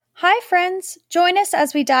Hi, friends! Join us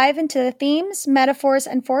as we dive into the themes, metaphors,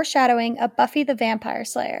 and foreshadowing of Buffy the Vampire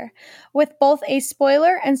Slayer. With both a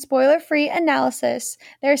spoiler and spoiler-free analysis,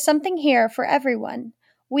 there's something here for everyone.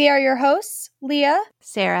 We are your hosts, Leah,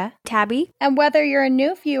 Sarah, Tabby, and whether you're a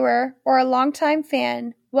new viewer or a longtime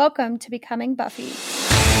fan, welcome to Becoming Buffy.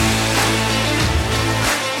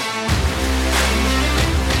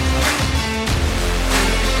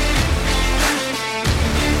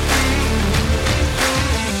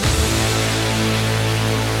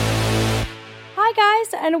 Hi,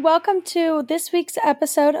 guys, and welcome to this week's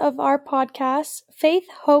episode of our podcast, Faith,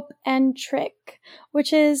 Hope, and Trick,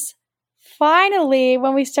 which is finally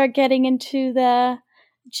when we start getting into the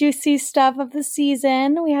juicy stuff of the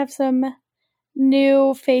season. We have some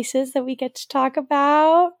new faces that we get to talk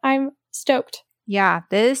about. I'm stoked. Yeah,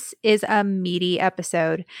 this is a meaty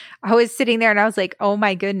episode. I was sitting there and I was like, oh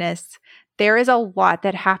my goodness. There is a lot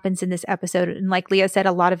that happens in this episode. And like Leah said,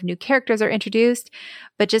 a lot of new characters are introduced,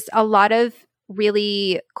 but just a lot of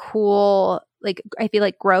really cool, like I feel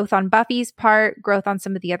like growth on Buffy's part, growth on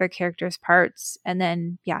some of the other characters' parts, and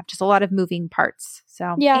then just a lot of moving parts.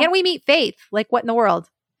 So and we meet Faith. Like, what in the world?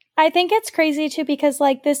 I think it's crazy too because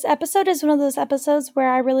like this episode is one of those episodes where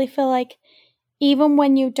I really feel like even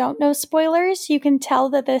when you don't know spoilers, you can tell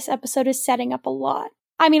that this episode is setting up a lot.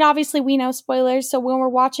 I mean, obviously we know spoilers, so when we're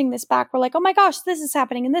watching this back, we're like, oh my gosh, this is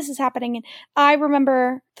happening and this is happening. And I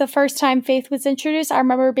remember the first time Faith was introduced, I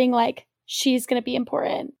remember being like, she's going to be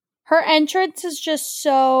important. Her entrance is just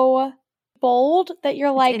so bold that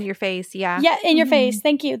you're like... It's in your face, yeah. Yeah, in your face.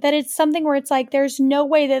 Thank you. That it's something where it's like, there's no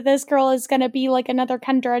way that this girl is going to be like another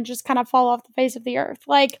Kendra and just kind of fall off the face of the earth.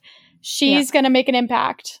 Like, she's going to make an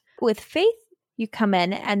impact. With Faith, you come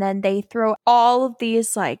in and then they throw all of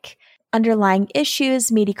these like underlying issues,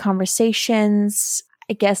 meaty conversations,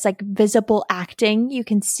 I guess like visible acting you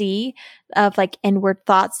can see of like inward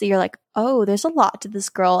thoughts that you're like, oh, there's a lot to this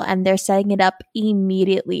girl, and they're setting it up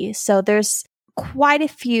immediately. So there's quite a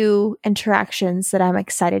few interactions that I'm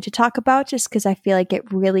excited to talk about just because I feel like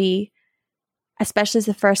it really, especially as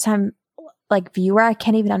the first time like viewer, I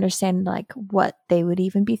can't even understand like what they would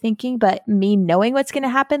even be thinking. But me knowing what's going to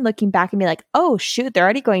happen, looking back and be like, oh shoot, they're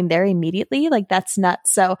already going there immediately. Like that's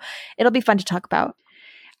nuts. So it'll be fun to talk about.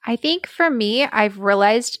 I think for me, I've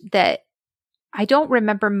realized that I don't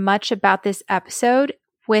remember much about this episode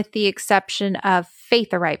with the exception of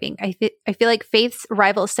Faith arriving. I feel like Faith's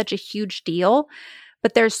arrival is such a huge deal,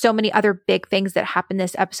 but there's so many other big things that happen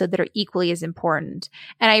this episode that are equally as important.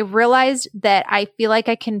 And I realized that I feel like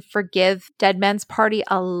I can forgive Dead Man's Party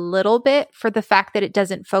a little bit for the fact that it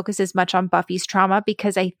doesn't focus as much on Buffy's trauma,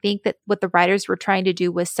 because I think that what the writers were trying to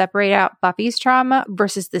do was separate out Buffy's trauma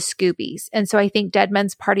versus the Scoobies. And so I think Dead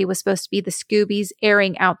Man's Party was supposed to be the Scoobies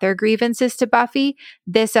airing out their grievances to Buffy.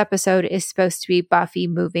 This episode is supposed to be Buffy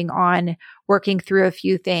moving on, working through a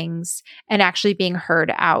few things, and actually being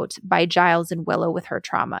heard out by Giles and Willow with her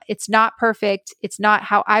trauma. It's not perfect. It's not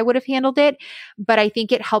how I would have handled it, but I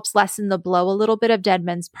think it helps lessen the blow a little bit of Dead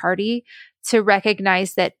Man's Party to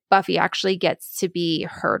recognize that Buffy actually gets to be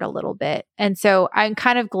heard a little bit. And so I'm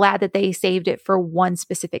kind of glad that they saved it for one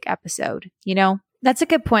specific episode, you know? That's a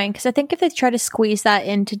good point, because I think if they try to squeeze that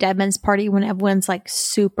into Dead Man's Party when everyone's like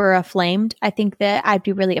super aflamed, I think that I'd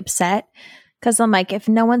be really upset. Because I'm like, if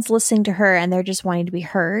no one's listening to her and they're just wanting to be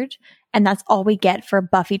heard, and that's all we get for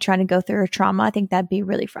Buffy trying to go through her trauma, I think that'd be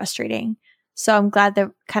really frustrating. So I'm glad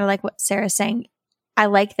that, kind of like what Sarah's saying, I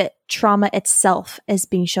like that trauma itself is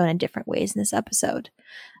being shown in different ways in this episode.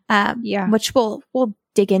 Which we'll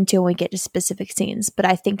dig into when we get to specific scenes. But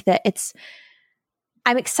I think that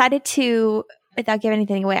I'm excited to, without giving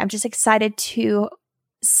anything away, I'm just excited to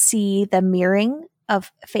see the mirroring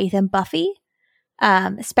of Faith and Buffy.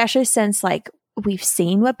 Especially since like we've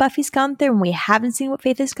seen what Buffy's gone through and we haven't seen what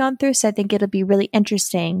Faith has gone through. So I think it'll be really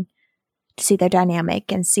interesting to see their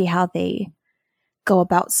dynamic and see how they go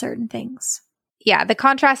about certain things. Yeah, the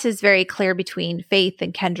contrast is very clear between Faith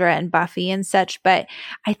and Kendra and Buffy and such, but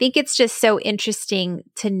I think it's just so interesting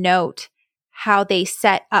to note how they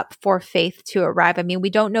set up for Faith to arrive. I mean,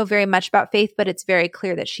 we don't know very much about Faith, but it's very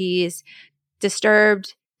clear that she's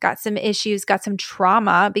disturbed, got some issues, got some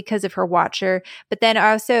trauma because of her watcher. But then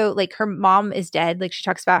also, like, her mom is dead. Like, she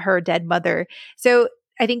talks about her dead mother. So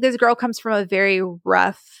I think this girl comes from a very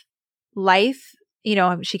rough life. You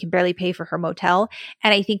know, she can barely pay for her motel.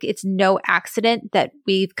 And I think it's no accident that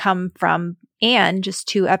we've come from Anne just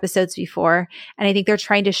 2 episodes before. And I think they're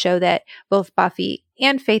trying to show that both Buffy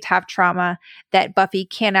and Faith have trauma, that Buffy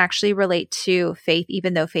can actually relate to Faith,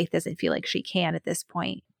 even though Faith doesn't feel like she can at this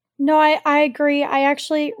point. No, I agree. I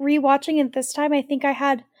actually, rewatching it this time, I think I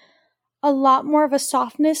had a lot more of a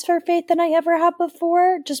softness for Faith than I ever have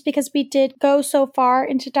before, just because we did go so far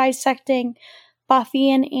into dissecting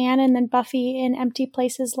Buffy and Anne and then Buffy in Empty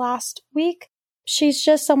Places last week. She's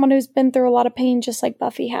just someone who's been through a lot of pain just like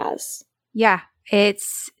Buffy has. Yeah,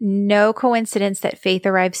 it's no coincidence that Faith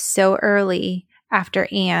arrives so early after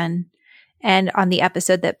Anne and on the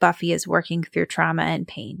episode that Buffy is working through trauma and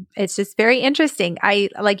pain. It's just very interesting.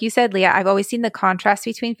 Like you said, Leah, I've always seen the contrast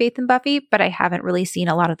between Faith and Buffy, but I haven't really seen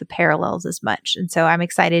a lot of the parallels as much. And so I'm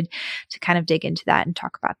excited to kind of dig into that and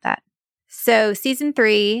talk about that. So season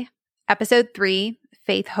 3, episode 3,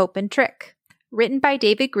 Faith, Hope, and Trick. Written by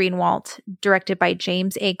David Greenwalt, directed by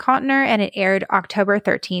James A. Contner, and it aired October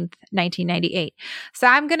 13th, 1998. So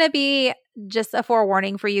I'm going to be just a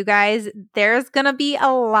forewarning for you guys. There's going to be a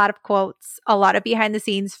lot of quotes, a lot of behind the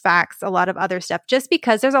scenes facts, a lot of other stuff, just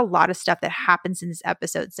because there's a lot of stuff that happens in this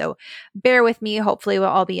episode. So bear with me. Hopefully it will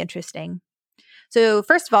all be interesting. So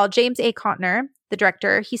first of all, James A. Contner, the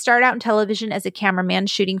director, he started out in television as a cameraman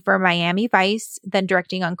shooting for Miami Vice, then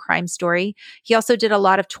directing on Crime Story. He also did a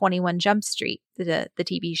lot of 21 Jump Street, the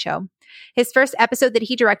TV show. His first episode that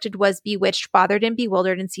he directed was Bewitched, Bothered, and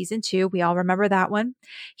Bewildered in season 2. We all remember that one.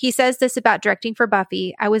 He says this about directing for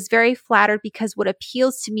Buffy: I was very flattered because what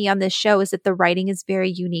appeals to me on this show is that the writing is very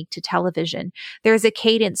unique to television. There's a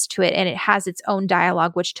cadence to it and it has its own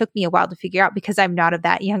dialogue, which took me a while to figure out because I'm not of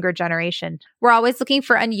that younger generation. We're always looking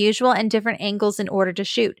for unusual and different angles in order to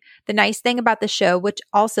shoot. The nice thing about the show, which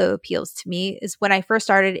also appeals to me, is when I first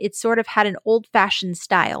started, it sort of had an old-fashioned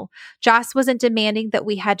style. Joss wasn't demanding that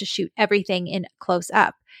we had to shoot everything in close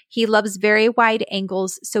up. He loves very wide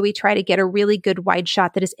angles, so we try to get a really good wide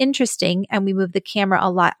shot that is interesting, and we move the camera a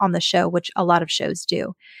lot on the show, which a lot of shows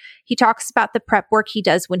do. He talks about the prep work he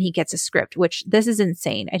does when he gets a script, which this is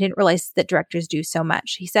insane. I didn't realize that directors do so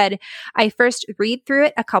much. He said, I first read through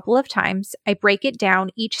it a couple of times. I break it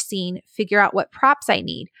down each scene, figure out what props I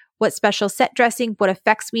need, what special set dressing, what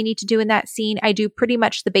effects we need to do in that scene. I do pretty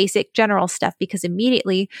much the basic general stuff because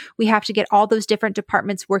immediately we have to get all those different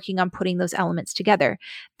departments working on putting those elements together.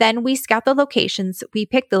 Then we scout the locations, we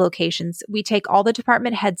pick the locations, we take all the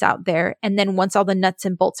department heads out there, and then once all the nuts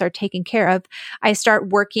and bolts are taken care of, I start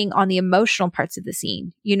working on the emotional parts of the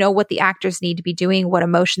scene. You know what the actors need to be doing, what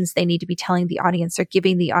emotions they need to be telling the audience or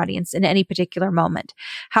giving the audience in any particular moment,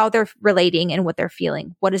 how they're relating and what they're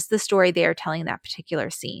feeling. What is the story they are telling in that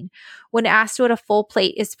particular scene? When asked what a full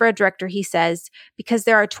plate is for a director, he says, because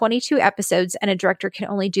there are 22 episodes and a director can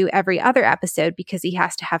only do every other episode because he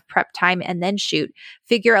has to have prep time and then shoot.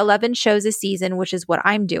 Figure 11 shows a season, which is what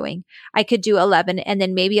I'm doing. I could do 11 and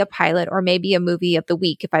then maybe a pilot or maybe a movie of the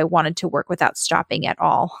week if I wanted to work without stopping at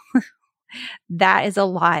all. That is a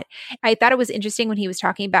lot. I thought it was interesting when he was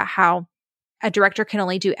talking about how a director can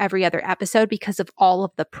only do every other episode because of all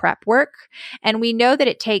of the prep work. And we know that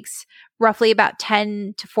it takes roughly about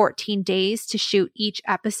 10 to 14 days to shoot each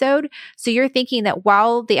episode. So you're thinking that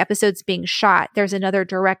while the episode's being shot, there's another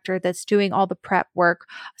director that's doing all the prep work,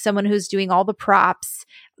 someone who's doing all the props,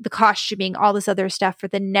 the costuming, all this other stuff for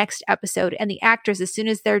the next episode. And the actors, as soon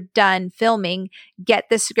as they're done filming, get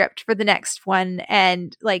the script for the next one.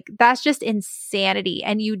 And like, that's just insanity.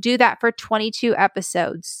 And you do that for 22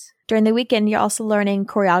 episodes. During the weekend, you're also learning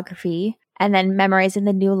choreography and then memorizing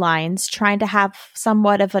the new lines, trying to have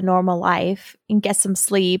somewhat of a normal life and get some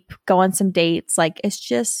sleep, go on some dates. Like, it's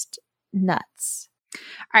just nuts.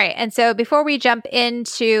 All right. And so before we jump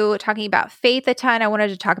into talking about Faith a ton, I wanted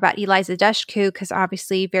to talk about Eliza Dushku because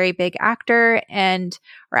obviously very big actor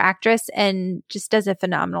or actress and just does a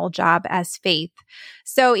phenomenal job as Faith.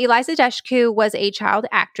 So Eliza Dushku was a child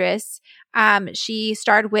actress. She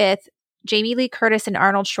starred with Jamie Lee Curtis and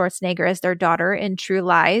Arnold Schwarzenegger as their daughter in True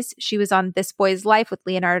Lies. She was on This Boy's Life with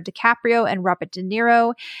Leonardo DiCaprio and Robert De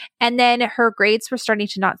Niro. And then her grades were starting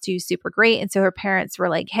to not do super great. And so her parents were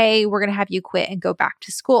like, hey, we're going to have you quit and go back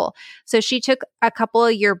to school. So she took a couple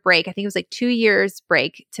of year break. I think it was like 2 years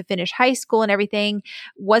break to finish high school and everything.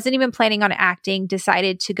 Wasn't even planning on acting,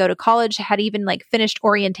 decided to go to college, had even like finished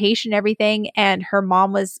orientation and everything. And her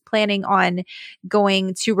mom was planning on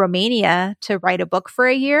going to Romania to write a book for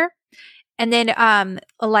a year. And then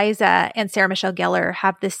Eliza and Sarah Michelle Gellar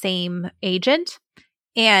have the same agent.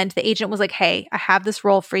 And the agent was like, hey, I have this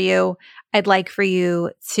role for you. I'd like for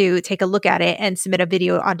you to take a look at it and submit a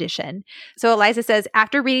video audition. So Eliza says,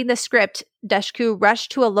 after reading the script, Dushku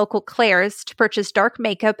rushed to a local Claire's to purchase dark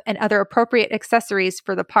makeup and other appropriate accessories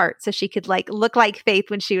for the part so she could like look like Faith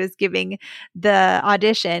when she was giving the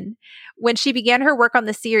audition. When she began her work on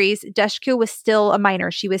the series, Dushku was still a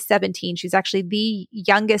minor. She was 17. She was actually the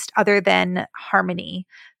youngest other than Harmony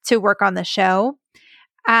to work on the show.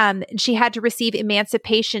 She had to receive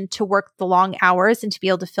emancipation to work the long hours and to be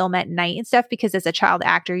able to film at night and stuff, because as a child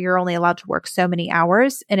actor, you're only allowed to work so many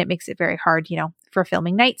hours, and it makes it very hard, for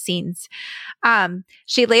filming night scenes.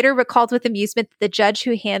 She later recalled with amusement that the judge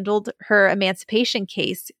who handled her emancipation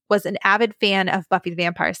case was an avid fan of Buffy the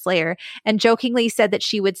Vampire Slayer, and jokingly said that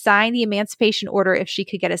she would sign the emancipation order if she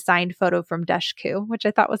could get a signed photo from Dushku, which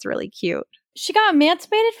I thought was really cute. She got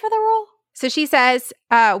emancipated for the role? So she says,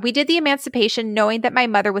 we did the emancipation knowing that my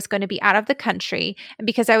mother was going to be out of the country, and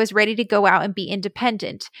because I was ready to go out and be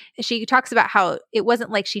independent. She talks about how it wasn't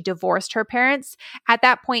like she divorced her parents. At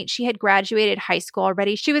that point, she had graduated high school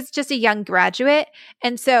already. She was just a young graduate.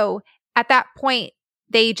 And so at that point,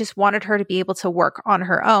 they just wanted her to be able to work on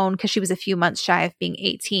her own because she was a few months shy of being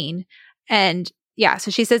 18. And yeah,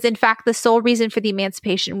 so she says, in fact, the sole reason for the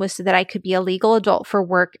emancipation was so that I could be a legal adult for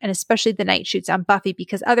work, and especially the night shoots on Buffy,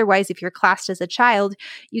 because otherwise, if you're classed as a child,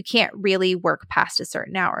 you can't really work past a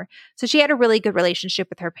certain hour. So she had a really good relationship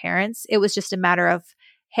with her parents. It was just a matter of,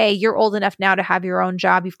 hey, you're old enough now to have your own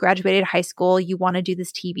job. You've graduated high school. You want to do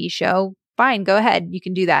this TV show. Fine, go ahead. You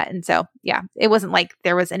can do that. And so, yeah, it wasn't like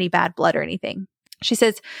there was any bad blood or anything. She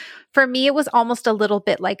says, for me, it was almost a little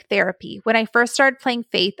bit like therapy. When I first started playing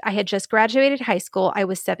Faith, I had just graduated high school. I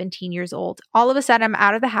was 17 years old. All of a sudden, I'm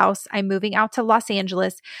out of the house. I'm moving out to Los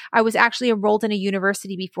Angeles. I was actually enrolled in a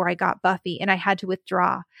university before I got Buffy, and I had to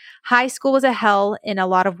withdraw. High school was a hell in a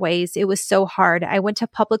lot of ways. It was so hard. I went to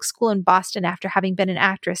public school in Boston after having been an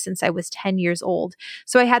actress since I was 10 years old.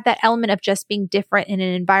 So I had that element of just being different in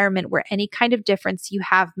an environment where any kind of difference you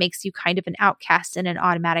have makes you kind of an outcast and an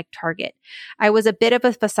automatic target. I was a bit of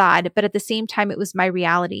a facade, but at the same time, it was my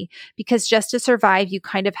reality, because just to survive, you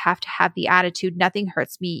kind of have to have the attitude, nothing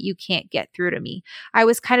hurts me, you can't get through to me. I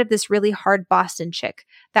was kind of this really hard Boston chick.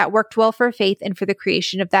 That worked well for Faith, and for the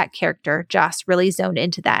creation of that character, Joss really zoned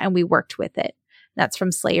into that, and we worked with it. That's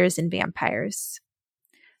from Slayers and Vampires.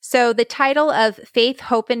 So the title of Faith,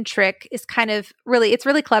 Hope, and Trick is it's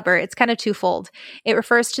really clever. It's kind of twofold. It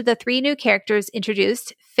refers to the three new characters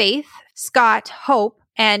introduced: Faith, Scott, Hope,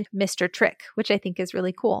 and Mr. Trick, which I think is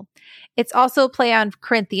really cool. It's also a play on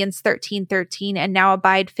Corinthians 13:13, and now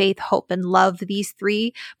abide faith, hope, and love, these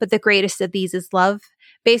three, but the greatest of these is love.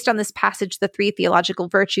 Based on this passage, the three theological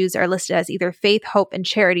virtues are listed as either faith, hope, and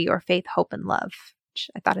charity, or faith, hope, and love,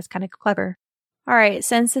 which I thought is kind of clever. All right,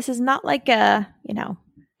 since this is not like an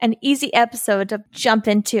easy episode to jump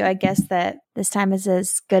into, I guess that this time is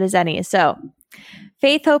as good as any. So,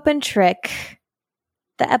 Faith, Hope, and Trick,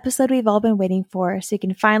 the episode we've all been waiting for, so you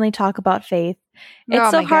can finally talk about Faith.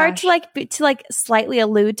 It's so hard to slightly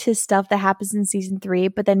allude to stuff that happens in season 3,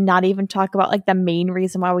 but then not even talk about the main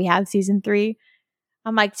reason why we have season 3.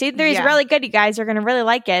 I'm like, season 3 is really good, you guys. You're gonna really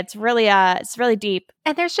like it. It's really deep.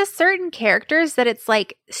 And there's just certain characters that it's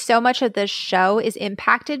like so much of the show is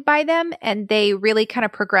impacted by them, and they really kind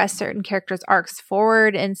of progress certain characters' arcs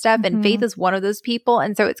forward and stuff. And Faith is one of those people,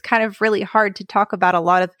 and so it's kind of really hard to talk about a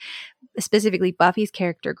lot of specifically Buffy's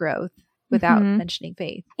character growth without mentioning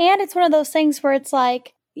Faith. And it's one of those things where it's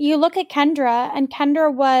like, you look at Kendra, and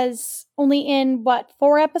Kendra was only in 5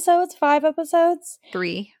 episodes?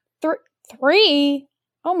 3. 3?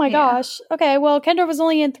 Oh my gosh. Okay, well, Kendra was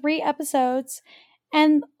only in 3 episodes,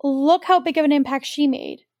 and look how big of an impact she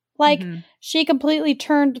made. She completely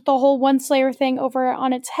turned the whole One Slayer thing over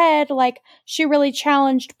on its head. She really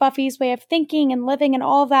challenged Buffy's way of thinking and living and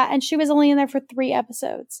all of that, and she was only in there for 3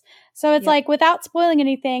 episodes. So it's without spoiling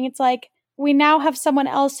anything, it's we now have someone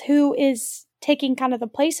else who is taking kind of the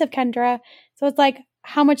place of Kendra. So it's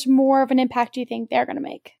how much more of an impact do you think they're going to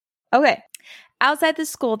make? Okay. Outside the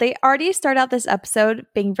school, they already start out this episode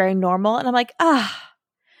being very normal, and I'm like,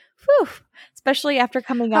 whew. Especially after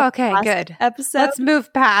coming up good episode. Let's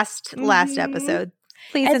move past last episode.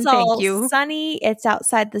 Please and thank you. It's sunny. It's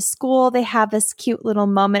outside the school. They have this cute little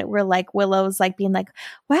moment where Willow's being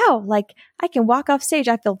wow, I can walk off stage.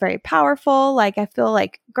 I feel very powerful. I feel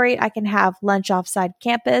great. I can have lunch offside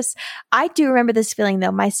campus. I do remember this feeling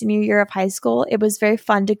though. My senior year of high school, it was very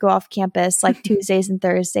fun to go off campus Tuesdays and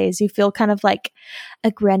Thursdays. You feel kind of like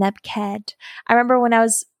a grown up kid. I remember when I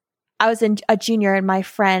was a junior and my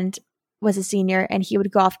friend was a senior, and he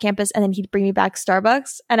would go off campus and then he'd bring me back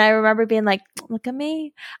Starbucks. And I remember being like, look at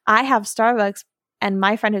me. I have Starbucks. And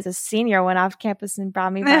my friend who's a senior went off campus and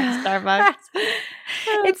brought me back Starbucks.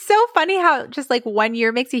 It's so funny how just 1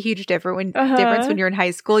 year makes a huge difference when you're in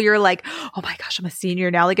high school. You're like, oh my gosh, I'm a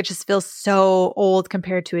senior now. It just feels so old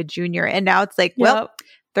compared to a junior. And now it's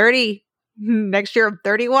 30. Next year I'm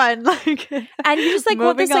 31. And you just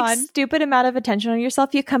want this stupid amount of attention on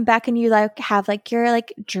yourself. You come back and you have your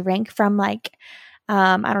drink from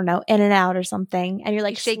I don't know, In-N-Out or something, and you're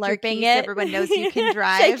like You shake your slurping keys, it. everyone knows you can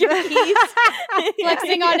drive. Shake your keys.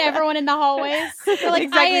 Flexing on everyone in the hallways. They're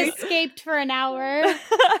like, I Exactly. escaped for an hour.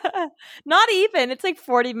 Not even. It's like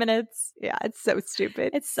 40 minutes. Yeah, it's so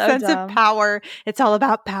stupid. It's so Sense dumb. of power. It's all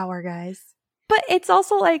about power, guys. But it's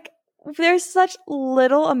also like there's such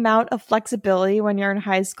little amount of flexibility when you're in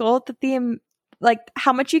high school that the like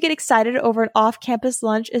how much you get excited over an off-campus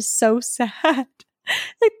lunch is so sad.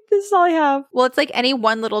 Like this is all I have. Well, it's like any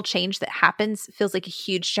one little change that happens feels like a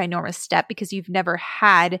huge, ginormous step because you've never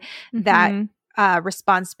had that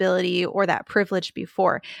responsibility or that privilege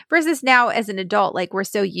before. Versus now as an adult, like we're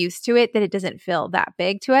so used to it that it doesn't feel that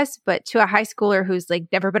big to us. But to a high schooler who's like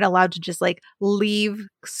never been allowed to just like leave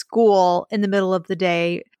school in the middle of the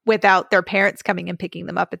day without their parents coming and picking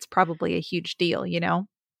them up, it's probably a huge deal, you know?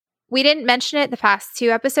 We didn't mention it the past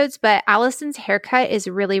 2 episodes, but Allison's haircut is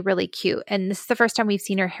really, really cute. And this is the first time we've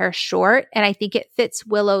seen her hair short. And I think it fits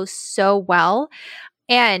Willow so well.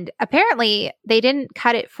 And apparently they didn't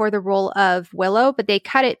cut it for the role of Willow, but they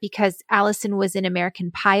cut it because Allison was in American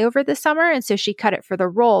Pie over the summer. And so she cut it for the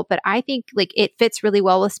role. But I think like it fits really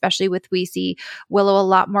well, especially with we see Willow a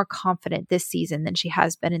lot more confident this season than she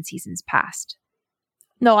has been in seasons past.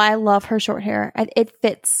 No, I love her short hair. It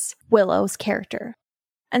fits Willow's character.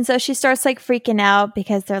 And so she starts like freaking out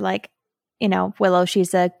because they're like, you know, Willow,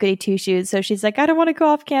 she's a goody two shoes. So she's like, I don't want to go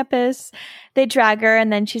off campus. They drag her.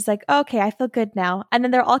 And then she's like, okay, I feel good now. And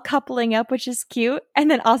then they're all coupling up, which is cute. And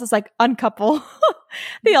then Elsa's like, uncouple.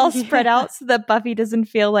 They all spread out so that Buffy doesn't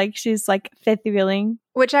feel like she's like fifth wheeling.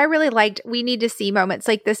 Which I really liked. We need to see moments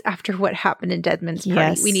like this after what happened in Deadman's Party.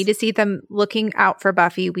 Yes. We need to see them looking out for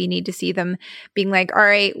Buffy. We need to see them being like, all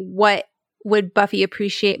right, what would Buffy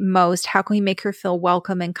appreciate most? How can we make her feel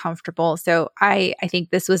welcome and comfortable? So I think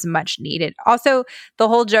this was much needed. Also, the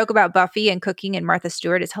whole joke about Buffy and cooking and Martha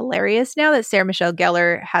Stewart is hilarious now that Sarah Michelle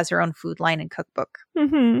Gellar has her own food line and cookbook.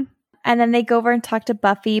 Mm-hmm. And then they go over and talk to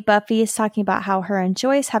Buffy. Buffy is talking about how her and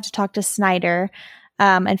Joyce have to talk to Snyder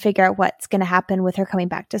and figure out what's going to happen with her coming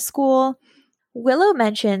back to school. Willow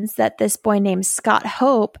mentions that this boy named Scott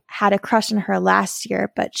Hope had a crush on her last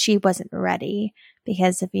year, but she wasn't ready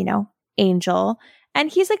because of, you know, Angel.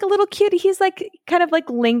 And he's like a little cutie. He's like kind of like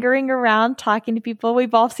lingering around talking to people.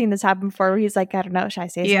 We've all seen this happen before where he's like, I don't know, should I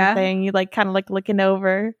say something? You like kind of like looking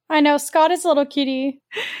over. I know, Scott is a little cutie.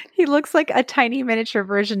 He looks like a tiny miniature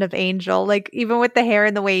version of Angel, like even with the hair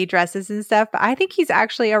and the way he dresses and stuff. But I think he's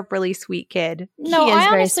actually a really sweet kid. No, He is I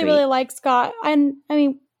very honestly sweet. really like Scott. And I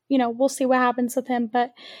mean, you know, we'll see what happens with him.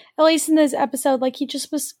 But at least in this episode, like he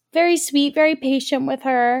just was very sweet, very patient with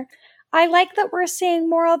her. I like that we're seeing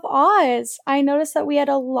more of Oz. I noticed that we had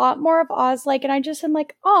a lot more of Oz, like, and I just am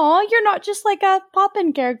like, oh, you're not just like a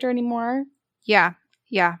pop-in character anymore. Yeah.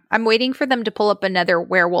 I'm waiting for them to pull up another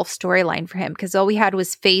werewolf storyline for him because all we had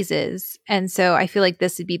was phases. And so I feel like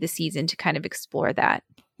this would be the season to kind of explore that.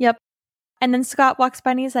 Yep. And then Scott walks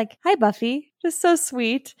by and he's like, hi, Buffy. Just so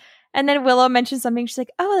sweet. And then Willow mentions something. She's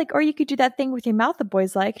like, oh, like, or you could do that thing with your mouth the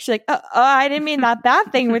boys like. She's like, oh, I didn't mean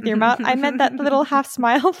that thing with your mouth. I meant that little half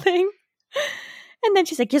smile thing. And then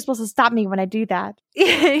she's like, you're supposed to stop me when I do that.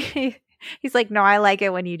 He's like, no, I like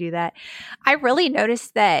it when you do that. I really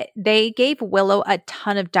noticed that they gave Willow a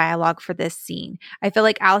ton of dialogue for this scene. I feel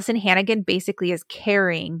like Allison Hannigan basically is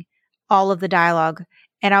carrying all of the dialogue.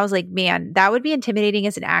 And I was like, man, that would be intimidating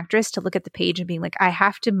as an actress to look at the page and being like, I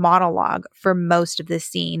have to monologue for most of this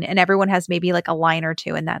scene. And everyone has maybe like a line or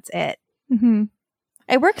two and that's it. Mm-hmm.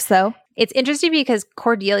 It works though. It's interesting because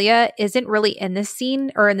Cordelia isn't really in this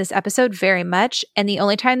scene or in this episode very much. And the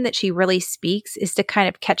only time that she really speaks is to kind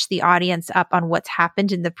of catch the audience up on what's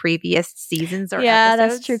happened in the previous seasons or episodes.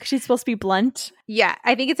 That's true. Because she's supposed to be blunt. Yeah,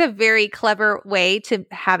 I think it's a very clever way to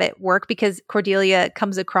have it work because Cordelia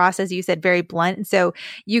comes across, as you said, very blunt. And so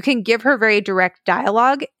you can give her very direct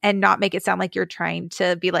dialogue and not make it sound like you're trying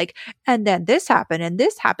to be like, and then this happened and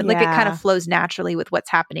this happened. Like it kind of flows naturally with what's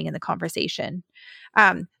happening in the conversation.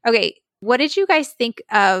 Okay. What did you guys think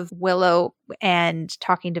of Willow and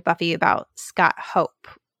talking to Buffy about Scott Hope?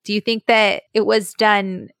 Do you think that it was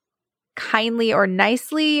done kindly or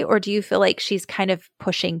nicely, or do you feel like she's kind of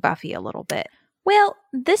pushing Buffy a little bit? Well,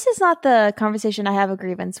 this is not the conversation I have a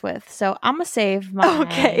grievance with, so I'm going to save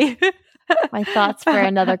my thoughts for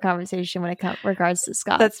another conversation when it regards to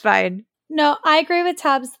Scott. That's fine. No, I agree with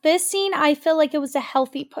Tabs. This scene, I feel like it was a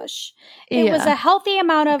healthy push. It was a healthy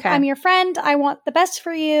amount of, I'm your friend, I want the best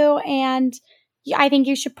for you, and I think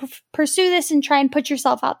you should pursue this and try and put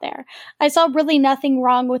yourself out there. I saw really nothing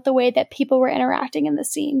wrong with the way that people were interacting in the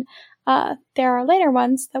scene. There are later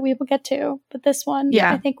ones that we will get to, but this one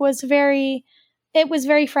I think was very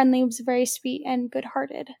friendly, it was very sweet and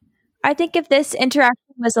good-hearted. I think if this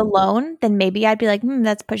interaction was alone, then maybe I'd be like,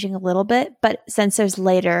 that's pushing a little bit. But since there's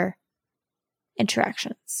later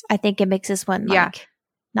interactions, I think it makes this one like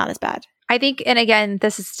not as bad. I think, and again,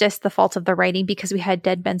 this is just the fault of the writing because we had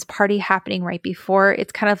Dead Ben's party happening right before.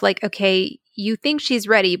 It's kind of like, okay, you think she's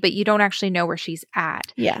ready, but you don't actually know where she's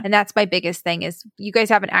at. Yeah. And that's my biggest thing is you guys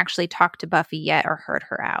haven't actually talked to Buffy yet or heard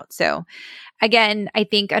her out. So again, I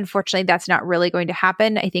think unfortunately that's not really going to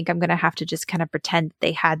happen. I think I'm going to have to just kind of pretend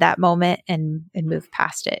they had that moment and move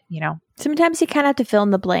past it, you know? Sometimes you kind of have to fill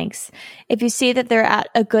in the blanks. If you see that they're at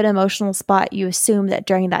a good emotional spot, you assume that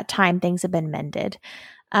during that time things have been mended.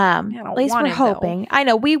 At least we're hoping. I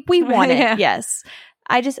know we want it. Yes.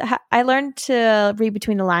 I learned to read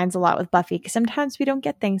between the lines a lot with Buffy because sometimes we don't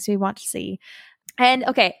get things we want to see. And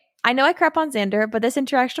okay, I know I crap on Xander, but this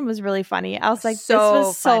interaction was really funny. I was like, this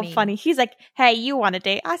was so funny. He's like, hey, you want a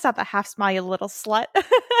date? I saw the half smile, you little slut.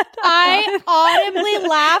 I audibly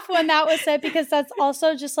laugh when that was said because that's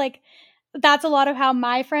also just like, that's a lot of how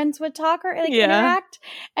my friends would talk or like interact.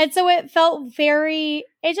 And so it just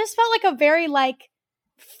felt like a very like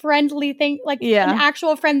friendly thing, like an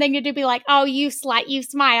actual friend thing to do, be like, oh, you slut, you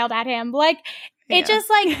smiled at him. Like, it just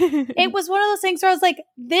like, it was one of those things where I was like,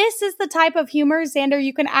 this is the type of humor, Xander,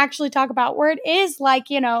 you can actually talk about where it is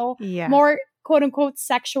like, you know, more quote unquote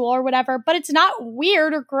sexual or whatever, but it's not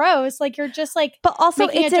weird or gross. Like you're just like, but also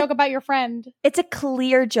making a joke about your friend. It's a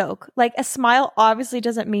clear joke. Like a smile obviously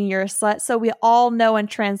doesn't mean you're a slut. So we all know and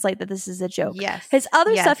translate that this is a joke. Yes. His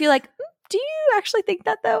other stuff, you're like, do you actually think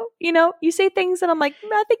that though? You know, you say things and I'm like,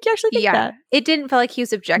 I think you actually think that. It didn't feel like he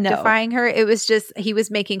was objectifying her. It was just, he was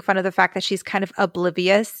making fun of the fact that she's kind of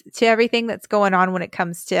oblivious to everything that's going on when it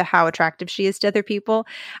comes to how attractive she is to other people.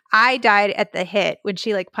 I died at the hit when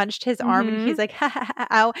she like punched his arm and he's like, ha, ha, ha,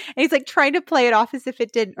 ow. And he's like trying to play it off as if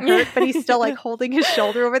it didn't hurt, but he's still like holding his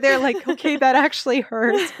shoulder over there like, okay, that actually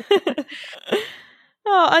hurts.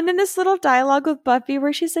 Oh, and then this little dialogue with Buffy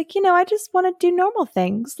where she's like, you know, I just want to do normal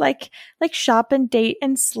things like shop and date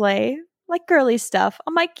and slay, like girly stuff.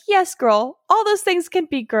 I'm like, yes, girl, all those things can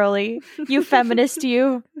be girly. You feminist,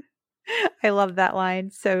 you. I love that line.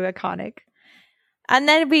 So iconic. And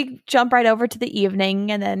then we jump right over to the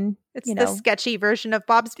evening and then, it's the sketchy version of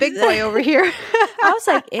Bob's Big Boy over here. I was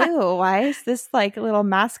like, ew, why is this like little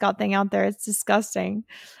mascot thing out there? It's disgusting.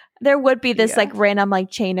 There would be this like random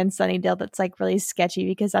like chain in Sunnydale that's like really sketchy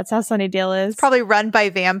because that's how Sunnydale is. It's probably run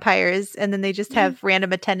by vampires and then they just have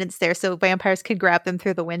random attendants there so vampires can grab them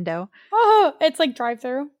through the window. Oh, it's like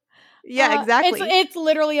drive-through. Yeah, exactly. It's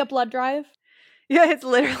literally a blood drive. Yeah, it's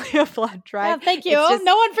literally a blood drive. Yeah, thank you.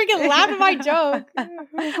 No one freaking laughed at my joke.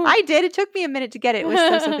 I did. It took me a minute to get it. It was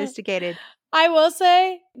so sophisticated. I will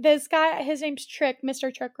say this guy, his name's Trick,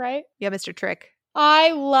 Mr. Trick, right? Yeah, Mr. Trick.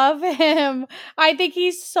 I love him. I think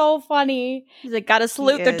he's so funny. He's like, gotta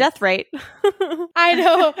salute their death rate. I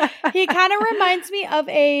know. He kind of reminds me of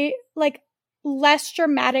a like less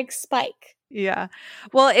dramatic Spike. Yeah.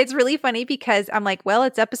 Well, it's really funny because I'm like, well,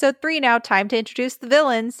 it's episode 3 now. Time to introduce the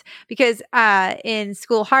villains. Because in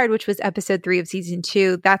School Hard, which was episode 3 of season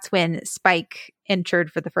 2, that's when Spike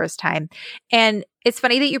entered for the first time. And it's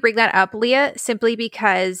funny that you bring that up, Leah, simply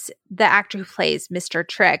because the actor who plays Mr.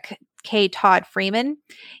 Trick, K. Todd Freeman,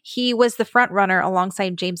 he was the front runner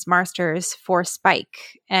alongside James Marsters for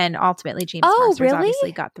Spike, and ultimately James Marsters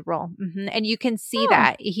obviously got the role. And you can see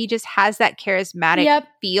that he just has that charismatic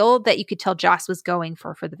feel that you could tell Joss was going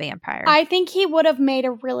for the vampire. I think he would have made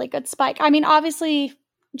a really good Spike. I mean, obviously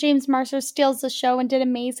James Marsters steals the show and did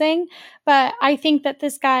amazing, but I think that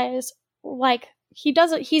this guy is like,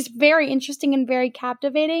 he's very interesting and very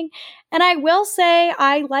captivating. And I will say,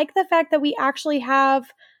 I like the fact that we actually have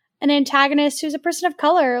an antagonist who's a person of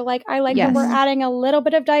color. Like, I like that we're adding a little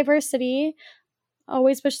bit of diversity.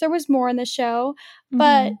 Always wish there was more in the show.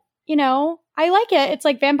 But, you know, I like it. It's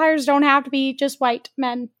like vampires don't have to be just white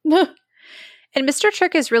men. And Mr.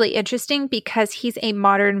 Trick is really interesting because he's a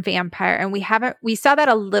modern vampire, and we saw that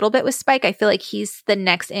a little bit with Spike. I feel like he's the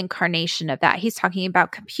next incarnation of that. He's talking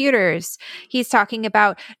about computers. He's talking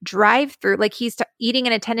about drive-through, like he's eating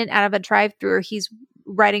an attendant out of a drive-through, or he's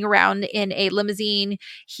riding around in a limousine.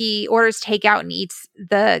 He orders takeout and eats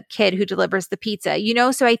the kid who delivers the pizza, you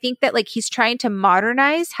know? So I think that like he's trying to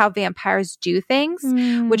modernize how vampires do things,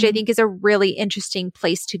 which I think is a really interesting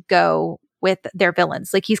place to go with their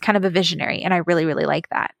villains. Like he's kind of a visionary, and I really, really like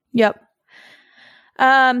that. Yep.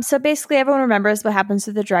 So basically everyone remembers what happens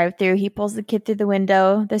to the drive-thru. He pulls the kid through the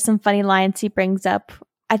window. There's some funny lines he brings up.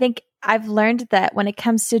 I think I've learned that when it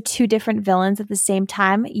comes to two different villains at the same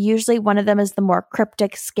time, usually one of them is the more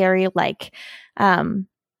cryptic, scary, like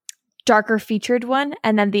darker featured one,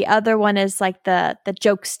 and then the other one is like the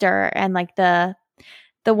jokester and like the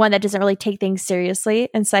the one that doesn't really take things seriously.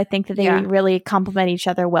 And so I think that they really complement each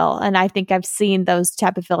other well. And I think I've seen those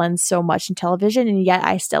type of villains so much in television, and yet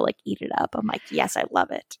I still like eat it up. I'm like, yes, I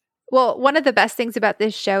love it. Well, one of the best things about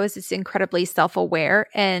this show is it's incredibly self-aware.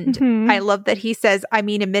 And I love that he says, I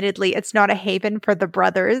mean, admittedly, it's not a haven for the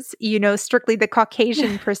brothers, you know, strictly the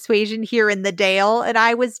Caucasian persuasion here in the Dale. And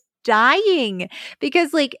I was dying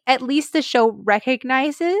because like at least the show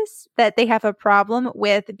recognizes that they have a problem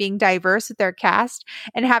with being diverse with their cast,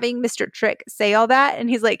 and having Mr. Trick say all that. And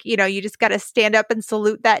he's like, you know, you just got to stand up and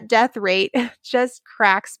salute that death rate. Just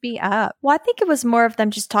cracks me up. Well, I think it was more of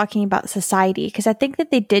them just talking about society, because I think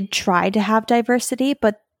that they did try to have diversity,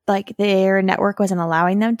 but like their network wasn't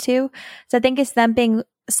allowing them to. So I think it's them being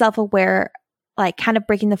self-aware, like kind of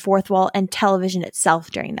breaking the fourth wall and television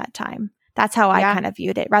itself during that time. That's how I kind of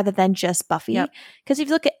viewed it, rather than just Buffy. Because if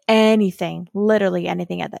you look at anything, literally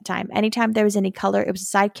anything at that time, anytime there was any color, it was a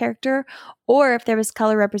side character. Or if there was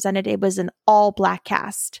color represented, it was an all Black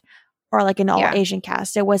cast or like an all Asian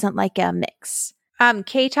cast. It wasn't like a mix.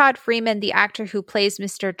 K. Todd Freeman, the actor who plays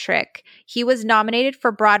Mr. Trick, he was nominated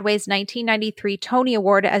for Broadway's 1993 Tony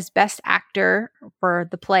Award as Best Actor for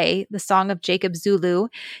the play, The Song of Jacob Zulu.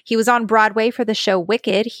 He was on Broadway for the show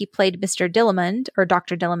Wicked. He played Mr. Dillamond, or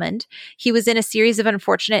Dr. Dillamond. He was in a series of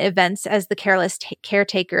unfortunate events as the careless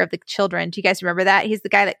caretaker of the children. Do you guys remember that? He's the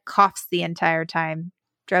guy that coughs the entire time.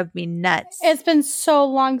 Drove me nuts. It's been so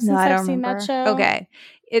long since I've seen that show. Okay.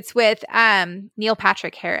 It's with Neil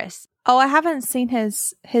Patrick Harris. Oh, I haven't seen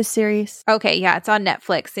his series. Okay, yeah, it's on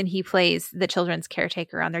Netflix, and he plays the children's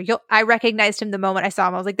caretaker on there. I recognized him the moment I saw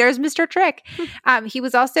him. I was like, there's Mr. Trick. He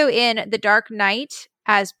was also in The Dark Knight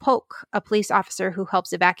as Polk, a police officer who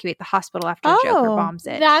helps evacuate the hospital after Joker bombs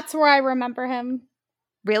it. That's where I remember him.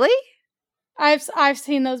 Really? I've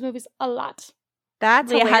seen those movies a lot.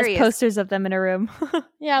 That's hilarious. Has posters of them in a room.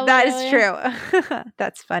 Yeah, that is true.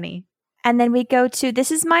 That's funny. And then we go to, this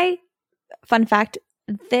is my fun fact.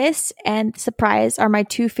 This and Surprise are my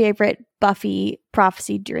two favorite Buffy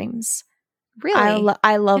prophecy dreams. Really?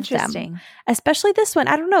 I love them. Especially this one.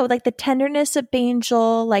 I don't know, like the tenderness of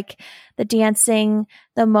Angel, like the dancing,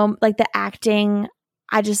 the moment, like the acting.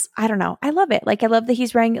 I don't know. I love it. Like I love that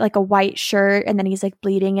he's wearing like a white shirt and then he's like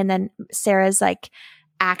bleeding, and then Sarah's like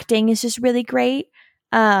acting is just really great.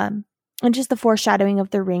 And just the foreshadowing of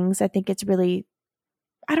the rings. I think it's really,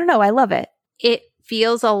 I don't know. I love it. It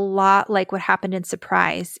feels a lot like what happened in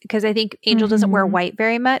Surprise, because I think Angel doesn't wear white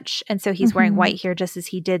very much, and so he's wearing white here just as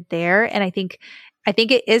he did there. And I think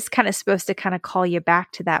it is kind of supposed to kind of call you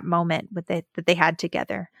back to that moment with it that they had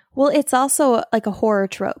together. Well, it's also like a horror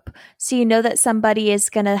trope. So you know that somebody is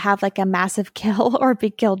going to have like a massive kill or be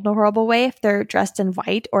killed in a horrible way if they're dressed in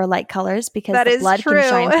white or light colors, because the blood can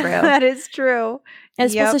shine through. That is true. And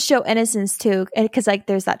it's supposed to show innocence too, because like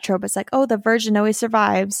there's that trope. It's like, oh, the virgin always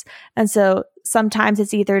survives. And so sometimes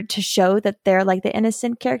it's either to show that they're like the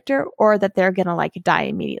innocent character or that they're going to like die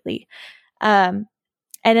immediately. And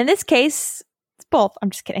in this case, it's both. I'm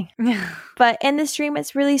just kidding. But in this dream,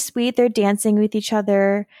 it's really sweet. They're dancing with each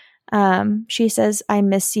other. She says, I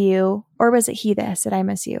miss you. Or was it he that said, I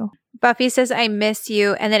miss you? Buffy says, I miss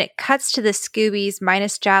you. And then it cuts to the Scoobies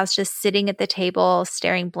minus Giles just sitting at the table,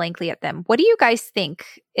 staring blankly at them. What do you guys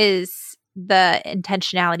think is the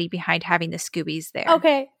intentionality behind having the Scoobies there?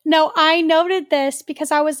 Okay. No, I noted this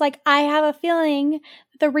because I was like, I have a feeling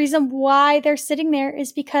that the reason why they're sitting there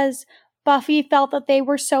is because Buffy felt that they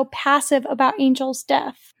were so passive about Angel's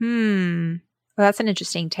death. Well, that's an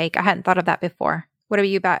interesting take. I hadn't thought of that before. What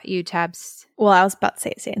about you, Tabs? Well, I was about to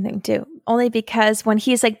say the same thing too. Only because when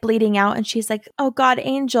he's like bleeding out and she's like, oh God,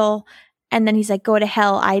 Angel. And then he's like, go to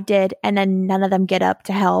hell, I did. And then none of them get up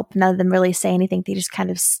to help. None of them really say anything. They just kind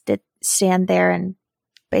of stand there and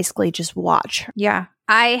basically just watch. Yeah.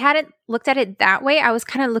 I hadn't looked at it that way. I was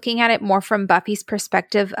kind of looking at it more from Buffy's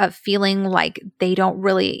perspective of feeling like they don't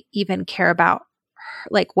really even care about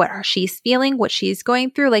like what she's feeling, what she's going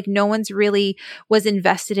through. Like no one's really was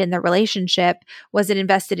invested in the relationship, wasn't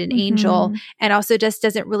invested in Angel, and also just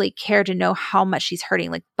doesn't really care to know how much she's hurting.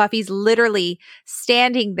 Like Buffy's literally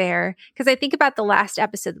standing there, because I think about the last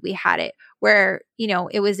episode that we had it where, you know,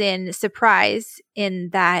 it was in Surprise in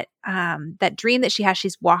that that dream that she has.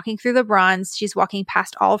 She's walking through the bronze, she's walking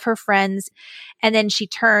past all of her friends, and then she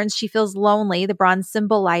turns, she feels lonely. The bronze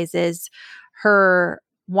symbolizes her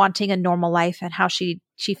wanting a normal life and how she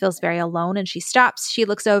feels very alone, and she stops, she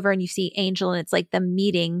looks over, and you see Angel, and it's like them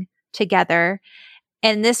meeting together.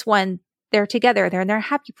 And this one, they're together, they're in their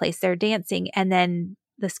happy place, they're dancing, and then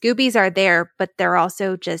the Scoobies are there, but they're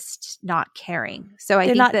also just not caring. So I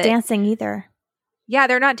think they're not dancing either. Yeah,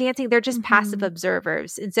 they're not dancing, they're just passive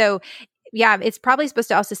observers. And so yeah, it's probably supposed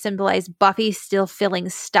to also symbolize Buffy still feeling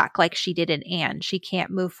stuck like she did in Anne. She can't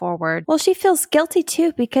move forward. Well, she feels guilty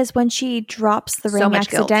too because when she drops the So ring much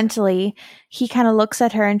guilt. accidentally, he kind of looks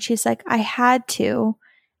at her and she's like, I had to.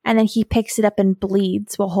 And then he picks it up and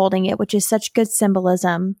bleeds while holding it, which is such good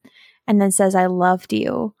symbolism. And then says, I loved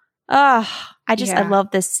you. I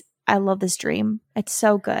love this. I love this dream. It's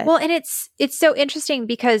so good. Well, and it's so interesting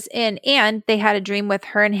because in Anne, they had a dream with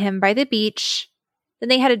her and him by the beach. Then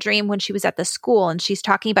they had a dream when she was at the school and she's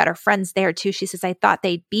talking about her friends there too. She says, I thought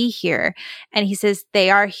they'd be here. And he says, they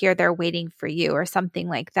are here. They're waiting for you or something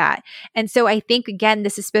like that. And so I think, again,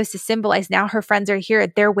 this is supposed to symbolize now her friends are here.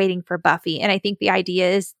 They're waiting for Buffy. And I think the idea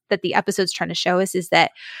is that the episode's trying to show us is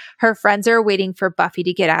that her friends are waiting for Buffy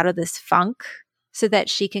to get out of this funk so that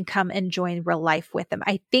she can come and join real life with them.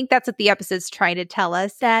 I think that's what the episode's trying to tell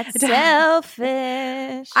us. That's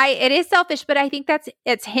selfish. It is selfish, but I think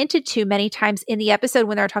it's hinted to many times in the episode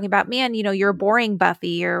when they're talking about, man, you're boring,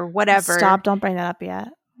 Buffy, or whatever. Stop, don't bring that up yet.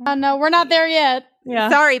 No, we're not there yet. Yeah.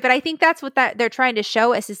 Sorry, but I think that's what they're trying to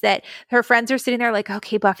show us is that her friends are sitting there like,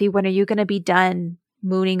 okay, Buffy, when are you going to be done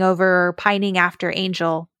mooning over or pining after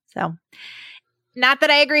Angel? So not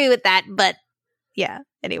that I agree with that, but yeah,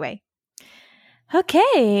 anyway.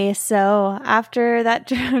 Okay, so after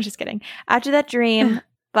that, I'm just kidding. After that dream,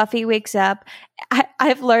 Buffy wakes up.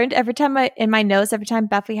 I've learned every time every time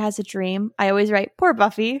Buffy has a dream, I always write, poor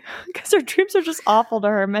Buffy, because her dreams are just awful to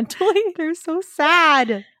her mentally. They're so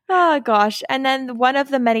sad. Oh, gosh. And then one of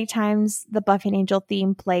the many times the Buffy and Angel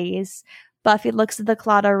theme plays, Buffy looks at the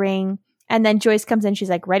Claddagh ring, and then Joyce comes in. She's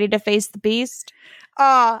like, ready to face the beast?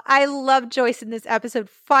 Oh, I love Joyce in this episode.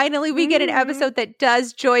 Finally, we get an episode that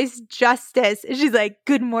does Joyce justice. And she's like,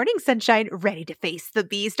 good morning, sunshine, ready to face the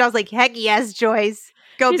beast. I was like, heck yes, Joyce.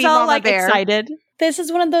 Go be Mama Bear. Excited. This is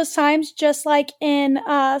one of those times, just like in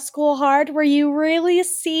School Hard, where you really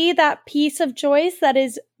see that piece of Joyce that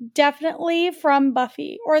is definitely from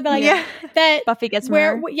Buffy. Or that Buffy gets from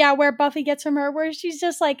where, her. Yeah, where Buffy gets from her, where she's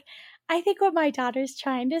just like, I think what my daughter's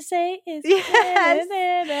trying to say is,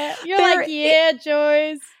 yes. You're like, yeah,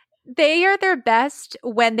 Joyce. They are their best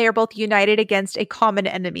when they're both united against a common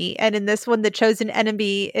enemy. And in this one, the chosen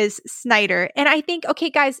enemy is Snyder. And I think, okay,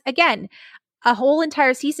 guys, again, a whole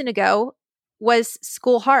entire season ago was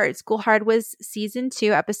School Hard. School Hard was season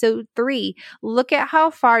 2, episode 3. Look at how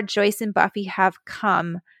far Joyce and Buffy have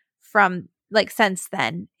come from since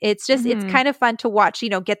then. It's just, it's kind of fun to watch,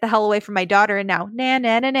 get the hell away from my daughter and now, na,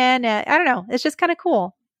 na, na, na, na. I don't know. It's just kind of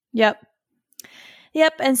cool. Yep.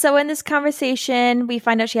 And so in this conversation, we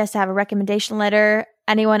find out she has to have a recommendation letter.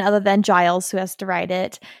 Anyone other than Giles who has to write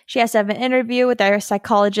it. She has to have an interview with our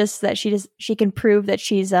psychologist so that she can prove that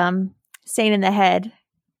she's sane in the head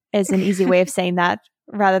is an easy way of saying that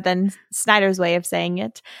rather than Snyder's way of saying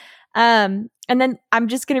it. And then I'm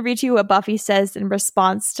just going to read to you what Buffy says in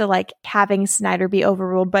response to having Snyder be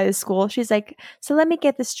overruled by the school. She's like, so let me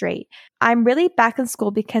get this straight. I'm really back in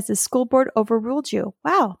school because the school board overruled you.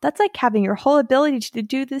 Wow, that's like having your whole ability to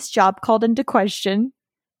do this job called into question.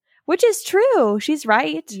 Which is true. She's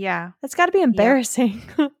right. Yeah. That's got to be embarrassing.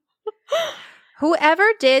 Yeah. Whoever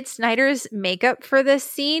did Snyder's makeup for this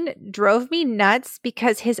scene drove me nuts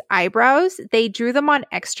because his eyebrows, they drew them on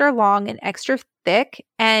extra long and extra thick,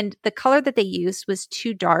 and the color that they used was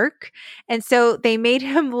too dark. And so they made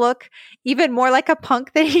him look even more like a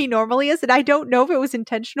punk than he normally is. And I don't know if it was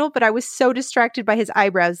intentional, but I was so distracted by his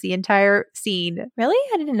eyebrows the entire scene. Really?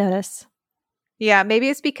 I didn't notice. Yeah, maybe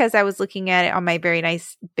it's because I was looking at it on my very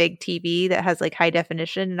nice big TV that has high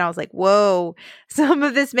definition, and I was like, whoa, some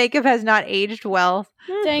of this makeup has not aged well.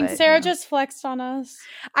 Dang, but, Sarah just flexed on us.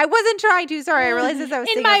 I wasn't trying to. Sorry, I realized as I was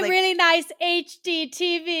in my really nice HD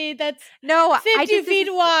TV that's 50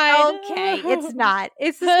 feet wide. Okay, it's not.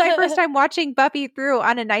 It's just my first time watching Buffy through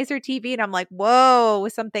on a nicer TV, and I'm like, whoa,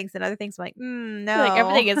 with some things and other things. I'm like, no.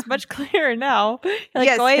 Everything is much clearer now.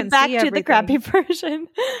 Yes, going back to everything. The crappy version.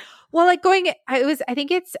 Well, I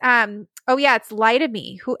think it's, it's Lie to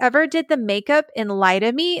Me. Whoever did the makeup in Lie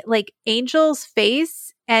to Me, Angel's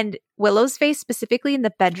face and Willow's face specifically in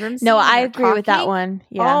the bedroom scene. No, I agree with that one.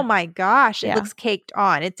 Yeah. Oh my gosh. It looks caked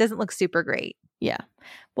on. It doesn't look super great. Yeah.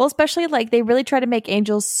 Well, especially they really try to make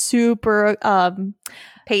Angel super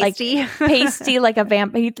pasty. Pasty like a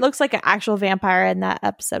vampire. He looks like an actual vampire in that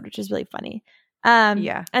episode, which is really funny.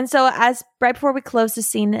 Yeah. And so right before we close the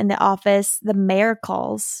scene in the office, the mayor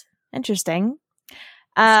calls. Interesting.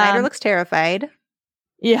 Snyder looks terrified.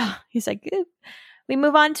 Yeah. He's like, ew. We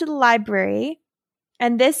move on to the library.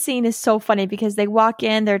 And this scene is so funny because they walk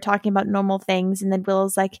in, they're talking about normal things. And then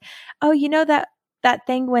Willow's like, oh, you know that that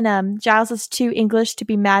thing when Giles is too English to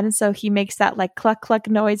be mad, and so he makes that like cluck cluck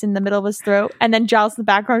noise in the middle of his throat, and then Giles in the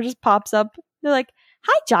background just pops up. They're like,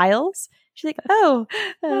 "Hi, Giles." She's like, "Oh,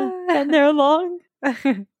 been there long."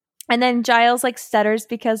 And then Giles like stutters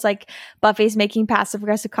because like Buffy's making passive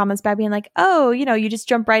aggressive comments by being like, "Oh, you just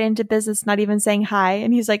jump right into business, not even saying hi."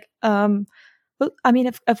 And he's like, well, I mean,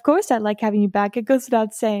 of course I like having you back. It goes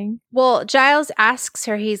without saying." Well, Giles asks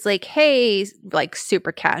her, he's like, hey, like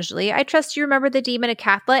super casually, I trust you remember the demon of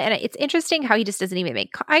Cathla. And it's interesting how he just doesn't even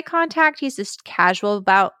make eye contact. He's just casual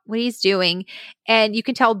about what he's doing. And you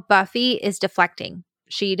can tell Buffy is deflecting.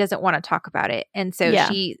 She doesn't want to talk about it. And so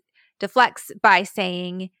she deflects by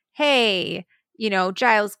saying, hey,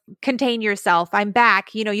 Giles, contain yourself. I'm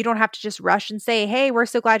back. You don't have to just rush and say, hey, we're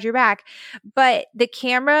so glad you're back. But the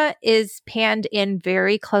camera is panned in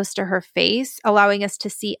very close to her face, allowing us to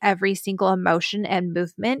see every single emotion and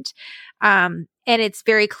movement. And it's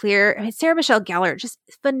very clear. I mean, Sarah Michelle Gellar, just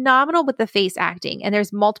phenomenal with the face acting. And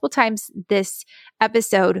there's multiple times this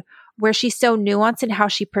episode where she's so nuanced in how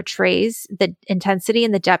she portrays the intensity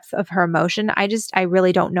and the depth of her emotion. I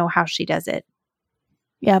really don't know how she does it.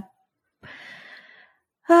 Yep.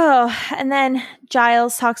 Oh, and then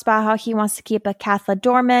Giles talks about how he wants to keep a Cathla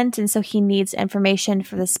dormant, and so he needs information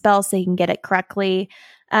for the spell so he can get it correctly.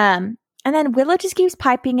 And then Willow just keeps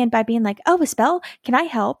piping in by being like, "Oh, a spell? Can I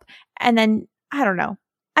help?" And then, I don't know.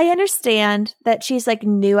 I understand that she's like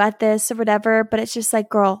new at this or whatever, but it's just like,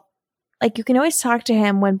 girl, like you can always talk to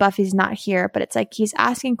him when Buffy's not here, but it's like he's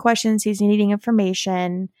asking questions, he's needing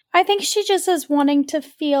information. I think she just is wanting to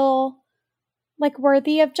feel like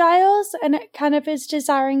worthy of Giles, and it kind of is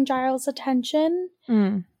desiring Giles' attention.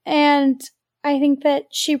 And I think that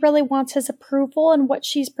she really wants his approval in what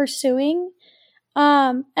she's pursuing.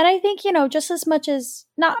 And I think, just as much as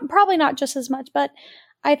probably not just as much, but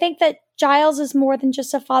I think that Giles is more than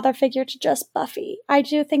just a father figure to just Buffy. I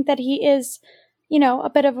do think that he is, a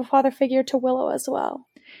bit of a father figure to Willow as well.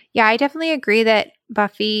 Yeah, I definitely agree that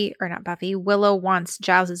Willow wants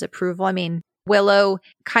Giles' approval. I mean, Willow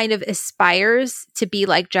kind of aspires to be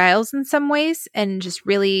like Giles in some ways, and just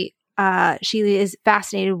really she is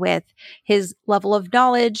fascinated with his level of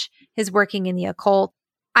knowledge, his working in the occult.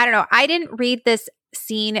 I don't know. I didn't read this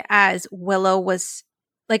scene as Willow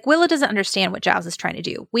doesn't understand what Giles is trying to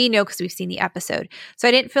do. We know because we've seen the episode. So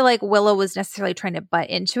I didn't feel like Willow was necessarily trying to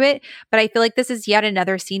butt into it, but I feel like this is yet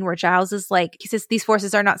another scene where Giles is like, he says these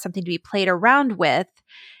forces are not something to be played around with,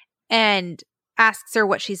 and asks her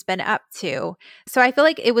what she's been up to. So I feel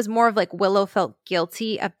like it was more of like Willow felt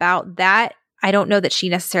guilty about that. I don't know that she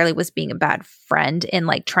necessarily was being a bad friend and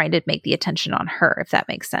like trying to make the attention on her, if that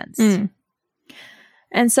makes sense.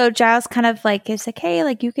 And so Giles kind of like is like, hey,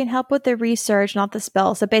 like you can help with the research, not the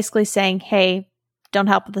spell. So basically saying, hey, don't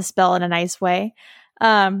help with the spell in a nice way.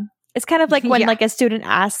 It's kind of like when like a student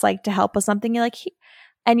asks like to help with something, you're like,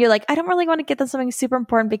 and you're like, I don't really want to get them something super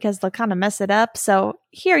important because they'll kind of mess it up. So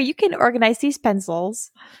here, you can organize these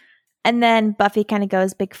pencils. And then Buffy kind of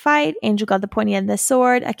goes, big fight. Angel got the pointy end of the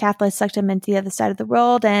sword. A Catholic sucked him into the other side of the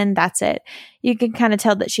world. And that's it. You can kind of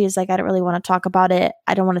tell that she's like, I don't really want to talk about it.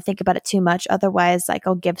 I don't want to think about it too much. Otherwise, like,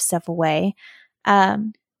 I'll give stuff away.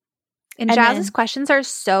 And Giles' questions are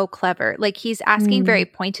so clever. Like, he's asking very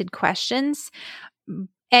pointed questions.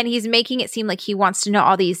 And he's making it seem like he wants to know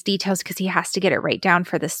all these details because he has to get it right down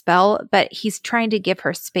for the spell. But he's trying to give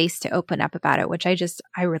her space to open up about it, which I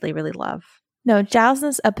really, really love. No, Giles in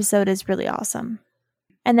this episode is really awesome.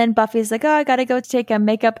 And then Buffy's like, oh, I got to go take a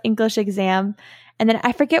makeup English exam. And then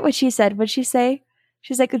I forget what she said. What'd she say?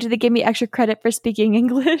 She's like, do they give me extra credit for speaking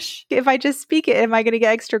English? If I just speak it, am I going to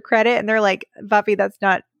get extra credit? And they're like, Buffy, that's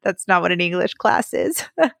not what an English class is.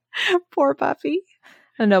 Poor Buffy.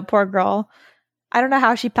 Oh, no, poor girl. I don't know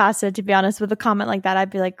how she passed it, to be honest. With a comment like that, I'd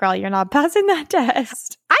be like, girl, you're not passing that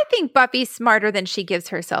test. I think Buffy's smarter than she gives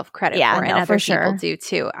herself credit for, and other people do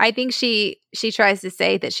too. I think she tries to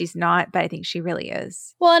say that she's not, but I think she really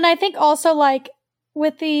is. Well, and I think also like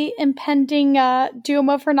with the impending doom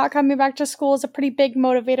of her not coming back to school is a pretty big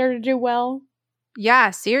motivator to do well. Yeah,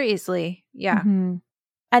 seriously. Yeah. Mm-hmm.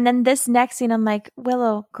 And then this next scene, I'm like,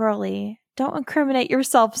 Willow, girly, don't incriminate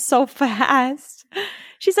yourself so fast.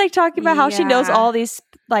 She's like talking about how she knows all these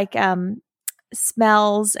like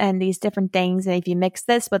smells and these different things, and if you mix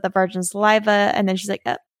this with the virgin saliva, and then she's like,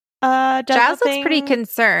 Giles looks pretty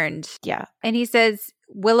concerned. Yeah, and he says,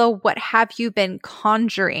 Willow, what have you been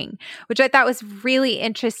conjuring? Which I thought was really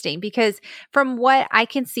interesting because from what I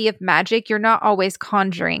can see of magic, you're not always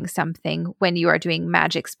conjuring something when you are doing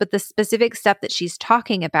magics, but the specific stuff that she's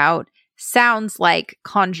talking about sounds like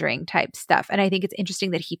conjuring type stuff. And I think it's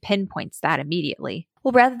interesting that he pinpoints that immediately.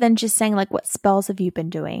 Well, rather than just saying like, what spells have you been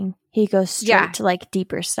doing? He goes straight to like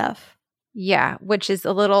deeper stuff. Yeah, which is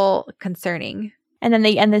a little concerning. And then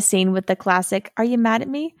they end the scene with the classic, "Are you mad at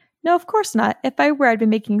me? No, of course not. If I were, I'd be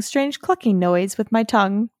making strange clucking noise with my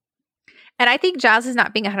tongue." And I think Giles is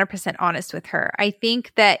not being 100% honest with her. I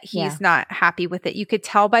think that he's not happy with it. You could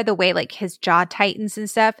tell by the way like his jaw tightens and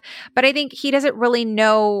stuff. But I think he doesn't really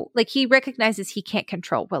know, like he recognizes he can't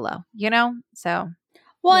control Willow, you know? So.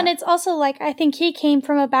 Well, and it's also like, I think he came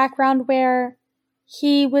from a background where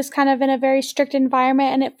he was kind of in a very strict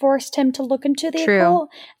environment and it forced him to look into the occult.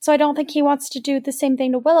 So I don't think he wants to do the same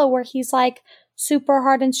thing to Willow where he's like super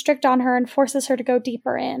hard and strict on her and forces her to go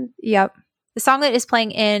deeper in. Yep. The song that is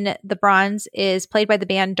playing in the Bronze is played by the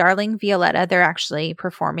band Darling Violetta. They're actually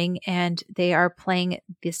performing and they are playing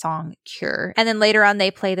the song Cure. And then later on,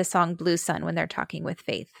 they play the song Blue Sun when they're talking with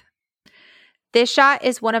Faith. This shot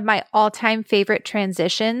is one of my all-time favorite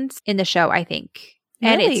transitions in the show, I think.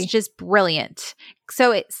 And it's just brilliant.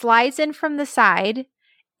 So it slides in from the side.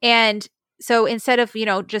 And so instead of,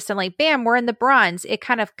 just suddenly, bam, we're in the Bronze, it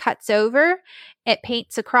kind of cuts over. It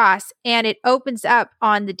paints across and it opens up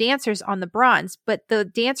on the dancers on the Bronze, but the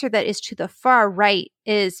dancer that is to the far right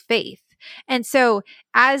is Faith. And so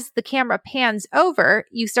as the camera pans over,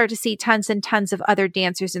 you start to see tons and tons of other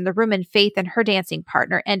dancers in the room, and Faith and her dancing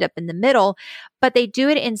partner end up in the middle. But they do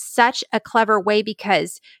it in such a clever way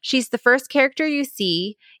because she's the first character you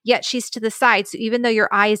see, yet she's to the side. So even though your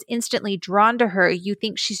eye is instantly drawn to her, you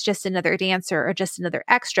think she's just another dancer or just another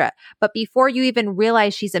extra. But before you even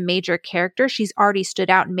realize she's a major character, she's already stood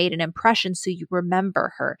out and made an impression, so you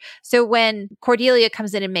remember her. So when Cordelia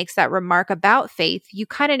comes in and makes that remark about Faith, you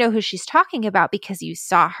kind of know who she's talking about because you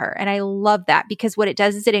saw her. And I love that because what it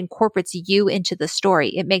does is it incorporates you into the story.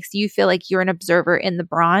 It makes you feel like you're an observer in the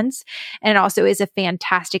Bronze. And it also is a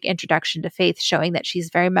fantastic introduction to Faith, showing that she's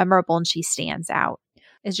very memorable and she stands out.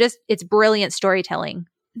 It's brilliant storytelling.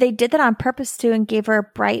 They did that on purpose too and gave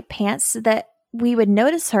her bright pants so that we would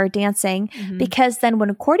notice her dancing, because then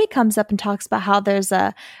when Cordy comes up and talks about how there's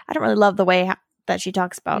I don't really love the way that she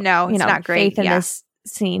talks about it's not great. Faith in this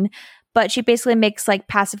scene, but she basically makes like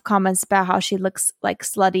passive comments about how she looks like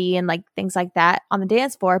slutty and like things like that on the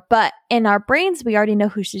dance floor. But in our brains, we already know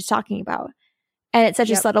who she's talking about. And it's such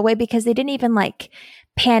a subtle way because they didn't even like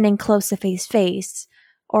pan in close to Faith's face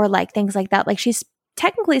or like things like that. Like she's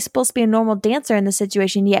technically supposed to be a normal dancer in the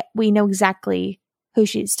situation, yet we know exactly who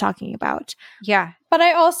she's talking about. Yeah. But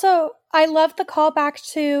I love the callback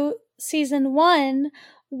to season 1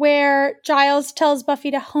 where Giles tells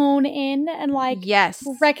Buffy to hone in and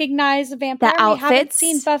recognize a vampire. The outfits. We haven't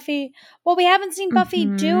seen Buffy. Well, we haven't seen Buffy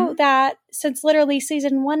do that since literally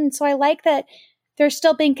season 1. So I like that they're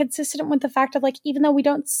still being consistent with the fact of like, even though we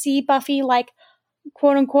don't see Buffy like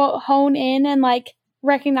quote unquote hone in and like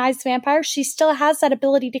recognize vampires, she still has that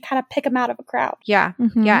ability to kind of pick them out of a crowd. Yeah.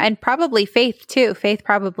 Yeah. And probably Faith too. Faith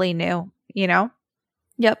probably knew,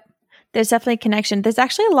 Yep. There's definitely a connection. There's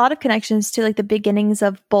actually a lot of connections to like the beginnings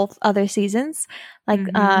of both other seasons, like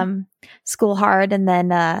School Hard and then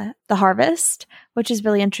The Harvest, which is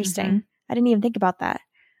really interesting. I didn't even think about that.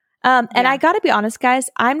 And I gotta be honest, guys,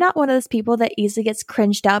 I'm not one of those people that easily gets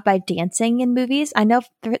cringed out by dancing in movies. I know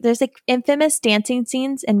there's like infamous dancing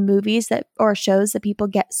scenes in movies or shows that people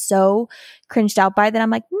get so cringed out by that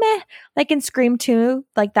I'm like, meh. Like in Scream 2,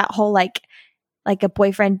 like that whole like a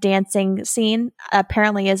boyfriend dancing scene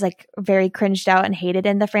apparently is like very cringed out and hated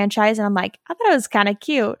in the franchise. And I'm like, I thought it was kind of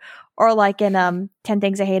cute. Or like in 10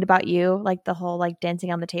 Things I Hate About You, like the whole like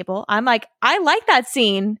dancing on the table. I'm like, I like that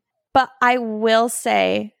scene, but I will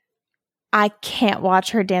say I can't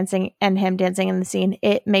watch her dancing and him dancing in the scene.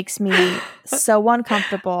 It makes me so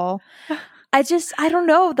uncomfortable. I don't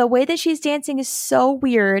know. The way that she's dancing is so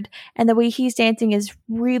weird. And the way he's dancing is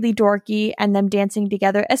really dorky, and them dancing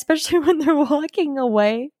together, especially when they're walking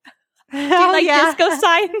away. Disco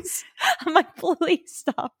signs. I'm like, please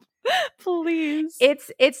stop. Please.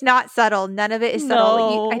 It's not subtle. None of it is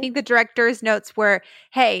subtle. I think the director's notes were,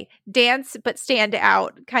 hey, dance but stand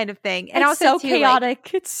out kind of thing. And it's also so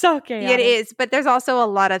chaotic. It's so chaotic. It is, but there's also a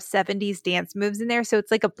lot of 70s dance moves in there. So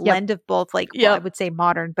it's like a blend of both, like I would say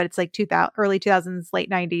modern, but it's like early 2000s,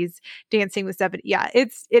 late 90s dancing with 70s. Yeah,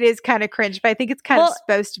 it is kind of cringe, but I think it's kind of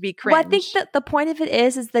supposed to be cringe. Well, I think that the point of it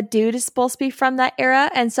is the dude is supposed to be from that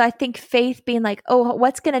era. And so I think Faith being like, oh,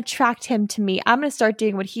 what's going to attract him to me? I'm going to start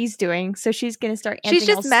doing what he's doing. So she's going to start she's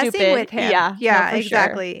just messing stupid with him. Yeah,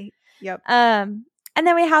 exactly. Sure. Yep. And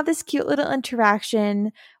then we have this cute little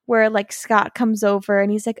interaction where like Scott comes over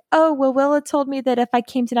and he's like, oh, well, Willa told me that if I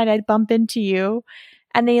came tonight, I'd bump into you.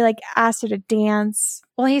 And they like asked her to dance.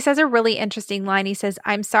 Well, he says a really interesting line. He says,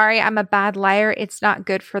 "I'm sorry, I'm a bad liar. It's not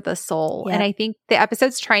good for the soul." Yep. And I think the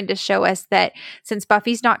episode's trying to show us that since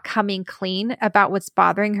Buffy's not coming clean about what's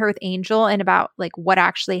bothering her with Angel and about like what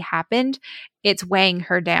actually happened, it's weighing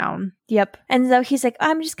her down. Yep. And so he's like,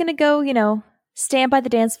 I'm just going to go, stand by the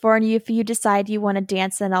dance floor, and if you decide you want to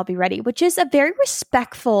dance, then I'll be ready, which is a very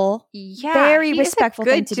respectful, very respectful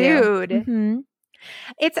thing to do. Mm-hmm.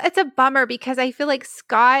 It's a bummer because I feel like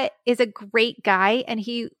Scott is a great guy and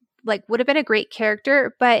he like would have been a great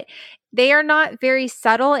character, but they are not very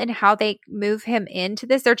subtle in how they move him into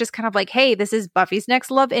this. They're just kind of like, hey, this is Buffy's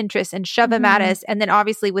next love interest and shove him at us. And then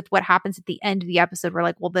obviously with what happens at the end of the episode, we're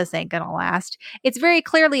like, well, this ain't gonna last. It's very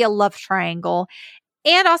clearly a love triangle.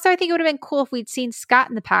 And also, I think it would have been cool if we'd seen Scott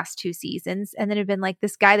in the past 2 seasons and then it'd been like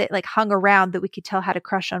this guy that like hung around that we could tell had a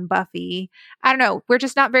crush on Buffy. I don't know. We're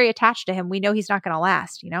just not very attached to him. We know he's not going to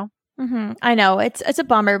last, Mm-hmm. I know. It's a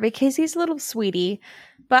bummer because he's a little sweetie.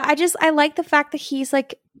 But I like the fact that he's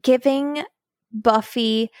like giving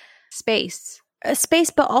Buffy space,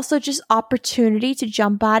 but also just opportunity to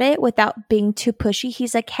jump at it without being too pushy.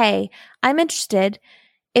 He's like, hey, I'm interested.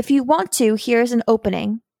 If you want to, here's an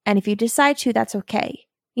opening. And if you decide to, that's okay,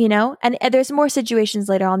 And there's more situations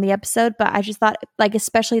later on in the episode, but I just thought, like,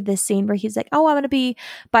 especially this scene where he's like, oh, I'm going to be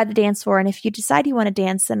by the dance floor. And if you decide you want to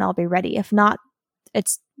dance, then I'll be ready. If not,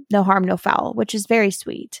 it's no harm, no foul, which is very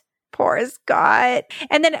sweet. Poor Scott.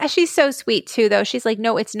 And then she's so sweet, too, though. She's like,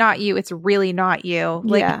 no, it's not you. It's really not you.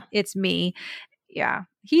 Like, It's me. Yeah.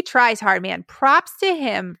 He tries hard, man. Props to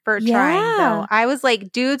him for trying, though. I was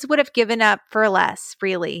like, dudes would have given up for less,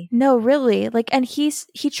 really. No, really. Like, and he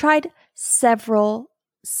tried several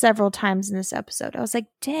times in this episode. I was like,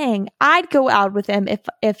 dang, I'd go out with him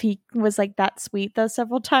if he was like that sweet those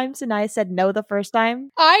several times and I said no the first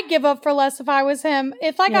time. I'd give up for less if I was him.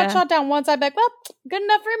 If I got shot down once, I'd be like, well, good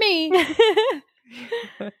enough for me.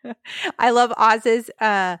 I love Oz's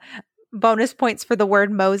bonus points for the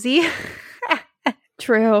word mosey.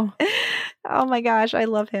 True. Oh my gosh, I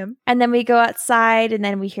love him. And then we go outside and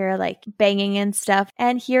then we hear like banging and stuff.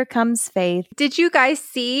 And here comes Faith. Did you guys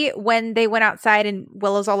see when they went outside and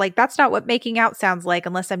Willow's all like, that's not what making out sounds like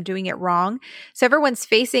unless I'm doing it wrong? So everyone's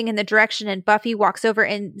facing in the direction and Buffy walks over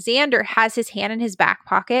and Xander has his hand in his back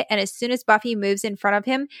pocket. And as soon as Buffy moves in front of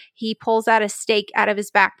him, he pulls out a stake out of his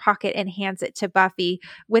back pocket and hands it to Buffy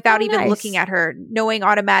without even looking at her, knowing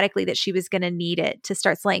automatically that she was going to need it to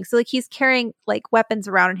start slaying. So like he's carrying like weapons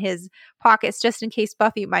around in his pockets just in case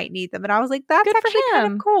Buffy might need them. And I was like, that's actually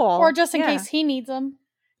kind of cool. Or just in case he needs them.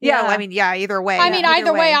 Yeah, well, I mean, either way. I mean,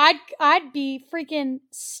 either way, I'd be freaking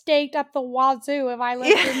staked up the wazoo if I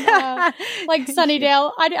lived in like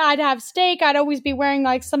Sunnydale. I'd have steak. I'd always be wearing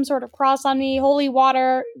like some sort of cross on me, holy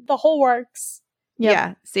water, the whole works. Yep.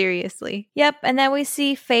 Yeah, seriously. Yep. And then we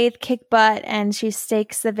see Faith kick butt and she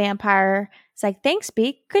stakes the vampire. It's like, thanks,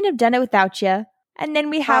 Beak. Couldn't have done it without you. And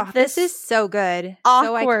then we have this is so good.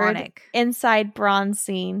 Awkward so iconic. Inside bronze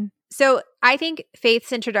scene. So I think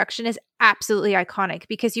Faith's introduction is absolutely iconic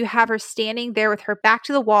because you have her standing there with her back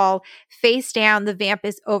to the wall, face down, the vamp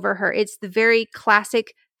is over her. It's the very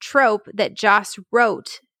classic trope that Joss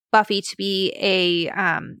wrote Buffy to be a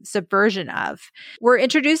subversion of. We're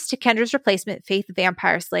introduced to Kendra's replacement, Faith the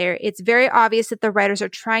Vampire Slayer. It's very obvious that the writers are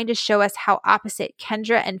trying to show us how opposite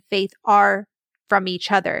Kendra and Faith are from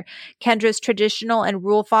each other. Kendra's traditional and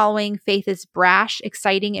rule following, Faith is brash,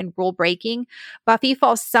 exciting, and rule breaking. Buffy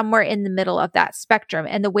falls somewhere in the middle of that spectrum,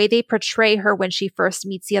 and the way they portray her when she first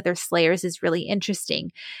meets the other Slayers is really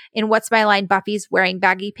interesting. In What's My Line, Buffy's wearing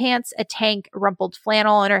baggy pants, a tank, rumpled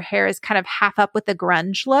flannel, and her hair is kind of half up with a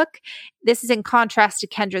grunge look. This is in contrast to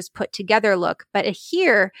Kendra's put together look, but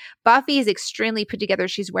here, Buffy is extremely put together.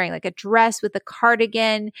 She's wearing like a dress with a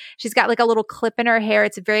cardigan. She's got like a little clip in her hair.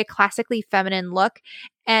 It's a very classically feminine look.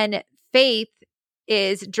 And Faith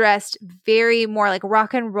is dressed very more like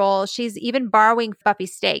rock and roll. She's even borrowing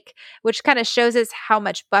Buffy's stake, which kind of shows us how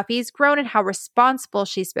much Buffy's grown and how responsible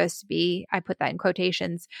she's supposed to be. I put that in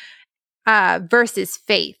quotations. Versus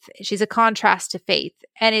Faith. She's a contrast to Faith.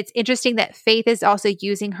 And it's interesting that Faith is also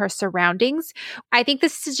using her surroundings. I think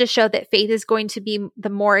this is to show that Faith is going to be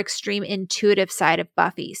the more extreme intuitive side of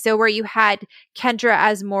Buffy. So where you had Kendra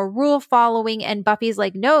as more rule following and Buffy's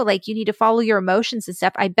like, no, like you need to follow your emotions and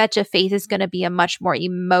stuff. I bet you Faith is going to be a much more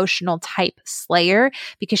emotional type Slayer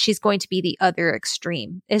because she's going to be the other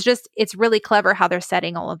extreme. It's really clever how they're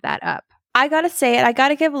setting all of that up. I gotta say it. I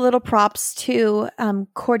gotta give a little props to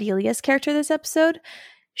Cordelia's character this episode.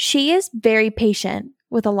 She is very patient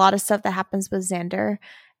with a lot of stuff that happens with Xander.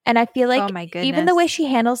 And I feel like Oh my goodness. even the way she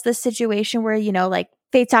handles this situation where, you know, like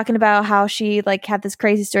Faith talking about how she like had this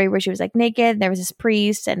crazy story where she was like naked, and there was this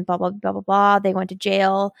priest and blah, blah, blah, blah, blah. They went to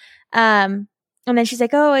jail. And then she's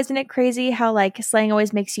like, oh, isn't it crazy how like slaying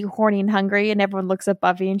always makes you horny and hungry? And everyone looks at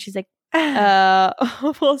Buffy and she's like,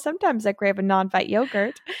 well, sometimes I crave a non-fat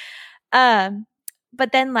yogurt.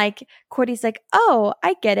 But then like Cordy's like, oh,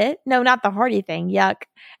 I get it. No, not the Hardy thing. Yuck.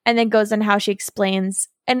 And then goes on how she explains.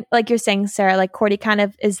 And like you're saying, Sarah, like Cordy kind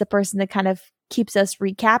of is the person that kind of keeps us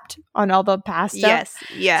recapped on all the past stuff. Yes.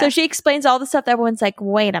 Yeah. So she explains all the stuff that everyone's like,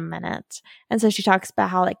 wait a minute. And so she talks about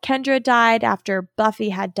how like Kendra died after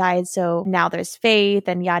Buffy had died. So now there's Faith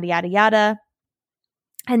and yada, yada, yada.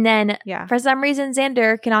 And then for some reason,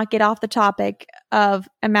 Xander cannot get off the topic of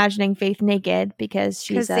imagining Faith naked because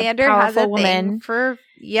she's a Xander powerful has a woman. thing for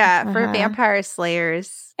vampire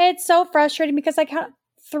slayers. It's so frustrating because I count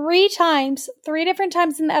 3 different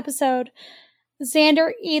times in the episode,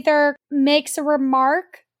 Xander either makes a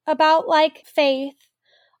remark about like Faith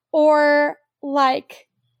or like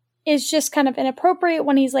is just kind of inappropriate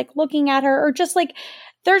when he's like looking at her, or just like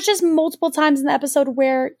there's just multiple times in the episode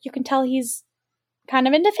where you can tell he's kind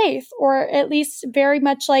of into Faith, or at least very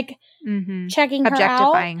much like checking her out,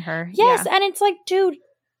 objectifying her. Yes, and it's like, dude,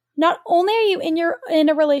 not only are you in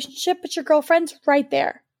a relationship, but your girlfriend's right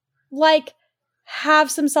there. Like,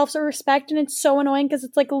 have some self-respect. And it's so annoying because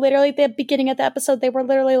it's like literally at the beginning of the episode, they were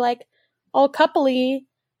literally like all coupley,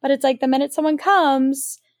 but it's like the minute someone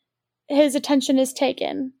comes, his attention is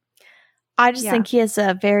taken. I just think he has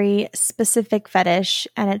a very specific fetish,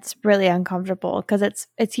 and it's really uncomfortable because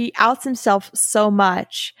it's he outs himself so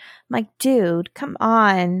much. I'm like, dude, come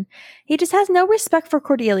on. He just has no respect for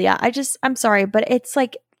Cordelia. I'm sorry, but it's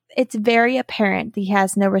like, it's very apparent that he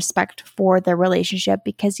has no respect for their relationship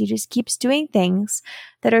because he just keeps doing things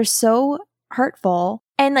that are so hurtful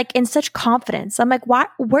and like in such confidence. I'm like, why?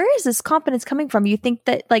 Where is this confidence coming from? You think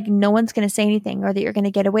that like no one's going to say anything or that you're going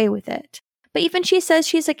to get away with it. But even she says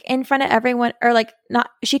she's like in front of everyone, or like not,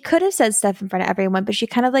 she could have said stuff in front of everyone, but she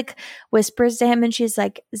kind of like whispers to him and she's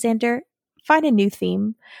like, Xander, find a new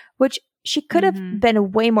theme, which she could have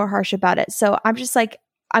been way more harsh about it. So I'm just like,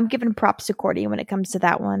 I'm giving props to Cordy when it comes to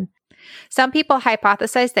that one. Some people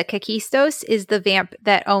hypothesize that Kakistos is the vamp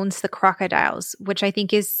that owns the crocodiles, which I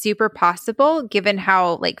think is super possible given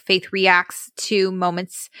how like Faith reacts to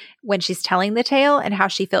moments when she's telling the tale and how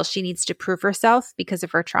she feels she needs to prove herself because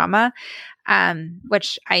of her trauma,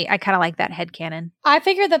 which I kind of like that headcanon. I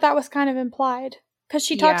figured that was kind of implied because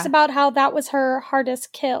she talks about how that was her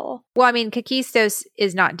hardest kill. Well, I mean, Kakistos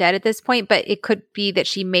is not dead at this point, but it could be that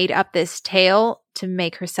she made up this tale to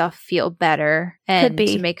make herself feel better and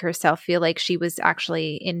to make herself feel like she was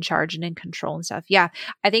actually in charge and in control and stuff. Yeah,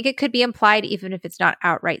 I think it could be implied even if it's not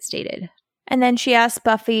outright stated. And then she asks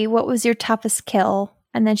Buffy, what was your toughest kill?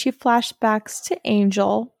 And then she flashbacks to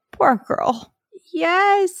Angel. Poor girl.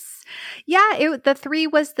 Yes. Yeah, the 3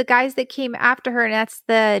 was the guys that came after her, and that's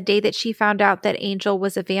the day that she found out that Angel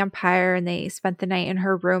was a vampire and they spent the night in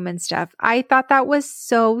her room and stuff. I thought that was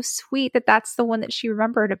so sweet that that's the one that she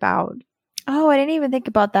remembered about. Oh, I didn't even think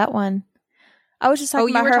about that one. I was just talking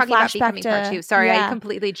about her flashback to Part 2. Sorry, I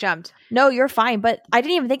completely jumped. No, you're fine, but I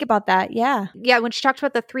didn't even think about that. Yeah. Yeah, when she talked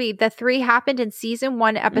about the 3 happened in season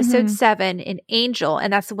 1, episode 7 in Angel,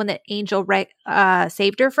 and that's the one that Angel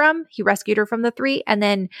saved her from. He rescued her from the 3 and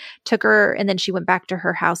then took her, and then she went back to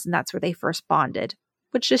her house, and that's where they first bonded.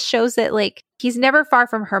 Which just shows that, like, he's never far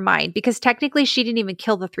from her mind because technically she didn't even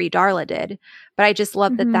kill the 3. Darla did. But I just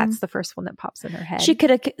love that that's the first one that pops in her head. She could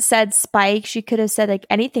have said Spike. She could have said, like,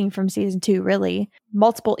 anything from season 2, really.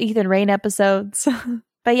 Multiple Ethan Rain episodes.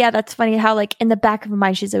 But yeah, that's funny how, like, in the back of her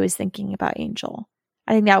mind, she's always thinking about Angel.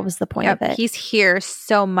 I think that was the point of it. He's here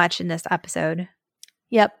so much in this episode.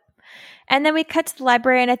 Yep. And then we cut to the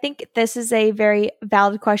library, and I think this is a very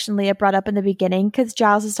valid question Leah brought up in the beginning because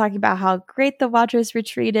Giles is talking about how great the Watchers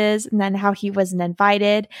retreat is and then how he wasn't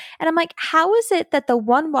invited. And I'm like, how is it that the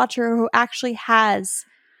one Watcher who actually has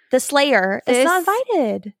the Slayer is not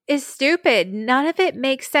invited? Is stupid. None of it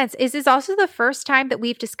makes sense. Is this also the first time that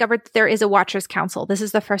we've discovered that there is a Watchers Council? This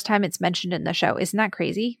is the first time it's mentioned in the show. Isn't that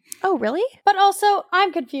crazy? Oh, really? But also,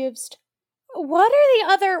 I'm confused. What are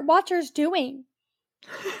the other Watchers doing?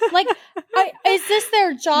 Like, is this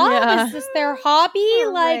their job? Yeah. Is this their hobby?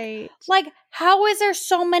 Right. Like, how is there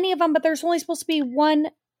so many of them, but there's only supposed to be one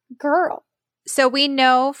girl? So we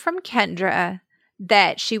know from Kendra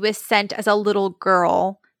that she was sent as a little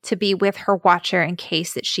girl to be with her Watcher in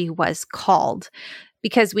case that she was called,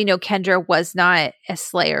 because we know Kendra was not a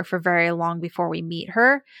Slayer for very long before we meet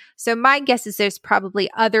her. So my guess is there's probably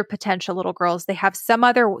other potential little girls. They have some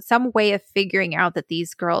way of figuring out that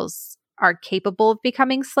these girls are capable of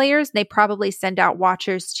becoming slayers. They probably send out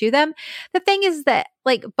watchers to them. The thing is that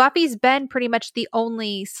like Buffy's been pretty much the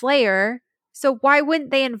only slayer. So why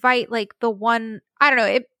wouldn't they invite like the one, I don't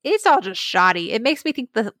know, it's all just shoddy. It makes me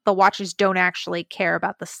think the watchers don't actually care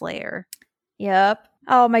about the slayer. Yep.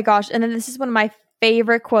 Oh my gosh. And then this is one of my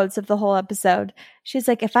favorite quotes of the whole episode. She's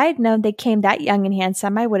like, if I had known they came that young and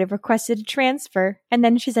handsome, I would have requested a transfer. And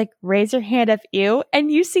then she's like, raise your hand if you.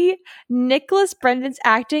 And you see Nicholas Brendan's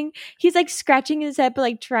acting. He's like scratching his head, but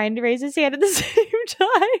like trying to raise his hand at the same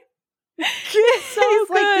time. He's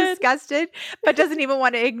like disgusted, but doesn't even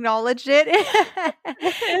want to acknowledge it.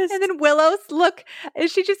 And then Willow's look,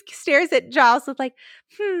 she just stares at Giles with like,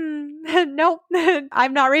 nope,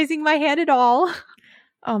 I'm not raising my hand at all.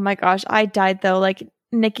 Oh my gosh, I died though. Like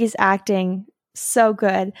Nikki's acting so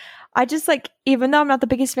good. I just like, even though I'm not the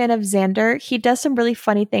biggest fan of Xander, he does some really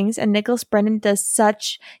funny things, and Nicholas Brendan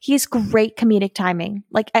he's great comedic timing.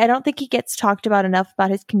 Like I don't think he gets talked about enough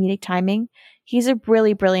about his comedic timing. He's a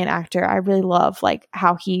really brilliant actor. I really love like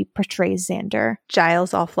how he portrays Xander.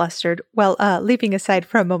 Giles all flustered. Well, leaving aside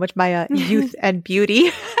for a moment my youth and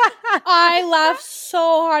beauty. I laughed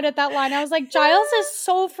so hard at that line. I was like, Giles is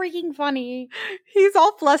so freaking funny. He's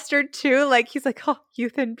all flustered too. Like he's like, oh,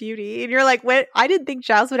 youth and beauty. And you're like, what? I didn't think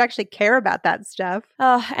Giles would actually care about that stuff.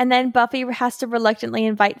 And then Buffy has to reluctantly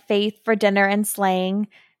invite Faith for dinner and slaying.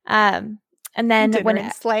 And then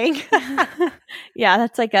slaying. Yeah,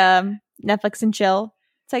 that's like Netflix and chill.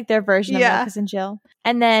 It's like their version of Netflix and chill.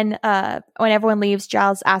 And then when everyone leaves,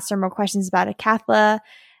 Giles asks her more questions about Akatha.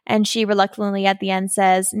 And she reluctantly at the end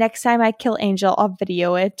says, next time I kill Angel, I'll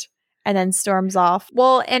video it. And then storms off.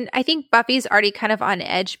 Well, and I think Buffy's already kind of on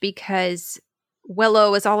edge because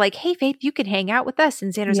Willow was all like, hey, Faith, you can hang out with us.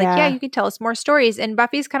 And Xander's like, yeah, you can tell us more stories. And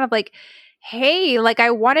Buffy's kind of like, hey, like I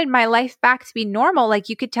wanted my life back to be normal. Like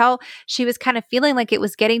you could tell she was kind of feeling like it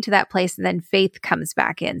was getting to that place. And then Faith comes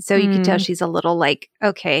back in. So you could tell she's a little like,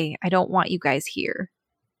 okay, I don't want you guys here.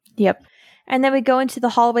 Yep. And then we go into the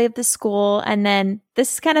hallway of the school. And then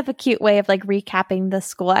this is kind of a cute way of like recapping the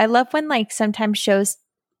school. I love when like sometimes shows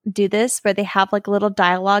do this where they have like a little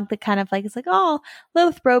dialogue that kind of like, it's like, oh,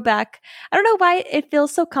 little throwback. I don't know why it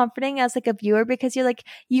feels so comforting as like a viewer, because you're like,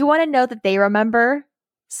 you want to know that they remember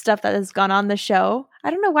stuff that has gone on the show. I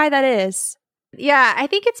don't know why that is. Yeah, I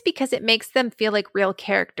think it's because it makes them feel like real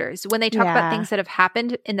characters. When they talk about things that have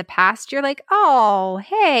happened in the past, you're like, oh,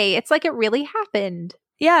 hey, it's like it really happened.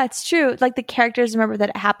 Yeah, it's true. Like the characters remember that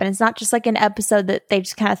it happened. It's not just like an episode that they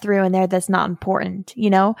just kind of threw in there that's not important,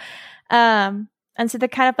 you know? And so they're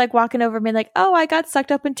kind of like walking over me like, oh, I got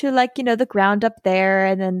sucked up into like, you know, the ground up there.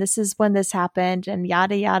 And then this is when this happened and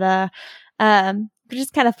yada, yada. Which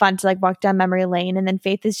is kind of fun to like walk down memory lane. And then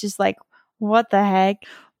Faith is just like, what the heck?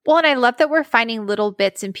 Well, and I love that we're finding little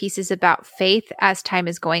bits and pieces about Faith as time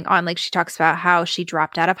is going on. Like she talks about how she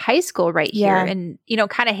dropped out of high school here and, you know,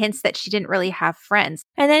 kind of hints that she didn't really have friends.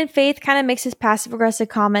 And then Faith kind of makes this passive aggressive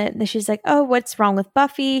comment that she's like, oh, what's wrong with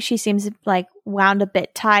Buffy? She seems like wound a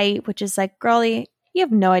bit tight, which is like, girlie, you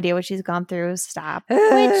have no idea what she's gone through. Stop. Which,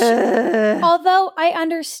 although I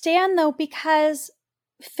understand though, because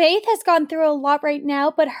Faith has gone through a lot right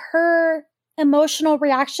now, but her emotional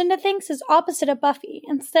reaction to things is opposite of Buffy.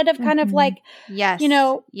 Instead of kind of like, you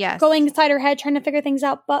know, going inside her head, trying to figure things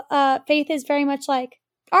out. But Faith is very much like,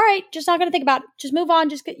 all right, just not going to think about it. Just move on.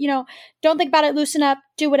 Just, you know, don't think about it. Loosen up.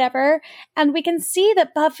 Do whatever. And we can see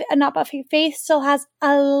that Faith still has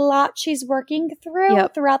a lot she's working through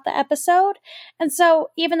throughout the episode. And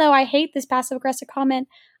so even though I hate this passive aggressive comment,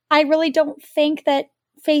 I really don't think that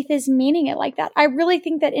Faith is meaning it like that. I really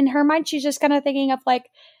think that in her mind, she's just kind of thinking of like,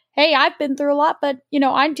 hey, I've been through a lot, but, you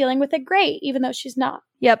know, I'm dealing with it great, even though she's not.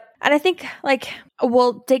 Yep. And I think, like,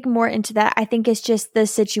 we'll dig more into that. I think it's just the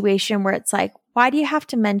situation where it's like, why do you have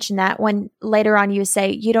to mention that when later on you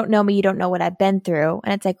say, you don't know me, you don't know what I've been through?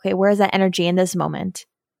 And it's like, okay, where's that energy in this moment?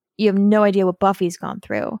 You have no idea what Buffy's gone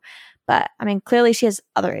through. But, I mean, clearly she has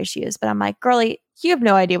other issues. But I'm like, girlie, you have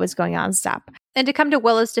no idea what's going on. Stop. And to come to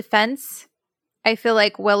Willow's defense, I feel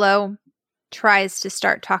like Willow tries to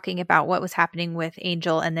start talking about what was happening with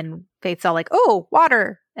Angel, and then Faith's all like, oh,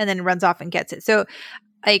 water, and then runs off and gets it. So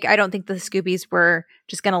like, I don't think the Scoobies were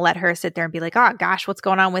just going to let her sit there and be like, oh gosh, what's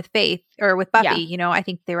going on with Faith or with Buffy? You know, I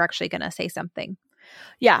think they were actually going to say something.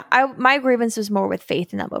 Yeah. My grievance was more with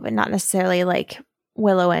Faith in that moment, not necessarily like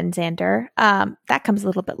Willow and Xander. That comes a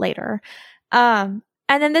little bit later. And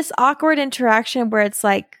then this awkward interaction where it's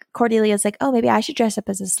like, Cordelia's like, oh, maybe I should dress up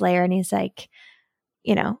as a Slayer. And he's like,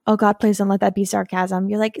 you know, oh God, please don't let that be sarcasm.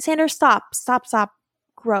 You're like, Xander, stop.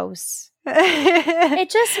 Gross. It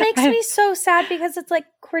just makes me so sad because it's like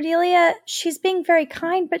Cordelia, she's being very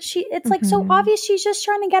kind, but it's like so obvious she's just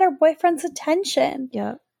trying to get her boyfriend's attention.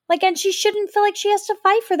 Yeah. Like, and she shouldn't feel like she has to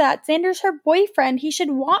fight for that. Xander's her boyfriend. He should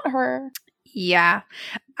want her. Yeah.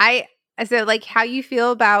 So like how you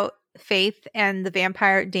feel about Faith and the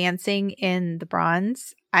vampire dancing in the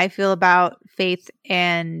bronze, I feel about Faith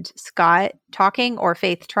and Scott talking, or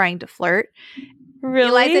Faith trying to flirt. Really?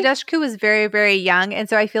 Eliza Dushku was very, very young, and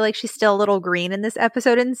so I feel like she's still a little green in this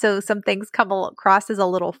episode, and so some things come across as a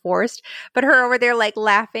little forced. But her over there, like,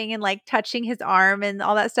 laughing and, like, touching his arm and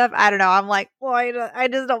all that stuff, I don't know. I'm like, well, I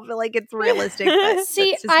just don't feel like it's realistic.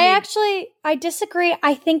 See, I disagree.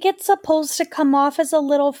 I think it's supposed to come off as a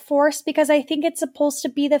little forced, because I think it's supposed to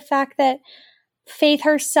be the fact that Faith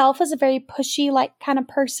herself is a very pushy, like, kind of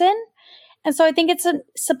person. And so I think it's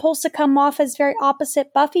supposed to come off as very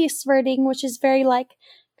opposite Buffy's flirting, which is very, like,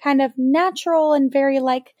 kind of natural and very,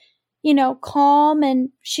 like, you know, calm. And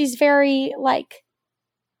she's very, like,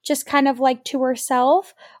 just kind of, like, to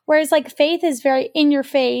herself. Whereas, like, Faith is very in your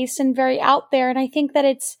face and very out there. And I think that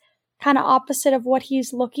it's kind of opposite of what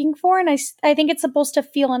he's looking for. And I think it's supposed to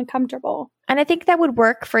feel uncomfortable. And I think that would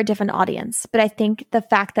work for a different audience. But I think the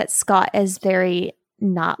fact that Scott is very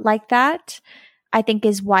not like that, I think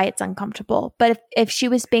is why it's uncomfortable. But if she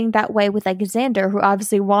was being that way with like Xander, who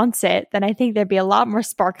obviously wants it, then I think there'd be a lot more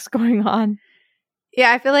sparks going on.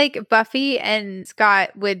 Yeah, I feel like Buffy and Scott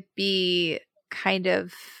would be kind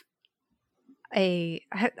of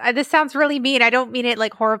this sounds really mean. I don't mean it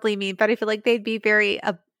like horribly mean, but I feel like they'd be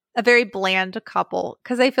a very bland couple,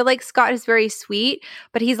 because I feel like Scott is very sweet,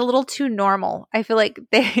 but he's a little too normal. I feel like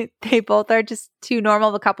they both are just too normal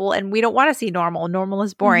of a couple, and we don't want to see normal. Normal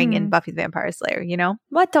is boring in Buffy the Vampire Slayer, you know?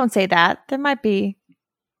 What? Don't say that. There might be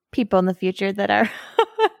people in the future that are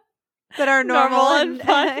that are normal and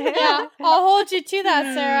fun. Yeah, I'll hold you to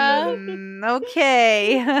that, Sarah.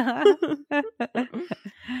 Okay.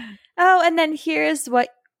 Oh, and then here's what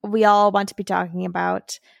we all want to be talking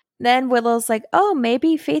about. Then Willow's like, oh,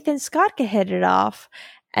 maybe Faith and Scott could hit it off.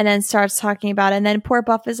 And then starts talking about it. And then poor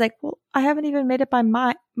Buff is like, well, I haven't even made up my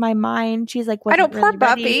mind. She's like, I don't, really poor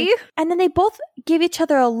ready. Buffy. And then they both give each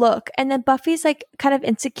other a look. And then Buffy's like kind of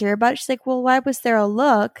insecure about it. She's like, well, why was there a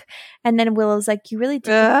look? And then Willow's like, you really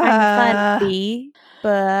did find fun,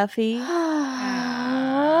 Buffy. Oh,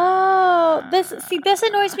 this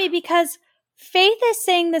annoys me, because Faith is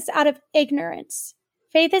saying this out of ignorance.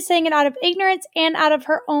 Faith is saying it out of ignorance and out of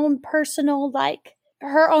her own personal, like,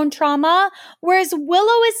 her own trauma. Whereas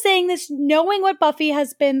Willow is saying this knowing what Buffy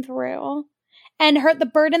has been through and the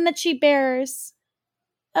burden that she bears.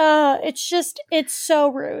 It's so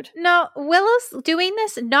rude. No, Willow's doing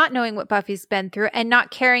this not knowing what Buffy's been through and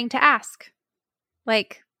not caring to ask.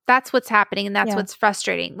 Like, that's what's happening, and that's what's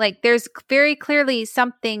frustrating. Like, there's very clearly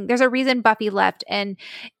there's a reason Buffy left, and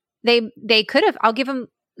they could have, I'll give them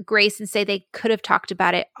grace and say they could have talked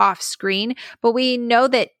about it off screen, but we know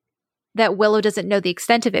that Willow doesn't know the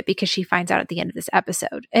extent of it because she finds out at the end of this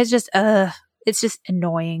episode. It's just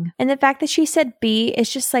annoying. And the fact that she said B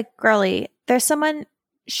is just like, girly, there's someone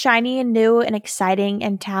shiny and new and exciting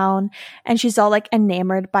in town, and she's all like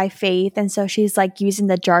enamored by Faith, and so she's like using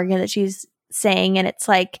the jargon that she's saying, and it's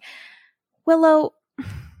like, Willow,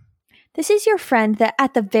 this is your friend that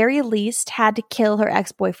at the very least had to kill her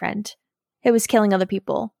ex-boyfriend. It was killing other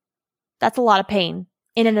people. That's a lot of pain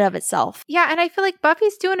in and of itself. Yeah, and I feel like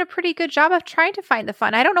Buffy's doing a pretty good job of trying to find the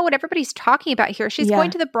fun. I don't know what everybody's talking about here. She's going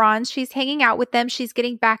to the Bronze. She's hanging out with them. She's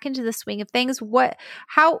getting back into the swing of things.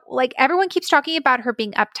 Everyone keeps talking about her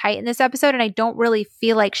being uptight in this episode, and I don't really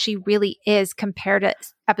feel like she really is compared to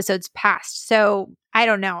episodes past. So I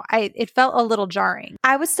don't know. It felt a little jarring.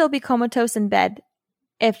 I would still be comatose in bed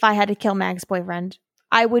if I had to kill Mag's boyfriend.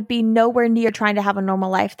 I would be nowhere near trying to have a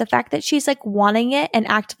normal life. The fact that she's like wanting it and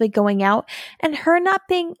actively going out, and her not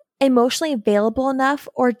being emotionally available enough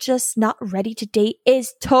or just not ready to date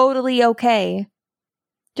is totally okay.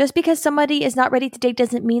 Just because somebody is not ready to date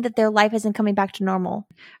doesn't mean that their life isn't coming back to normal.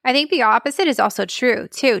 I think the opposite is also true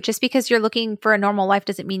too. Just because you're looking for a normal life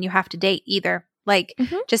doesn't mean you have to date either. Like,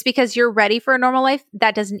 just because you're ready for a normal life,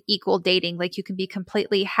 that doesn't equal dating. Like, you can be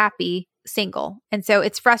completely happy single. And so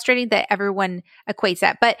it's frustrating that everyone equates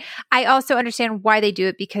that. But I also understand why they do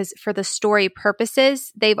it, because for the story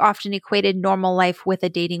purposes, they've often equated normal life with a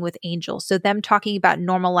dating with Angel. So them talking about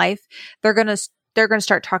normal life, they're going to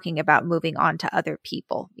start talking about moving on to other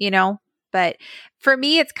people, you know? But for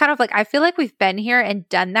me, it's kind of like, I feel like we've been here and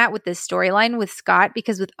done that with this storyline with Scott,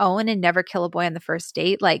 because with Owen and Never Kill a Boy on the First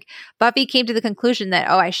Date, like, Buffy came to the conclusion that,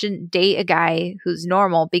 I shouldn't date a guy who's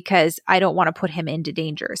normal because I don't want to put him into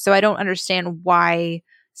danger. So I don't understand why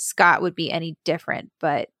Scott would be any different,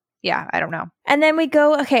 but yeah, I don't know. And then we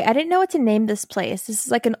go, okay, I didn't know what to name this place. This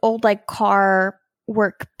is like an old like car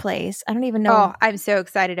workplace. I don't even know. Oh, I'm so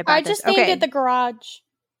excited about I this. just named it the garage.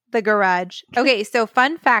 The garage. Okay, so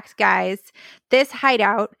fun fact, guys. This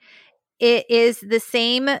hideout, it is the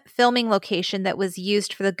same filming location that was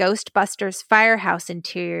used for the Ghostbusters firehouse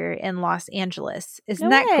interior in Los Angeles. Isn't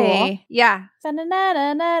that cool? Yeah.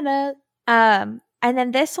 And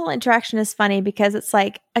then this whole interaction is funny because it's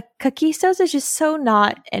like Kakistos is just so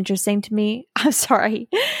not interesting to me. I'm sorry.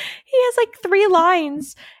 He has like 3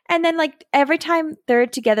 lines. And then like every time they're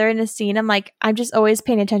together in a scene, I'm just always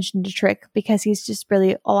paying attention to Trick because he's just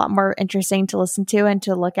really a lot more interesting to listen to and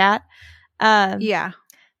to look at. Yeah.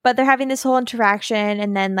 But they're having this whole interaction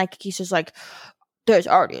and then like Kakistos like, there's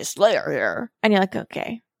already a Slayer here. And you're like,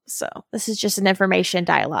 okay, so this is just an information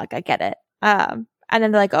dialogue. I get it. And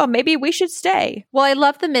then they're like, oh, maybe we should stay. Well, I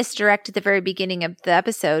love the misdirect at the very beginning of the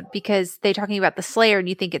episode because they're talking about the Slayer and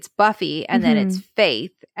you think it's Buffy and then it's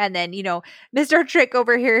Faith. And then, Mr. Trick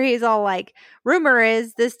over here, he's all like, rumor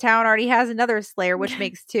is this town already has another Slayer, which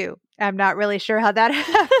makes 2. I'm not really sure how that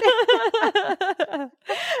happened.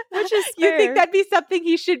 Which is You think that'd be something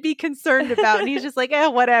he should be concerned about. And he's just like,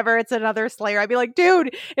 whatever, it's another Slayer. I'd be like,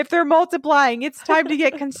 dude, if they're multiplying, it's time to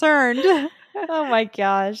get concerned. Oh my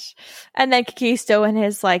gosh. And then Kakisto and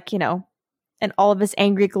his and all of his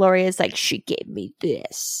angry glory is like, she gave me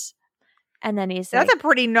this. And then he's That's a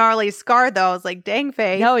pretty gnarly scar though. I was like, dang,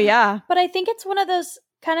 Faith. Oh yeah. But I think it's one of those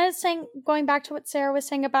kind of going back to what Sarah was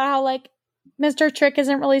saying about how like Mr. Trick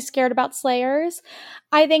isn't really scared about Slayers.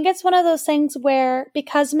 I think it's one of those things where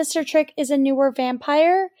because Mr. Trick is a newer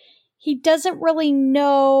vampire, he doesn't really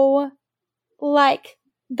know like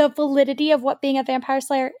the validity of what being a vampire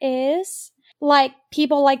slayer is. Like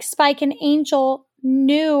people like Spike and Angel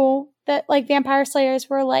knew that like vampire slayers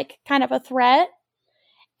were like kind of a threat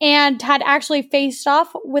and had actually faced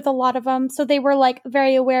off with a lot of them. So they were like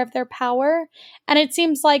very aware of their power. And it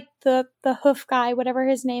seems like the hoof guy, whatever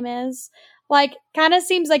his name is, like kind of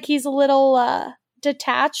seems like he's a little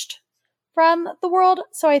detached from the world.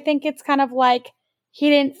 So I think it's kind of like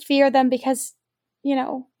he didn't fear them because, he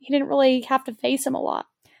didn't really have to face him a lot.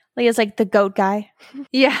 Like it's like the goat guy.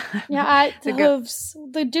 Yeah. Yeah, the hooves.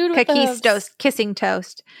 The dude with the hooves. Kissing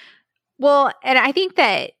toast. Well, and I think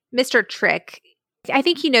that Mr. Trick, I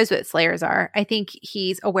think he knows what Slayers are. I think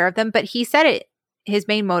he's aware of them, but he said it, his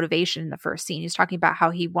main motivation in the first scene. He's talking about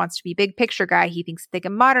how he wants to be a big picture guy. He thinks they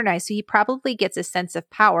can modernize. So he probably gets a sense of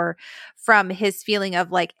power from his feeling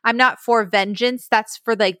of like, I'm not for vengeance. That's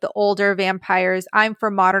for like the older vampires. I'm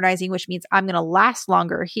for modernizing, which means I'm going to last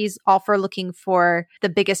longer. He's all for looking for the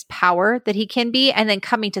biggest power that he can be. And then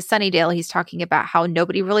coming to Sunnydale, he's talking about how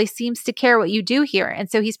nobody really seems to care what you do here. And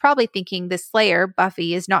so he's probably thinking this Slayer,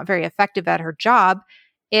 Buffy, is not very effective at her job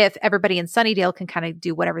if everybody in Sunnydale can kind of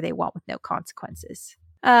do whatever they want with no consequences.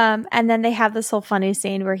 And then they have this whole funny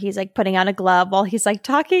scene where he's like putting on a glove while he's like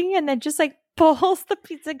talking and then just like pulls the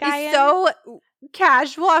pizza guy in. So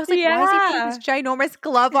casual. I was like, why is he putting this ginormous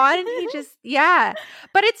glove on? And he just,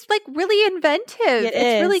 But it's like really inventive.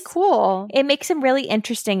 It's really cool. It makes him really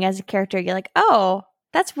interesting as a character. You're like, oh,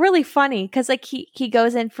 that's really funny. Cause like he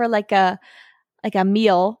goes in for like a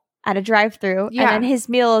meal at a drive-thru, and then his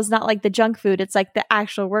meal is not like the junk food, it's like the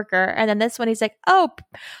actual worker. And then this one he's like, oh,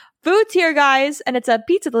 food's here, guys, and it's a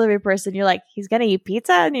pizza delivery person. You're like, he's gonna eat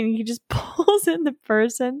pizza, and he just pulls in the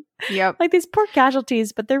person. Yep. Like these poor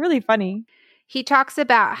casualties, but they're really funny. He talks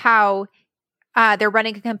about how they're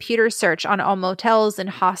running a computer search on all motels and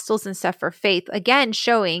hostels and stuff for Faith, again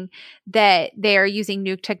showing that they are using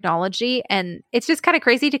new technology. And it's just kind of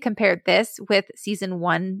crazy to compare this with season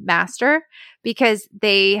 1 Master, because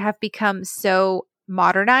they have become so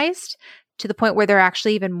modernized to the point where they're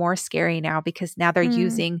actually even more scary now, because now they're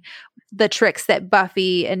using the tricks that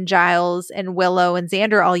Buffy and Giles and Willow and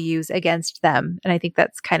Xander all use against them. And I think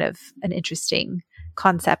that's kind of an interesting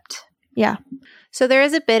concept. Yeah. So there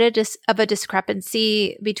is a bit of a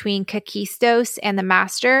discrepancy between Kakistos and the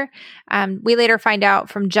Master. We later find out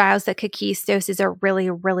from Giles that Kakistos is a really,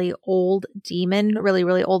 really old demon, really,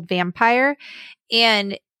 really old vampire.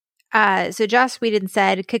 And so Joss Whedon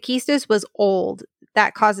said Kakistos was old.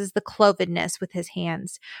 That causes the clovedness with his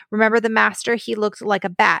hands. Remember the Master? He looked like a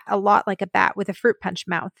bat, a lot like a bat with a fruit punch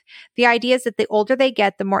mouth. The idea is that the older they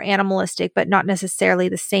get, the more animalistic, but not necessarily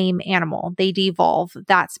the same animal. They devolve.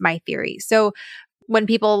 That's my theory. So when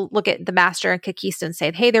people look at the Master and Kakisto and say,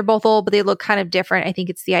 hey, they're both old, but they look kind of different, I think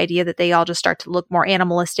it's the idea that they all just start to look more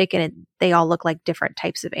animalistic and they all look like different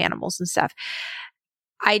types of animals and stuff.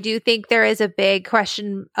 I do think there is a big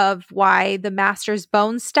question of why the master's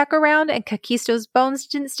bones stuck around and Kakisto's bones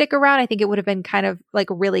didn't stick around. I think it would have been kind of like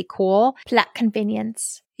really cool. Plot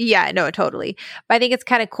convenience. Yeah, no, totally. But I think it's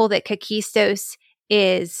kind of cool that Kakistos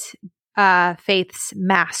is Faith's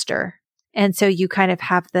master. And so you kind of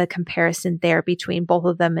have the comparison there between both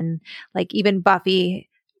of them, and like even Buffy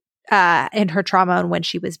and her trauma and when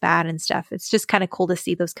she was bad and stuff. It's just kind of cool to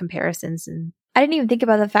see those comparisons. And I didn't even think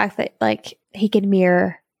about the fact that like he could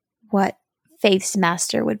mirror what Faith's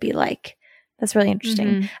master would be like. That's really interesting.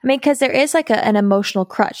 Mm-hmm. I mean, because there is like an emotional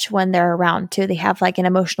crutch when they're around too. They have like an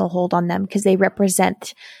emotional hold on them because they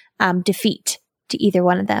represent defeat to either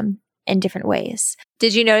one of them in different ways.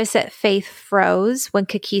 Did you notice that Faith froze when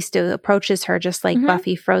Kakisto approaches her, just like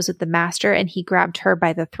Buffy froze with the master, and he grabbed her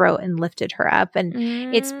by the throat and lifted her up? And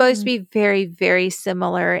it's supposed to be very, very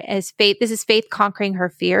similar as Faith. This is Faith conquering her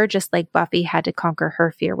fear, just like Buffy had to conquer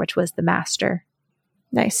her fear, which was the master.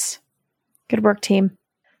 Nice. Good work, team.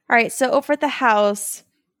 All right. So over at the house,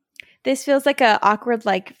 this feels like a awkward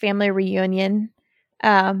like family reunion.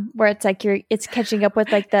 Where it's like it's catching up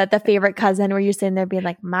with like the favorite cousin where you're sitting there being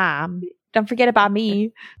like, Mom, don't forget about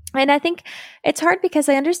me. And I think it's hard because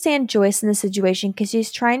I understand Joyce in this situation because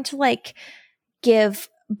she's trying to like give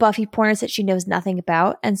Buffy pointers that she knows nothing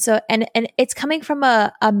about. And so, and it's coming from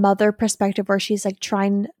a mother perspective where she's like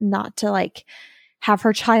trying not to like have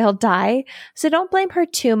her child die. So don't blame her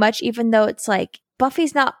too much, even though it's like,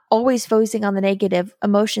 Buffy's not always focusing on the negative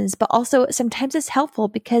emotions, but also sometimes it's helpful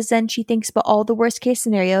because then she thinks about all the worst case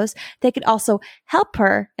scenarios that could also help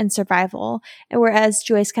her in survival. And whereas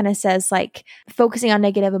Joyce kind of says like focusing on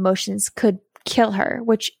negative emotions could kill her,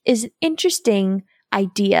 which is an interesting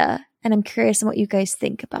idea. And I'm curious on what you guys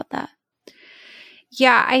think about that.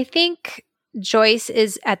 Yeah, I think Joyce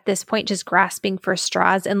is at this point just grasping for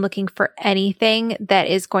straws and looking for anything that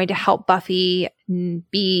is going to help Buffy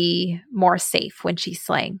be more safe when she's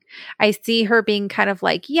slaying. I see her being kind of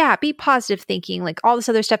like, yeah, be positive thinking, like all this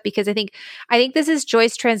other stuff, because I think this is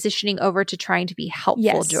Joyce transitioning over to trying to be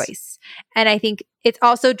helpful Joyce. And I think it's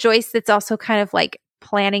also Joyce that's also kind of like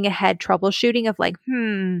planning ahead, troubleshooting of like,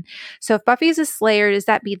 so if Buffy is a slayer, does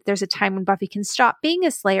that mean there's a time when Buffy can stop being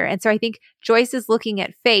a slayer? And so I think Joyce is looking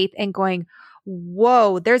at Faith and going,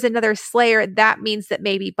 whoa, there's another slayer. That means that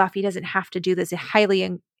maybe Buffy doesn't have to do this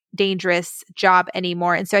highly dangerous job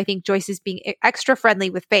anymore. And so I think Joyce is being extra friendly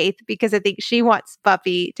with Faith because I think she wants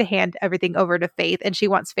Buffy to hand everything over to Faith, and she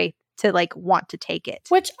wants Faith to like want to take it.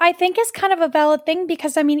 Which I think is kind of a valid thing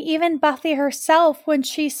because I mean, even Buffy herself, when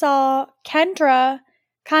she saw Kendra,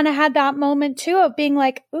 kind of had that moment too of being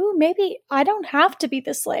like, ooh, maybe I don't have to be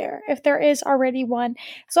the Slayer if there is already one.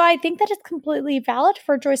 So I think that it's completely valid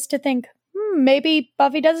for Joyce to think, maybe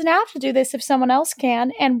Buffy doesn't have to do this if someone else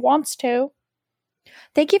can and wants to.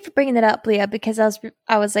 Thank you for bringing that up, Leah, because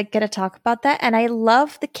I was like going to talk about that. And I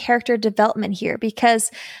love the character development here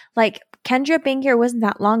because like Kendra being here wasn't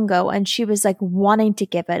that long ago and she was like wanting to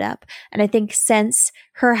give it up. And I think since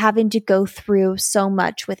her having to go through so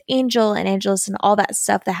much with Angel and Angelus and all that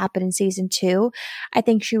stuff that happened in season 2, I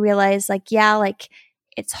think she realized like, yeah, like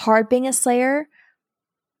it's hard being a Slayer,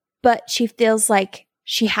 but she feels like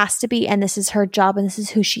she has to be, and this is her job, and this is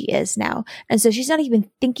who she is now. And so she's not even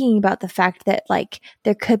thinking about the fact that like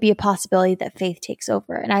there could be a possibility that Faith takes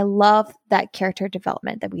over. And I love that character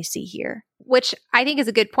development that we see here. Which I think is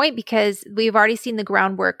a good point because we've already seen the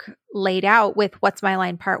groundwork laid out with What's My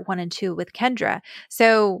Line Part 1 and 2 with Kendra.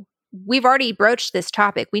 So we've already broached this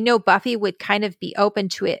topic. We know Buffy would kind of be open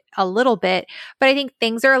to it a little bit, but I think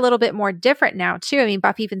things are a little bit more different now too. I mean,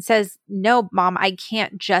 Buffy even says, no, Mom, I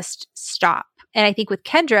can't just stop. And I think with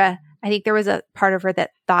Kendra, I think there was a part of her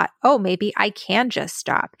that thought, oh, maybe I can just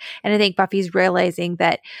stop. And I think Buffy's realizing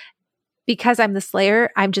that because I'm the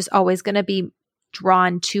Slayer, I'm just always going to be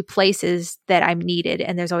drawn to places that I'm needed.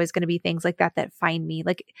 And there's always going to be things like that find me.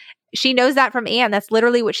 Like she knows that from Anne. That's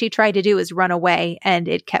literally what she tried to do, is run away, and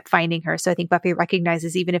it kept finding her. So I think Buffy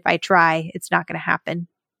recognizes even if I try, it's not going to happen.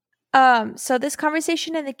 So this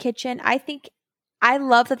conversation in the kitchen, I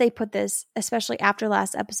love that they put this, especially after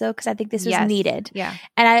last episode, because I think this was needed. Yeah.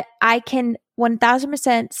 And I can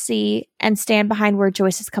 1000% see and stand behind where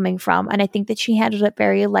Joyce is coming from. And I think that she handled it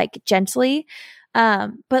very like gently,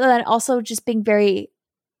 but then also just being very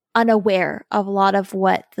unaware of a lot of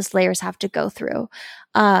what the Slayers have to go through.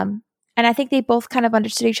 And I think they both kind of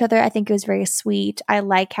understood each other. I think it was very sweet. I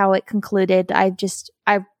like how it concluded. I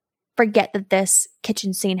forget that this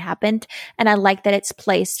kitchen scene happened, and I like that it's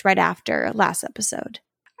placed right after last episode.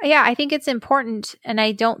 Yeah, I think it's important. And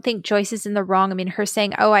I don't think Joyce is in the wrong. I mean, her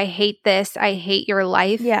saying, oh, I hate this. I hate your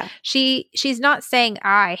life. Yeah. She's not saying,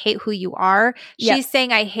 I hate who you are. She's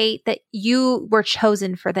saying, I hate that you were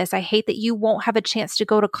chosen for this. I hate that you won't have a chance to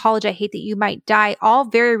go to college. I hate that you might die. All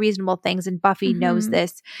very reasonable things. And Buffy knows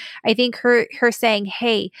this. I think her saying,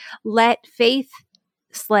 hey, let Faith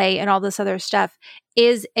slay and all this other stuff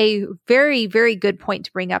is a very, very good point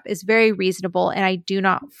to bring up, is very reasonable. And I do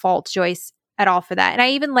not fault Joyce at all for that. And I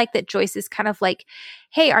even like that Joyce is kind of like,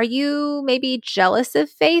 hey, are you maybe jealous of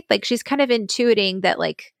Faith? Like she's kind of intuiting that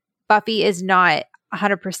like Buffy is not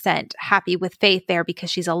 100% happy with Faith there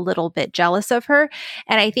because she's a little bit jealous of her.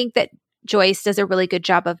 And I think that Joyce does a really good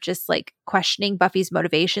job of just like questioning Buffy's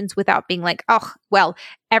motivations without being like, oh, well,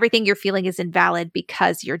 everything you're feeling is invalid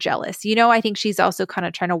because you're jealous. You know, I think she's also kind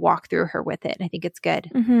of trying to walk through her with it. And I think it's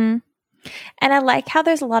good. Mm-hmm. And I like how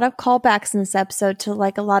there's a lot of callbacks in this episode to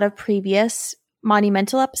like a lot of previous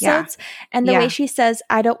Monumental episodes. Yeah. And the way she says,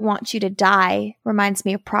 I don't want you to die, reminds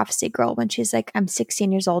me of Prophecy Girl when she's like, I'm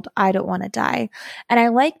 16 years old. I don't want to die. And I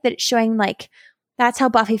like that it's showing like, that's how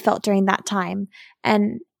Buffy felt during that time.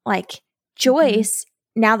 And like Joyce,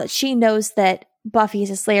 now that she knows that Buffy is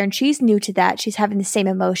a Slayer and she's new to that, she's having the same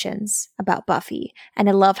emotions about Buffy. And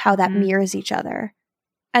I love how that mirrors each other.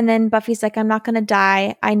 And then Buffy's like, I'm not going to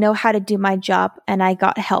die. I know how to do my job and I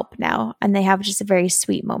got help now. And they have just a very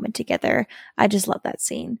sweet moment together. I just love that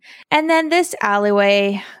scene. And then this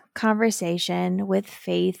alleyway conversation with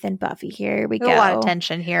Faith and Buffy. Here we go. A lot of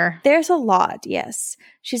tension here. There's a lot, yes.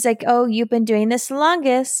 She's like, oh, you've been doing this the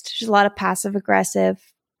longest. There's a lot of passive aggressive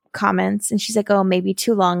comments. And she's like, oh, maybe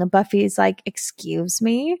too long. And Buffy's like, excuse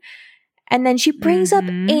me. And then she brings up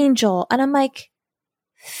Angel. And I'm like,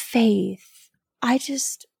 Faith.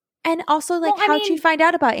 And also like, how'd she find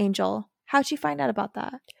out about Angel? How'd she find out about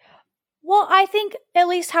that? Well, I think at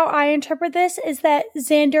least how I interpret this is that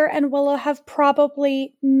Xander and Willow have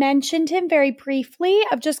probably mentioned him very briefly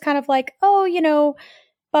of just kind of like, oh, you know,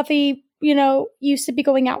 Buffy, you know, used to be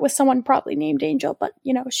going out with someone probably named Angel, but,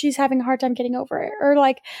 you know, she's having a hard time getting over it or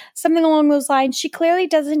like something along those lines. She clearly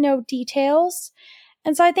doesn't know details.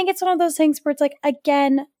 And so I think it's one of those things where it's like,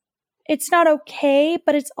 again, it's not okay,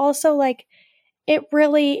 but it's also like, it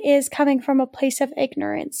really is coming from a place of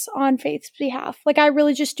ignorance on Faith's behalf. Like, I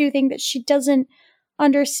really just do think that she doesn't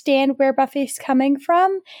understand where Buffy's coming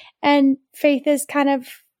from, and Faith is kind of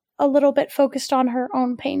a little bit focused on her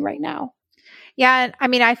own pain right now. Yeah, I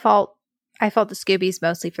mean, I fault the Scoobies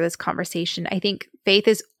mostly for this conversation. I think Faith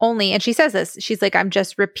is only, and she says this, she's like, I'm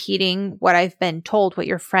just repeating what I've been told, what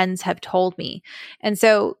your friends have told me. And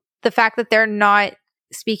so the fact that they're not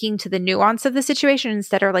speaking to the nuance of the situation,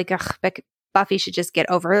 instead are like, ugh, Buffy should just get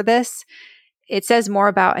over this. It says more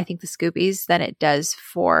about, I think, the Scoobies than it does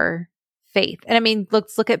for Faith. And I mean,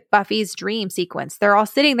 let's look at Buffy's dream sequence. They're all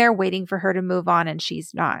sitting there waiting for her to move on and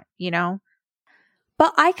she's not, you know?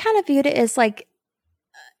 But I kind of viewed it as like,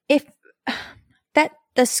 if that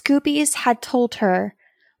the Scoobies had told her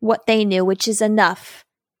what they knew, which is enough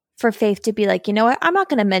for Faith to be like, you know what? I'm not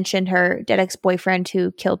going to mention her dead ex-boyfriend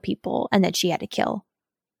who killed people and that she had to kill.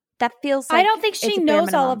 That feels like, I don't think she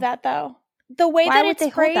knows all of that though. The way Why that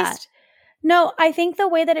it's phrased. No, I think the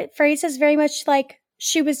way that it phrased is very much like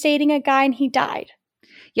she was dating a guy and he died.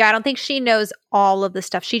 Yeah, I don't think she knows all of the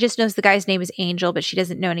stuff. She just knows the guy's name is Angel, but she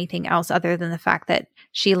doesn't know anything else other than the fact that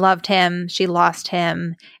she loved him, she lost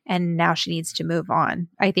him, and now she needs to move on.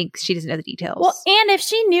 I think she doesn't know the details. Well, and if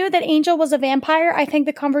she knew that Angel was a vampire, I think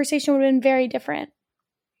the conversation would have been very different.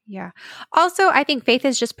 Yeah. Also, I think Faith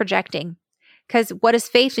is just projecting. Because what does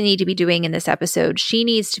Faith need to be doing in this episode? She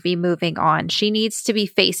needs to be moving on. She needs to be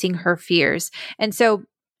facing her fears. And so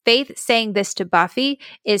Faith saying this to Buffy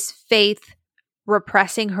is Faith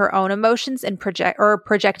repressing her own emotions and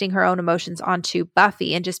projecting her own emotions onto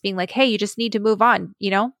Buffy and just being like, hey, you just need to move on.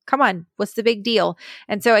 You know, come on. What's the big deal?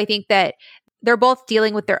 And so I think that they're both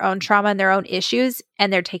dealing with their own trauma and their own issues,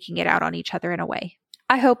 and they're taking it out on each other in a way.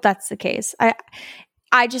 I hope that's the case.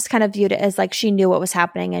 I just kind of viewed it as like she knew what was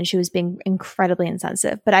happening and she was being incredibly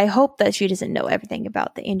insensitive. But I hope that she doesn't know everything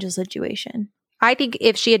about the Angel situation. I think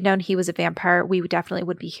if she had known he was a vampire, we definitely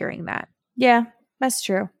would be hearing that. Yeah, that's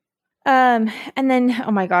true. And then,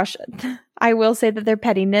 oh my gosh, I will say that their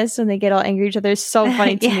pettiness when they get all angry at each other is so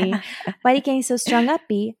funny to me. Why are you getting so strung up,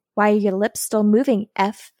 B? Why are your lips still moving,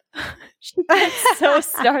 F? She gets so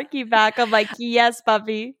snarky back. I'm like, yes,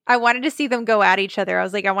 Buffy. I wanted to see them go at each other. I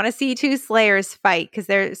was like, I want to see two Slayers fight because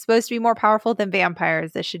they're supposed to be more powerful than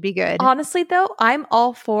vampires. This should be good. Honestly, though, I'm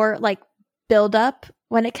all for like build up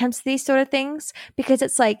when it comes to these sort of things because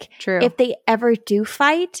it's like, true. If they ever do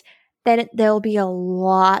fight, then there'll be a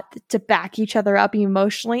lot to back each other up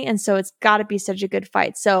emotionally. And so it's got to be such a good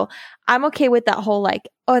fight. So I'm okay with that whole like,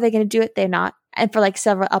 oh, are they going to do it? They're not. And for like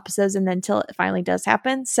several episodes and then until it finally does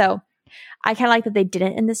happen. So I kind of like that they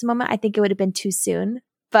didn't in this moment. I think it would have been too soon,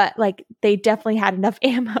 but like they definitely had enough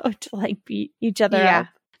ammo to like beat each other up.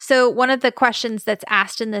 So one of the questions that's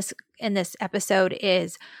asked in this episode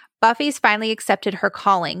is, Buffy's finally accepted her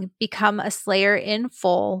calling, become a Slayer in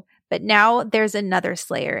full, but now there's another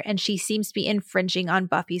Slayer, and she seems to be infringing on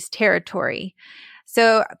Buffy's territory.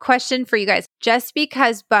 So, question for you guys. Just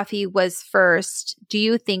because Buffy was first, do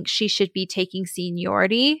you think she should be taking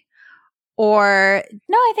seniority? Or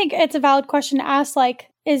No, I think it's a valid question to ask, like,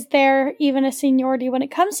 is there even a seniority when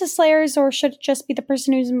it comes to Slayers, or should it just be the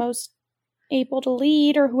person who's most able to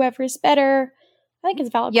lead or whoever is better? I think it's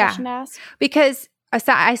a valid question to ask. Because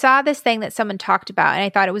I saw this thing that someone talked about, and I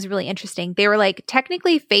thought it was really interesting. They were like,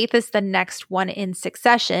 technically, Faith is the next one in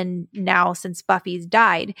succession now since Buffy's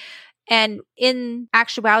died. And in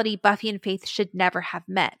actuality, Buffy and Faith should never have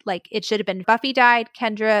met. Like, it should have been Buffy died,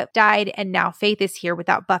 Kendra died, and now Faith is here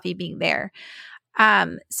without Buffy being there.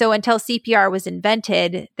 So until CPR was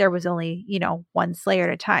invented, there was only, one Slayer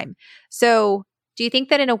at a time. So do you think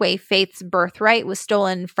that in a way Faith's birthright was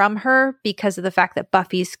stolen from her because of the fact that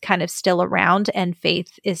Buffy's kind of still around and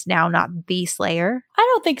Faith is now not the Slayer? I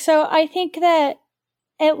don't think so. I think that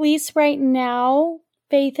at least right now,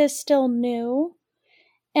 Faith is still new.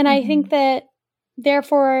 And I think that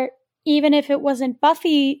therefore, even if it wasn't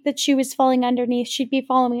Buffy that she was falling underneath, she'd be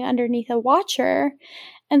falling underneath a Watcher.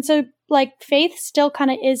 And so like Faith still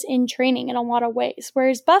kind of is in training in a lot of ways.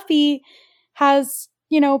 Whereas Buffy has,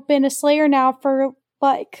 been a Slayer now for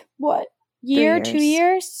like, what, year, 2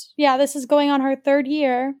 years? Yeah, this is going on her 3rd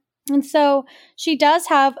year. And so she does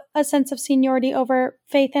have a sense of seniority over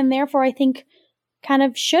Faith, and therefore I think kind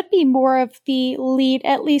of should be more of the lead,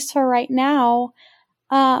 at least for right now,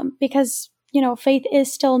 because, Faith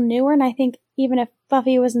is still newer, and I think even if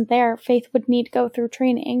Buffy wasn't there, Faith would need to go through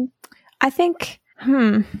training. I think,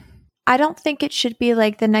 I don't think it should be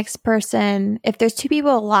like the next person. If there's 2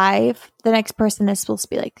 people alive, the next person is supposed to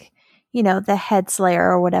be like, the head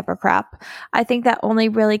Slayer or whatever crap. I think that only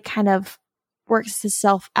really kind of works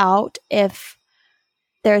itself out if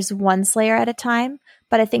there's 1 Slayer at a time.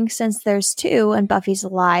 But I think since there's 2 and Buffy's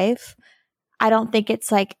alive, I don't think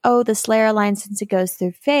it's like, oh, the Slayer line, since it goes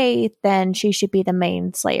through Faith, then she should be the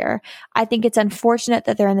main Slayer. I think it's unfortunate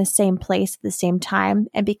that they're in the same place at the same time.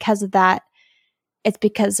 And because of that, it's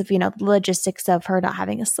because of, the logistics of her not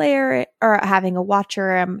having a Slayer or having a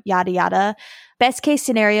Watcher, yada, yada. Best case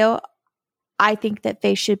scenario, I think that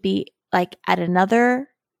Faith should be like at another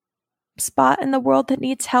spot in the world that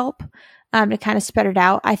needs help to kind of spread it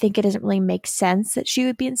out. I think it doesn't really make sense that she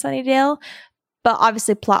would be in Sunnydale. But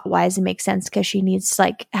obviously, plot-wise, it makes sense because she needs to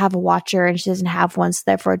like have a Watcher, and she doesn't have one, so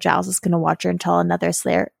therefore Giles is going to watch her until another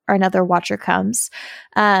Slayer or another Watcher comes.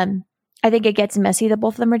 I think it gets messy that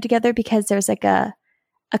both of them are together because there's like a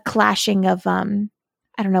clashing of I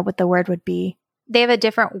don't know what the word would be. They have a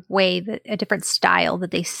different way, a different style that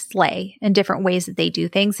they slay, and different ways that they do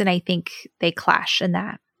things, and I think they clash in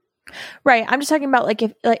that. Right. I'm just talking about like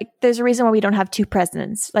if like there's a reason why we don't have 2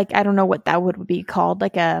 presidents. Like I don't know what that would be called,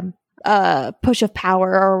 like a push of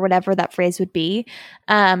power or whatever that phrase would be.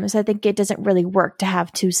 So I think it doesn't really work to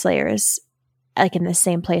have 2 Slayers like in the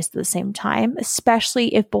same place at the same time,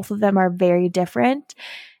 especially if both of them are very different.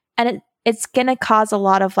 And it's going to cause a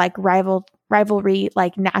lot of like rivalry,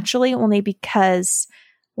 like naturally, only because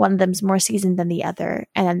one of them's more seasoned than the other.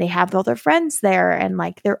 And then they have all their friends there and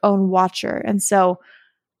like their own Watcher. And so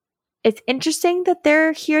it's interesting that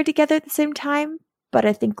they're here together at the same time, but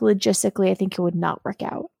I think logistically, I think it would not work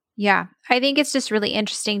out. Yeah, I think it's just really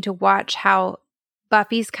interesting to watch how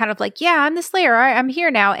Buffy's kind of like, yeah, I'm the Slayer. I'm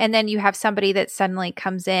here now. And then you have somebody that suddenly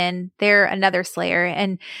comes in. They're another Slayer.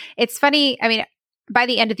 And it's funny. I mean, by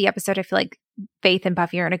the end of the episode, I feel like Faith and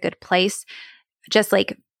Buffy are in a good place, just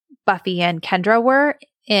like Buffy and Kendra were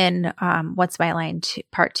in What's My Line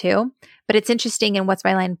Part 2. But it's interesting in What's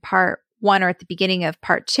My Line Part 1 or at the beginning of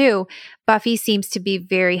Part 2, Buffy seems to be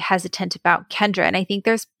very hesitant about Kendra. And I think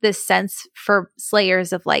there's this sense for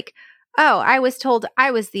Slayers of like, oh, I was told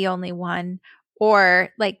I was the only one. Or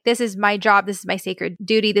like, this is my job, this is my sacred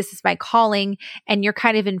duty, this is my calling, and you're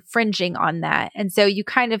kind of infringing on that. And so you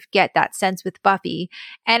kind of get that sense with Buffy.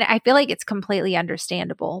 And I feel like it's completely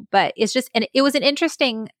understandable, but it's just, and it was an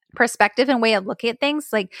interesting perspective and way of looking at things.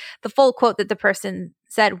 Like the full quote that the person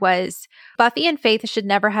said was, Buffy and Faith should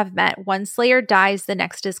never have met. One Slayer dies, the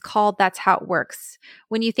next is called. That's how it works.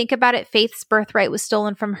 When you think about it, Faith's birthright was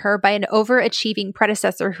stolen from her by an overachieving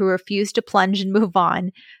predecessor who refused to plunge and move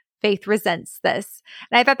on. Faith resents this.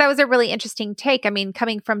 And I thought that was a really interesting take. I mean,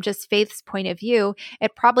 coming from just Faith's point of view,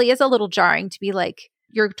 it probably is a little jarring to be like,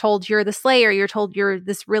 you're told you're the Slayer, you're told you're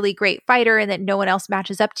this really great fighter and that no one else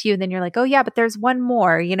matches up to you. And then you're like, oh yeah, but there's one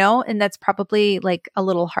more, you know? And that's probably like a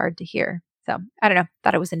little hard to hear. So I don't know.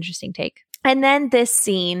 Thought it was an interesting take. And then this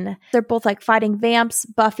scene, they're both like fighting vamps.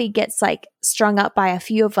 Buffy gets like strung up by a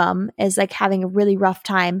few of them, is like having a really rough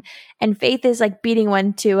time. And Faith is like beating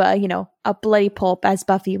one to a bloody pulp, as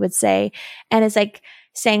Buffy would say. And is like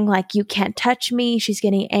saying like, you can't touch me. She's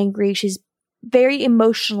getting angry. She's very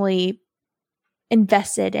emotionally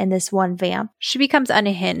invested in this one vamp. She becomes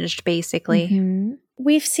unhinged, basically. Mm-hmm.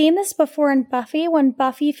 We've seen this before in Buffy when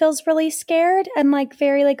Buffy feels really scared and like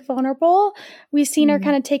very like vulnerable. We've seen her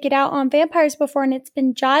kind of take it out on vampires before, and it's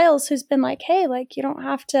been Giles who's been like, hey, like you don't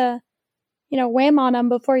have to, wham on them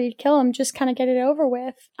before you kill them. Just kind of get it over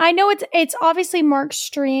with. I know it's obviously more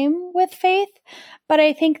extreme with Faith, but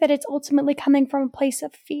I think that it's ultimately coming from a place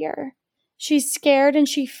of fear. She's scared and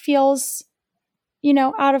she feels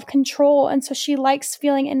out of control. And so she likes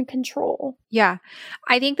feeling in control. Yeah.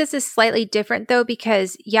 I think this is slightly different though,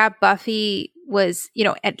 because Buffy was,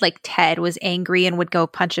 like Ted was angry and would go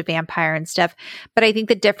punch a vampire and stuff. But I think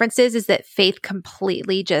the difference is that Faith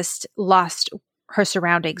completely just lost her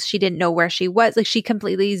surroundings. She didn't know where she was. Like she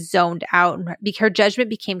completely zoned out. Her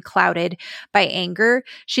judgment became clouded by anger.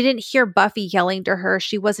 She didn't hear Buffy yelling to her.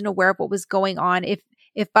 She wasn't aware of what was going on.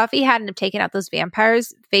 If Buffy hadn't have taken out those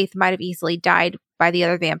vampires, Faith might have easily died by the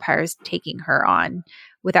other vampires taking her on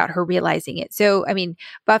without her realizing it. So, I mean,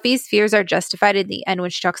 Buffy's fears are justified in the end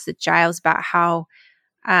when she talks to Giles about how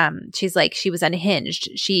she's like, she was unhinged.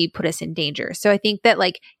 She put us in danger. So I think that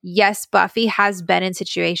like, yes, Buffy has been in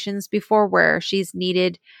situations before where she's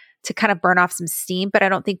needed to kind of burn off some steam, but I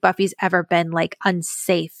don't think Buffy's ever been like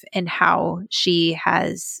unsafe in how she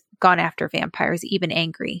has gone after vampires, even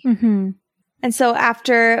angry. Mm-hmm. And so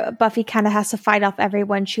after Buffy kind of has to fight off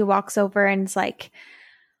everyone, she walks over and is like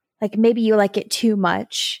maybe you like it too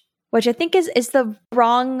much, which I think is the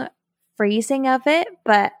wrong phrasing of it,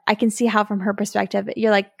 but I can see how from her perspective,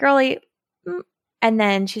 you're like, girly. And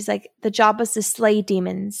then she's like, the job was to slay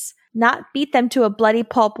demons, not beat them to a bloody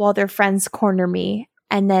pulp while their friends corner me.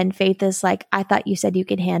 And then Faith is like, I thought you said you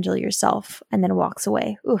could handle yourself, and then walks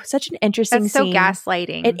away. Ooh, such an interesting scene. That's so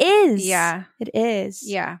gaslighting. It is. Yeah. It is.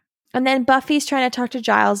 Yeah. And then Buffy's trying to talk to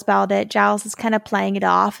Giles about it. Giles is kind of playing it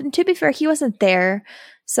off. And to be fair, he wasn't there.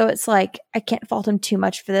 So it's like, I can't fault him too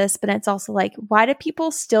much for this. But it's also like, why do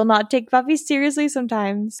people still not take Buffy seriously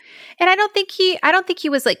sometimes? And I don't think he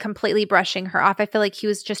was like completely brushing her off. I feel like he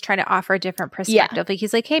was just trying to offer a different perspective. Yeah. Like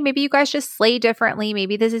he's like, hey, maybe you guys just slay differently.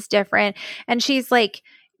 Maybe this is different. And she's like,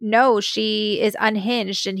 no, she is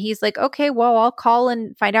unhinged. And he's like, okay, well, I'll call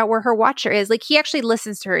and find out where her watcher is. Like he actually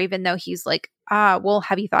listens to her, even though he's like, well,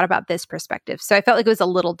 have you thought about this perspective? So I felt like it was a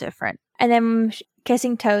little different. And then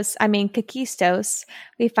kissing toast, Kakistos,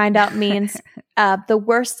 we find out means the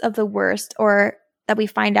worst of the worst, or that we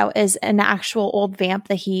find out is an actual old vamp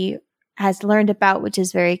that he has learned about, which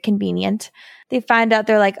is very convenient. They find out,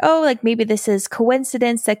 they're like, oh, like maybe this is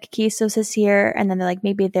coincidence that Kakistos is here. And then they're like,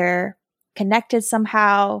 maybe they're connected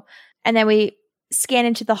somehow. And then we scan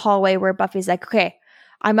into the hallway where Buffy's like, okay,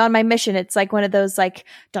 I'm on my mission. It's like one of those like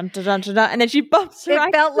dun dun dun dun, dun, and then she bumps her.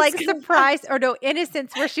 It felt like Surprise or no,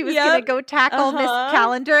 Innocence, where she was going to go tackle Miss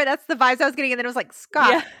Calendar. That's the vibes I was getting. And then it was like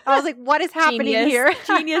Scott. Yeah. I was like, what is happening here?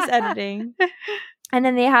 Genius editing. And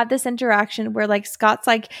then they have this interaction where like Scott's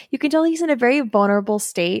like, you can tell he's in a very vulnerable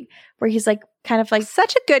state where he's like kind of like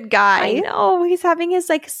such a good guy. I know. He's having his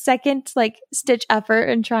like second like stitch effort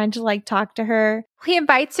and trying to like talk to her. He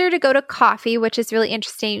invites her to go to coffee, which is really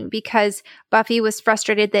interesting because Buffy was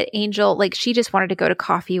frustrated that Angel, like she just wanted to go to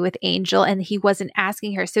coffee with Angel and he wasn't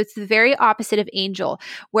asking her. So it's the very opposite of Angel,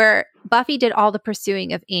 where Buffy did all the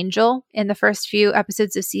pursuing of Angel in the first few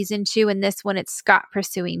episodes of season 2. And this one, it's Scott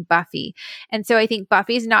pursuing Buffy. And so I think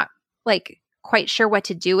Buffy's not like quite sure what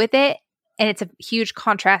to do with it. And it's a huge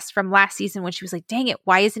contrast from last season when she was like, dang it,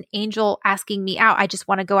 why isn't Angel asking me out? I just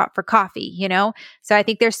want to go out for coffee, you know? So I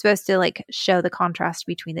think they're supposed to like show the contrast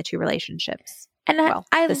between the two relationships. And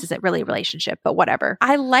this isn't really a relationship, but whatever.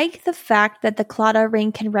 I like the fact that the Claddagh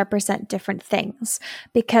ring can represent different things,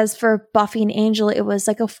 because for Buffy and Angel, it was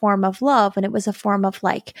like a form of love, and it was a form of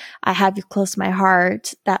like, I have you close to my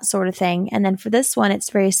heart, that sort of thing. And then for this one, it's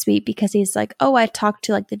very sweet because he's like, oh, I talked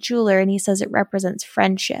to like the jeweler and he says it represents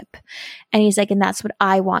friendship. And he's like, and that's what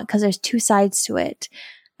I want, because there's two sides to it.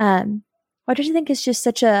 What do you think is just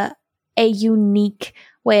such a unique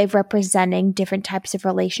way of representing different types of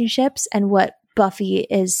relationships, and what Buffy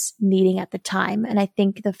is needing at the time. And I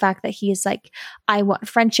think the fact that he's like, I want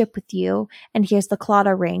friendship with you, and here's the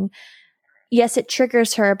Claddagh ring. Yes, it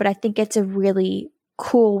triggers her, but I think it's a really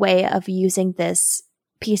cool way of using this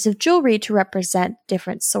piece of jewelry to represent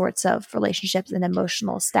different sorts of relationships and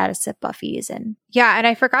emotional status that Buffy's in. Yeah, and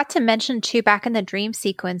I forgot to mention too, back in the dream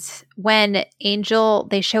sequence, when Angel,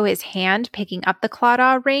 they show his hand picking up the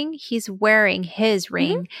Claddagh ring, he's wearing his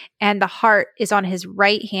ring, and the heart is on his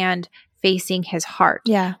right hand facing his heart,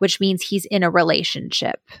 which means he's in a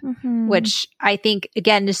relationship, which I think,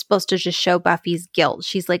 again, is supposed to just show Buffy's guilt.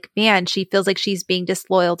 She's like, man, she feels like she's being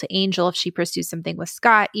disloyal to Angel if she pursues something with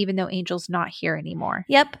Scott, even though Angel's not here anymore.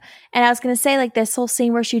 Yep. And I was going to say, like, this whole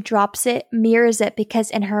scene where she drops it mirrors it,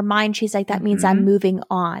 because in her mind, she's like, that means I'm moving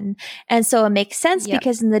on. And so it makes sense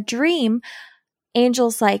because in the dream,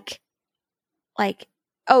 Angel's like,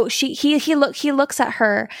 oh, he looks at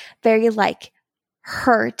her very like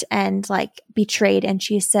hurt and like betrayed, and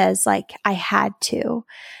she says like, I had to.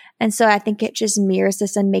 And so I think it just mirrors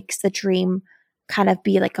this and makes the dream kind of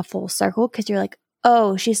be like a full circle, because you're like,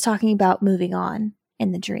 oh, she's talking about moving on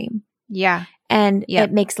in the dream. Yeah. And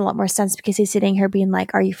it makes a lot more sense, because he's sitting here being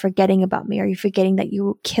like, are you forgetting about me? Are you forgetting that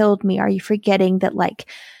you killed me? Are you forgetting that like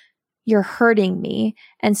you're hurting me?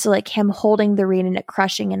 And so like him holding the ring and it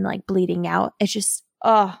crushing and like bleeding out, it's just,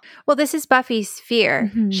 oh. Well, this is Buffy's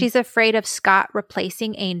fear. She's afraid of Scott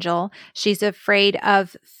replacing Angel. She's afraid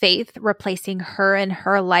of Faith replacing her in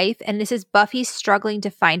her life. And this is Buffy struggling to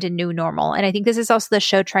find a new normal. And I think this is also the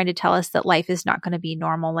show trying to tell us that life is not going to be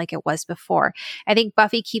normal like it was before. I think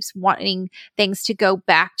Buffy keeps wanting things to go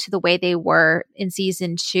back to the way they were in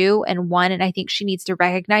season 2 and 1. And I think she needs to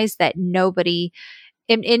recognize that nobody...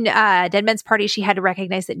 In Dead Men's Party, she had to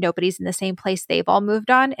recognize that nobody's in the same place. They've all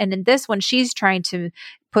moved on. And in this one, she's trying to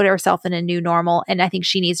put herself in a new normal. And I think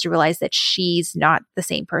she needs to realize that she's not the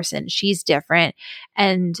same person. She's different.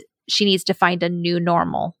 And she needs to find a new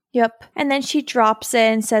normal. Yep. And then she drops it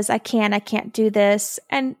and says, I can't do this.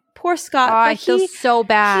 And poor Scott. I feel so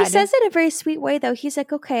bad. He says it in a very sweet way, though. He's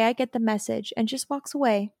like, okay, I get the message, and just walks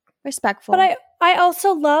away. Respectful. But I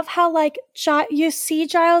also love how like you see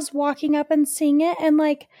Giles walking up and seeing it, and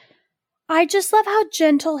like I just love how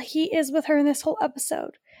gentle he is with her in this whole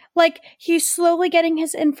episode. Like he's slowly getting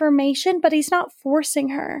his information, but he's not forcing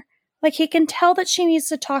her. Like he can tell that she needs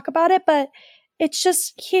to talk about it, but it's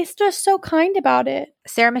just, he's just so kind about it.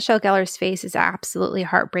 Sarah Michelle Gellar's face is absolutely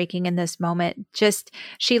heartbreaking in this moment. Just,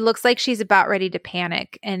 she looks like she's about ready to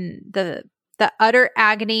panic, and the utter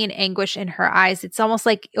agony and anguish in her eyes, it's almost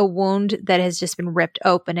like a wound that has just been ripped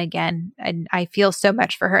open again. And I feel so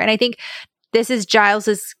much for her. And I think this is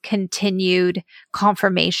Giles's continued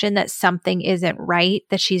confirmation that something isn't right,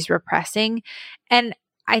 that she's repressing. And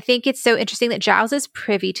I think it's so interesting that Giles is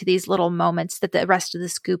privy to these little moments that the rest of the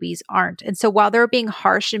Scoobies aren't. And so while they're being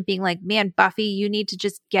harsh and being like, man, Buffy, you need to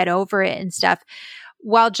just get over it and stuff,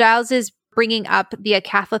 while Giles is bringing up the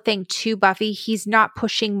Akatha thing to Buffy, he's not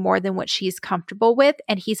pushing more than what she's comfortable with,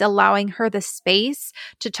 and he's allowing her the space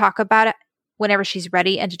to talk about it whenever she's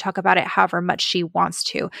ready and to talk about it however much she wants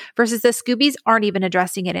to, versus the Scoobies aren't even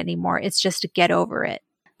addressing it anymore. It's just to get over it.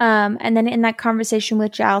 And then in that conversation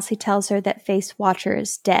with Giles, he tells her that Face Watcher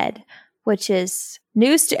is dead, which is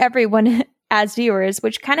news to everyone as viewers,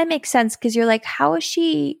 which kind of makes sense, because you're like, how is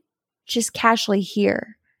she just casually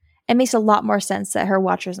here? It makes a lot more sense that her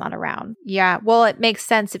Watcher's not around. Yeah. Well, it makes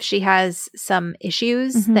sense if she has some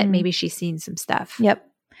issues that maybe she's seen some stuff. Yep.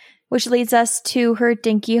 Which leads us to her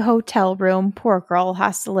dinky hotel room. Poor girl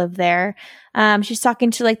has to live there. She's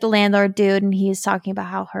talking to like the landlord dude, and he's talking about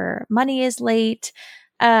how her money is late.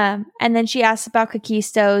 And then she asks about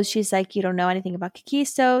Kakistos. She's like, you don't know anything about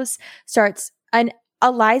Kakistos. And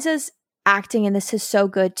Eliza's acting in this is so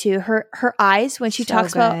good too. Her eyes when she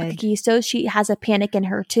talks about Kakistos, she has a panic in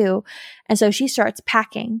her too, and so she starts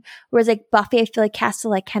packing. Whereas like Buffy, I feel like has to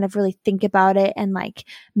like kind of really think about it and like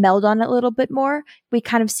meld on it a little bit more. We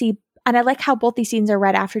kind of see, and I like how both these scenes are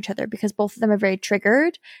right after each other, because both of them are very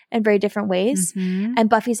triggered in very different ways. And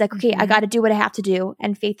Buffy's like, okay, I got to do what I have to do,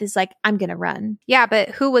 and Faith is like, I'm gonna run. Yeah, but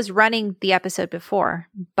who was running the episode before?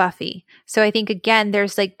 Buffy. So I think again,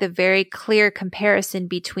 there's like the very clear comparison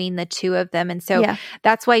between the two of them, and so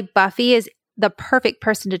that's why Buffy is the perfect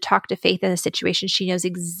person to talk to Faith in a situation. She knows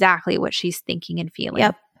exactly what she's thinking and feeling.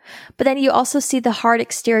 Yep. But then you also see the hard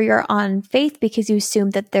exterior on Faith, because you assume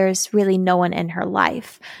that there's really no one in her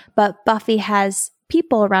life. But Buffy has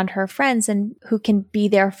people around her, friends, and who can be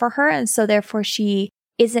there for her. And so therefore she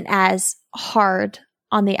isn't as hard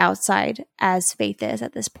on the outside as Faith is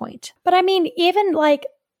at this point. But I mean, even like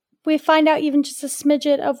we find out even just a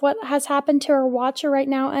smidget of what has happened to her Watcher right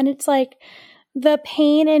now. And it's like, the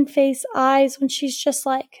pain in Faith's eyes when she's just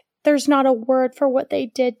like, there's not a word for what they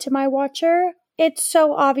did to my watcher. It's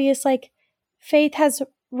so obvious, like, Faith has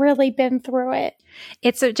really been through it.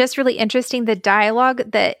 It's just really interesting. The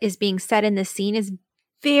dialogue that is being said in this scene is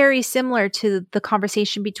very similar to the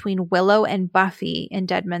conversation between Willow and Buffy in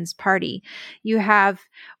Deadman's Party. You have,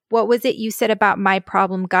 what was it you said about my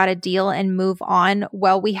problem, got a deal and move on?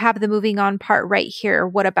 Well, we have the moving on part right here.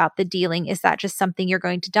 What about the dealing? Is that just something you're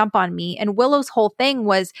going to dump on me? And Willow's whole thing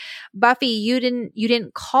was, Buffy, you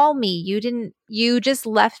didn't call me. You just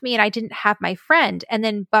left me and I didn't have my friend. And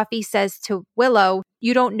then Buffy says to Willow,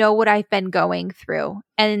 you don't know what I've been going through.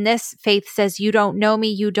 And in this, Faith says, you don't know me.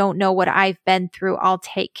 You don't know what I've been through. I'll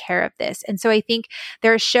take care of this. And so I think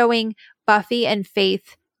they're showing Buffy and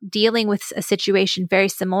Faith dealing with a situation very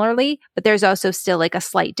similarly, but there's also still like a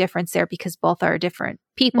slight difference there because both are different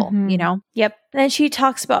people, you know? Yep. And she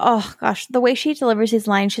talks about, oh gosh, the way she delivers these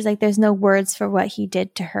lines, she's like, there's no words for what he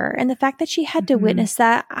did to her. And the fact that she had to witness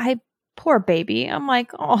that, poor baby. I'm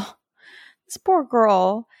like, oh, this poor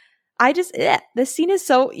girl. This scene is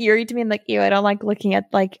so eerie to me. I'm like, ew, I don't like looking at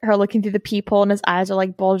like her looking through the peephole and his eyes are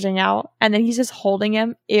like bulging out. And then he's just holding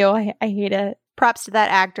him. Ew, I hate it. Props to that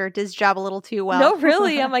actor. Did his job a little too well. No,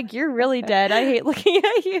 really. I'm like, you're really dead. I hate looking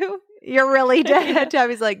at you. You're really dead.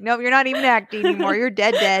 Tommy's like, nope, you're not even acting anymore. You're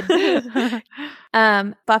dead.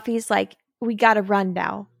 Buffy's like, we gotta run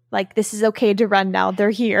now. Like, this is okay to run now. They're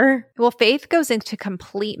here. Well, Faith goes into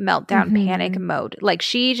complete meltdown panic mode. Like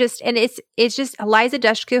she just, and it's just Eliza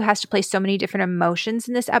Dushku has to play so many different emotions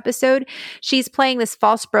in this episode. She's playing this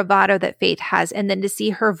false bravado that Faith has. And then to see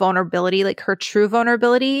her vulnerability, like her true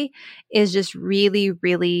vulnerability is just really,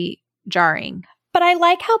 really jarring. But I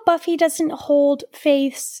like how Buffy doesn't hold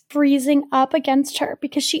Faith's freezing up against her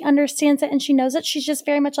because she understands it and she knows it. She's just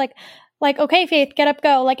very much like, okay, Faith, get up,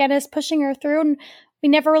 go. Like, and is pushing her through. And we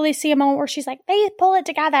never really see a moment where she's like, Faith, pull it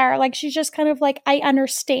together. Like, she's just kind of like, I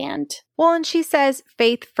understand. Well, and she says,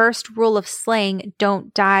 Faith, first rule of slaying,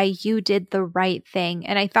 don't die. You did the right thing.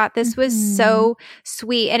 And I thought this was so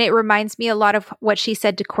sweet. And it reminds me a lot of what she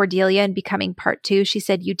said to Cordelia in Becoming Part 2. She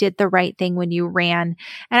said, you did the right thing when you ran.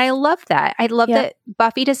 And I love that. I love that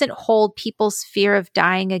Buffy doesn't hold people's fear of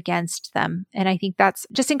dying against them. And I think that's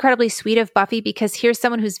just incredibly sweet of Buffy because here's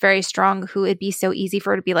someone who's very strong who it'd be so easy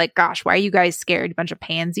for her to be like, gosh, why are you guys scared? A bunch of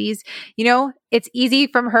pansies. You know, it's easy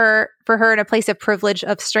for her in a place of privilege,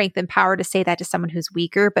 of strength and power to say that to someone who's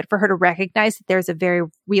weaker, but for her to recognize that there's a very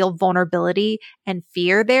real vulnerability and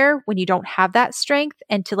fear there when you don't have that strength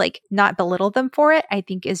and to like not belittle them for it, I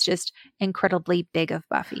think is just incredibly big of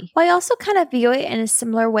Buffy. Well, I also kind of view it in a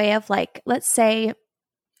similar way of like, let's say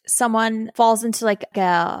someone falls into like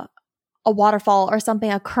a waterfall or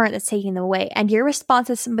something, a current that's taking them away. And your response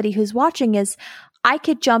as somebody who's watching is, I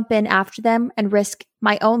could jump in after them and risk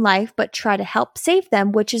my own life, but try to help save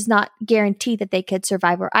them, which is not guaranteed that they could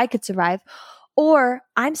survive or I could survive. Or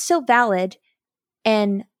I'm still valid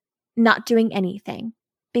and not doing anything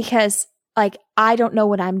because like, I don't know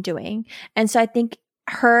what I'm doing. And so I think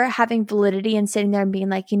her having validity and sitting there and being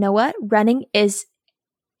like, you know what? Running is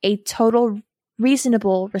a total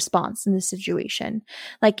reasonable response in this situation.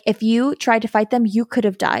 Like if you tried to fight them, you could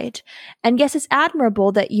have died. And yes, it's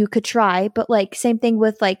admirable that you could try, but like same thing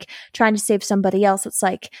with like trying to save somebody else. It's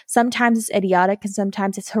like sometimes it's idiotic and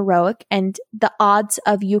sometimes it's heroic and the odds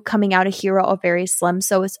of you coming out a hero are very slim.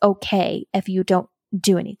 So it's okay if you don't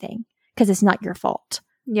do anything because it's not your fault.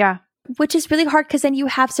 Yeah. Which is really hard because then you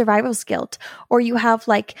have survival's guilt or you have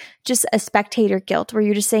like just a spectator guilt where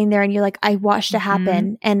you're just sitting there and you're like, I watched it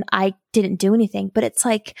happen and I didn't do anything. But it's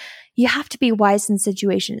like, you have to be wise in the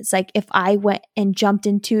situation. It's like, if I went and jumped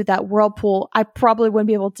into that whirlpool, I probably wouldn't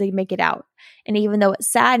be able to make it out. And even though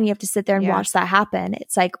it's sad and you have to sit there and watch that happen,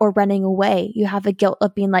 it's like, or running away, you have the guilt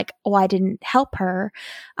of being like, oh, I didn't help her.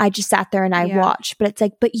 I just sat there and I watched. But it's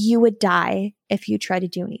like, but you would die if you try to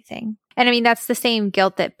do anything. And I mean, that's the same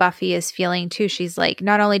guilt that Buffy is feeling too. She's like,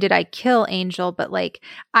 not only did I kill Angel, but like,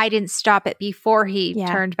 I didn't stop it before he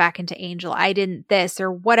turned back into Angel. I didn't this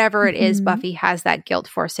or whatever it is Buffy has that guilt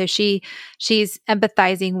for. So she's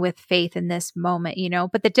empathizing with Faith in this moment, you know,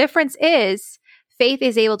 but the difference is Faith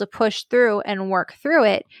is able to push through and work through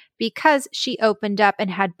it because she opened up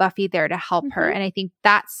and had Buffy there to help her. And I think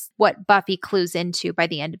that's what Buffy clues into by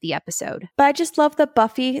the end of the episode. But I just love that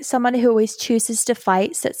Buffy, someone who always chooses to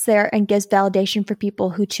fight, sits there and gives validation for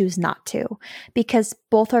people who choose not to, because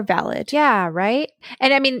both are valid. Yeah, right?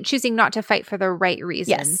 And I mean, choosing not to fight for the right reasons.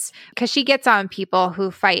 Yes. Because she gets on people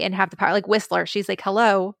who fight and have the power. Like Whistler, she's like,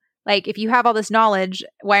 hello. Like, if you have all this knowledge,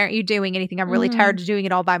 why aren't you doing anything? I'm really tired of doing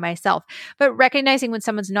it all by myself. But recognizing when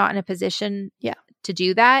someone's not in a position to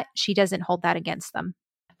do that, she doesn't hold that against them.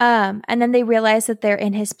 And then they realize that they're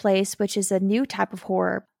in his place, which is a new type of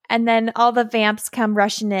horror. And then all the vamps come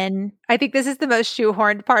rushing in. I think this is the most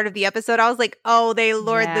shoehorned part of the episode. I was like, oh, they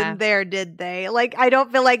lured them there, did they? Like, I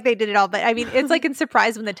don't feel like they did it all. But I mean, it's like in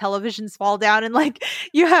Surprise when the televisions fall down and like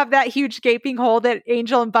you have that huge gaping hole that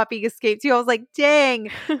Angel and Buffy escaped to. I was like,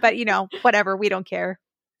 dang. But, whatever. We don't care.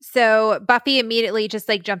 So Buffy immediately just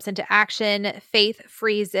like jumps into action. Faith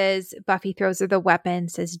freezes. Buffy throws her the weapon,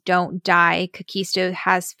 says, don't die. Kakisto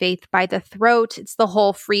has Faith by the throat. It's the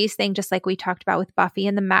whole freeze thing, just like we talked about with Buffy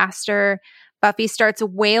and the Master. Buffy starts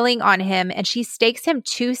wailing on him and she stakes him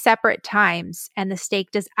 2 separate times and the stake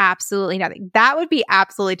does absolutely nothing. That would be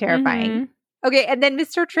absolutely terrifying. Mm-hmm. Okay, and then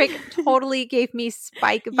Mr. Trick totally gave me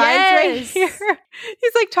Spike vibes right here.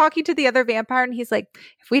 He's like talking to the other vampire and he's like,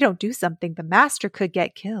 if we don't do something, the Master could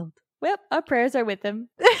get killed. Well, our prayers are with him.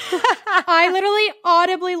 I literally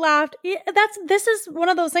audibly laughed. This is one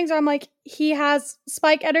of those things where I'm like, he has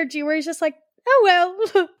Spike energy where he's just like, oh,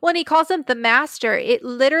 well. When he calls him the Master, it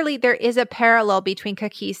literally, there is a parallel between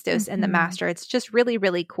Kakistos and the Master. It's just really,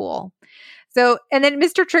 really cool. So, and then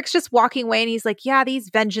Mr. Trick's just walking away and he's like, yeah, these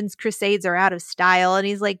vengeance crusades are out of style. And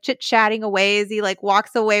he's like chit-chatting away as he like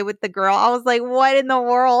walks away with the girl. I was like, what in the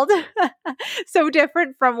world? So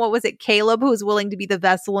different from, what was it, Caleb, who's willing to be the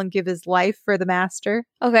vessel and give his life for the Master.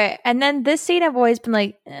 Okay. And then this scene I've always been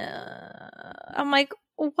like, I'm like,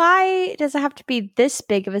 why does it have to be this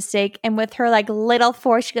big of a stake? And with her like little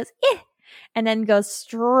force, she goes, eh. And then goes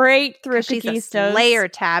straight through she's Kakistos. A slayer,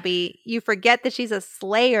 Tabby. You forget that she's a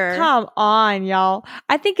slayer. Come on, y'all.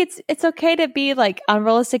 I think it's okay to be like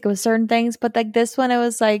unrealistic with certain things, but like this one, it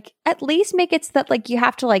was like, at least make it so that like you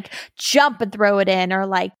have to like jump and throw it in, or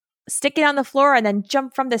like stick it on the floor and then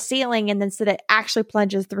jump from the ceiling and then so that it actually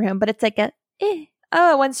plunges through him. But it's like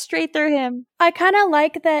oh, it went straight through him. I kind of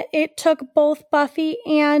like that it took both Buffy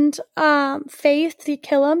and Faith to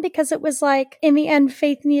kill him, because it was like, in the end,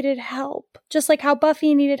 Faith needed help. Just like how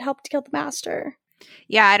Buffy needed help to kill the Master.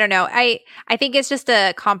 Yeah, I don't know. I think it's just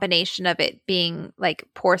a combination of it being like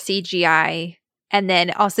poor CGI. And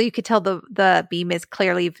then also you could tell the beam is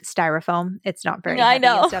clearly styrofoam. It's not very heavy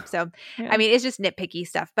and stuff. So, yeah. I mean, it's just nitpicky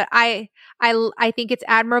stuff. But I think it's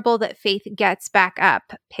admirable that Faith gets back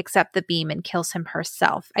up, picks up the beam, and kills him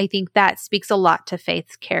herself. I think that speaks a lot to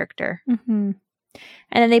Faith's character. Mm-hmm.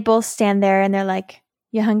 And then they both stand there and they're like,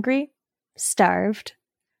 you hungry? Starved.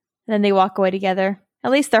 And then they walk away together.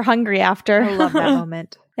 At least they're hungry after. I love that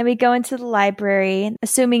moment. Then we go into the library,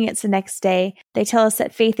 assuming it's the next day. They tell us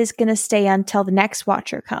that Faith is going to stay until the next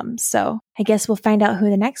Watcher comes. So I guess we'll find out who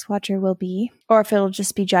the next Watcher will be, or if it'll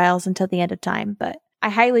just be Giles until the end of time. But I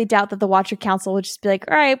highly doubt that the Watcher Council would just be like,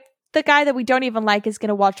 all right, the guy that we don't even like is going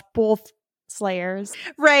to watch both Slayers.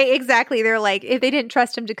 Right, exactly. They're like, if they didn't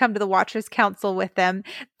trust him to come to the Watchers Council with them,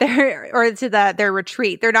 or to their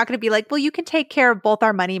retreat, they're not going to be like, well, you can take care of both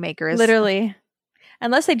our moneymakers. Literally.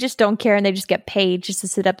 Unless they just don't care and they just get paid just to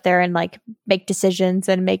sit up there and like make decisions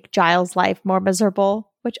and make Giles' life more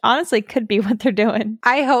miserable, which honestly could be what they're doing.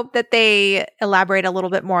 I hope that they elaborate a little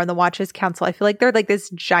bit more on the Watchers Council. I feel like they're like this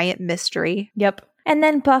giant mystery. Yep. And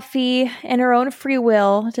then Buffy, in her own free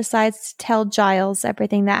will, decides to tell Giles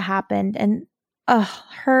everything that happened. And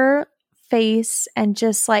her face, and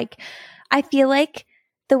just like, I feel like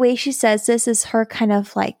the way she says this is her kind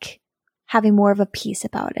of like having more of a peace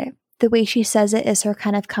about it. The way she says it is her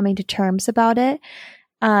kind of coming to terms about it.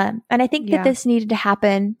 And I think that this needed to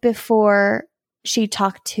happen before she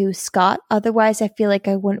talked to Scott. Otherwise, I feel like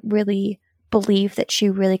I wouldn't really believe that she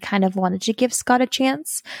really kind of wanted to give Scott a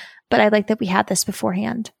chance. But I like that we had this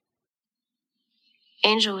beforehand.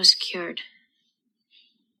 Angel was cured.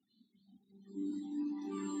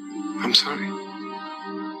 I'm sorry.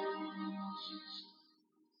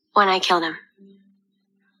 When I killed him,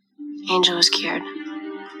 Angel was cured.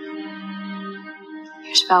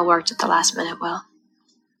 Your spell worked at the last minute, Will.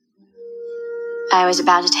 I was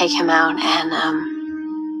about to take him out,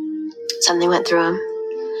 and something went through him,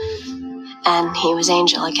 and he was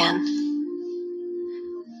Angel again.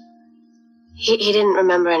 He didn't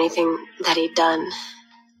remember anything that he'd done.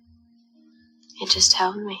 It just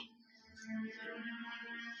helped me.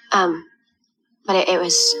 But it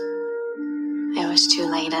was too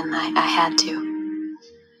late, and I had to.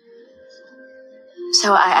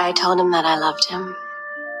 So I told him that I loved him.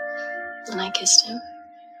 And I kissed him.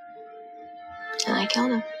 And I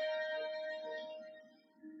killed him.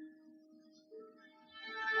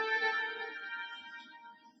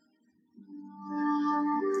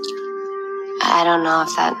 I don't know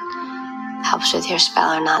if that helps with your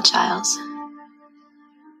spell or not, Giles.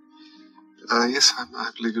 Yes,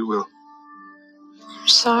 I believe it will. I'm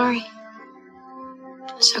sorry.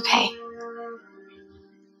 It's okay.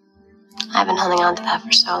 I've been holding on to that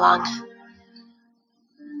for so long.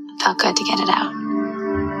 It felt good to get it out.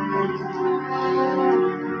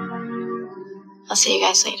 I'll see you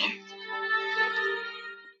guys later.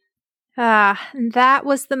 That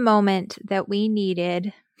was the moment that we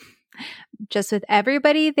needed. Just with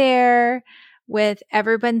everybody there, with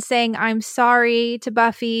everyone saying, I'm sorry to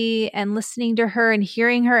Buffy and listening to her and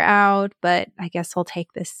hearing her out. But I guess I'll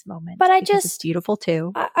take this moment. But it's beautiful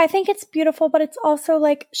too. I think it's beautiful, but it's also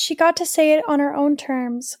like she got to say it on her own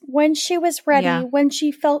terms when she was ready, when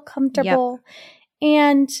she felt comfortable. Yep.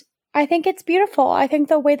 And I think it's beautiful. I think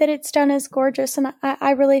the way that it's done is gorgeous. And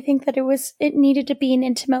I really think that it needed to be an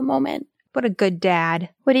intimate moment. What a good dad.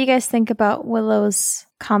 What do you guys think about Willow's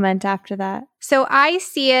comment after that? So I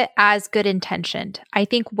see it as good intentioned. I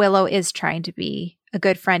think Willow is trying to be a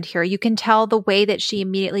good friend here. You can tell the way that she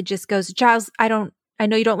immediately just goes, Giles, I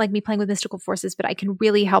know you don't like me playing with mystical forces, but I can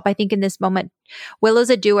really help. I think in this moment, Willow's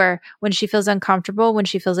a doer. When she feels uncomfortable, when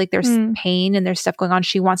she feels like there's pain and there's stuff going on,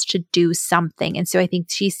 she wants to do something. And so I think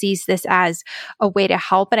she sees this as a way to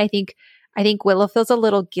help. And I think Willow feels a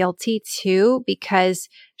little guilty too, because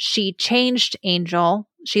she changed Angel.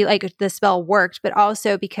 She the spell worked, but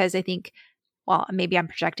also because I think, well, maybe I'm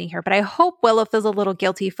projecting here, but I hope Willow feels a little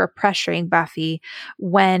guilty for pressuring Buffy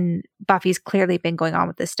when Buffy's clearly been going on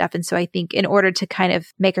with this stuff. And so I think in order to kind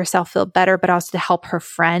of make herself feel better, but also to help her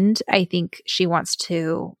friend, I think she wants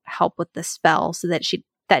to help with the spell so that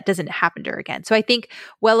that doesn't happen to her again. So I think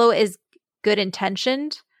Willow is good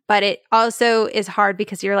intentioned, but it also is hard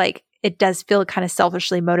because you're like, it does feel kind of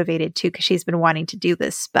selfishly motivated too, because she's been wanting to do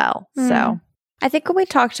this spell. So I think when we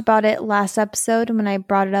talked about it last episode, when I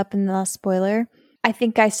brought it up in the spoiler, I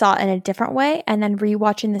think I saw it in a different way. And then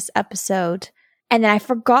rewatching this episode, and then I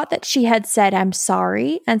forgot that she had said, I'm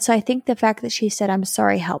sorry. And so I think the fact that she said, I'm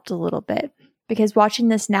sorry helped a little bit, because watching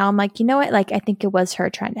this now, I'm like, you know what? Like, I think it was her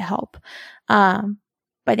trying to help.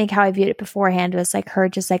 But I think how I viewed it beforehand was like her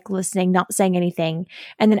just like listening, not saying anything.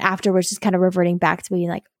 And then afterwards, just kind of reverting back to being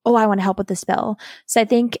like, oh, I want to help with the spell. So I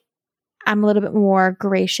think I'm a little bit more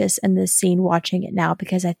gracious in this scene watching it now,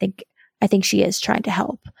 because I think she is trying to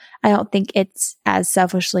help. I don't think it's as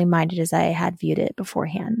selfishly minded as I had viewed it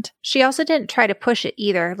beforehand. She also didn't try to push it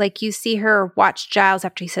either. Like you see her watch Giles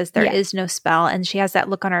after he says there is no spell, and she has that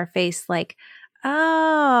look on her face like,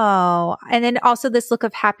 oh. And then also this look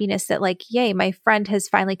of happiness that like, yay, my friend has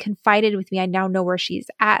finally confided with me. I now know where she's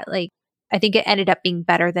at. Like, I think it ended up being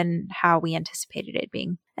better than how we anticipated it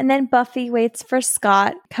being. And then Buffy waits for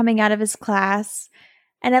Scott coming out of his class.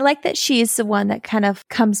 And I like that she's the one that kind of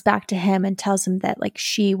comes back to him and tells him that like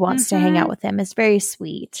she wants to hang out with him. It's very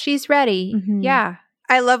sweet. She's ready. Yeah.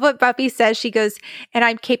 I love what Buffy says. She goes, and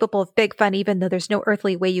I'm capable of big fun, even though there's no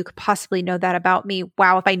earthly way you could possibly know that about me.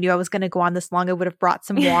 Wow, if I knew I was going to go on this long, I would have brought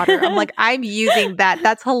some water. I'm like, I'm using that.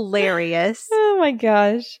 That's hilarious. Oh my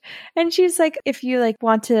gosh. And she's like, if you like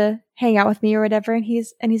want to hang out with me or whatever. And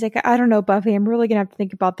he's like, I don't know, Buffy, I'm really going to have to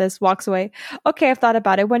think about this. Walks away. Okay, I've thought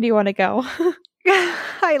about it. When do you want to go?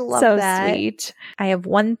 I love so that. So sweet. I have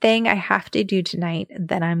one thing I have to do tonight,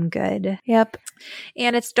 then I'm good. Yep.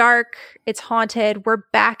 And it's dark. It's haunted. We're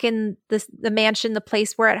back in the mansion, the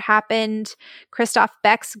place where it happened. Christoph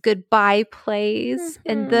Beck's goodbye plays.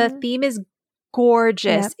 And the theme is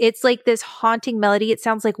gorgeous. Yep. It's like this haunting melody. It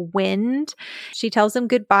sounds like wind. She tells him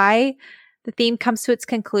goodbye. The theme comes to its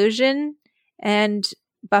conclusion. And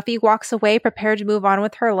Buffy walks away, prepared to move on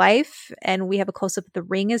with her life, and we have a close-up of the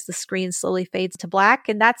ring as the screen slowly fades to black,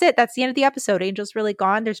 and that's it. That's the end of the episode. Angel's really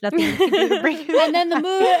gone. There's nothing you can do to bring it. And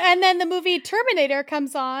then the movie Terminator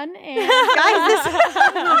comes on, and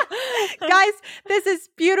guys, this is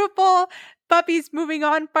beautiful. Buffy's moving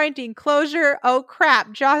on, finding closure. Oh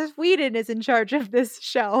crap, Joss Whedon is in charge of this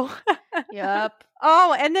show. Yep.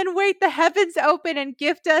 Oh, and then wait, the heavens open and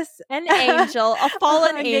gift us an angel, a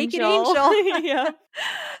fallen naked angel. Yeah.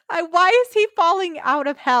 Why is he falling out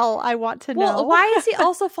of hell? I want to know. Well, why is he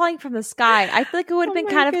also falling from the sky? I feel like it would have been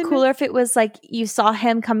kind of cooler if it was like you saw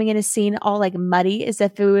him coming in a scene all like muddy, as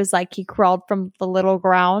if it was like he crawled from the little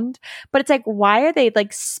ground. But it's like, why are they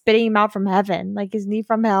like spitting him out from heaven? Like, isn't he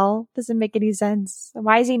from hell? Doesn't make any sense.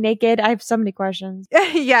 Why is he naked? I have so many questions.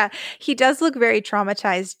 Yeah, he does look very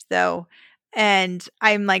traumatized though. And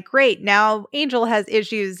I'm like, great, now Angel has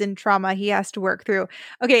issues and trauma he has to work through.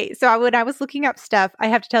 Okay, so when I was looking up stuff, I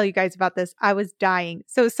have to tell you guys about this. I was dying.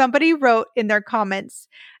 So somebody wrote in their comments,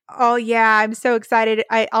 oh yeah, I'm so excited.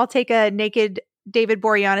 I'll take a naked David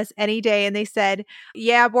Boreanaz any day. And they said,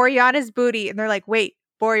 yeah, Boreanaz booty. And they're like, wait,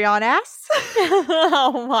 Boreanaz?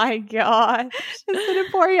 Oh my gosh. Instead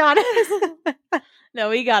of Boreanaz. No,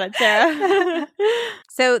 we got it, Sarah.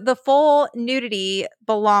 So the full nudity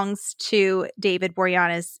belongs to David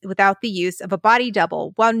Boreanaz without the use of a body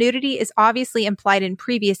double. While nudity is obviously implied in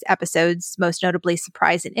previous episodes, most notably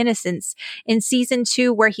Surprise and Innocence, in season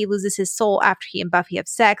 2, where he loses his soul after he and Buffy have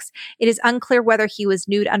sex, it is unclear whether he was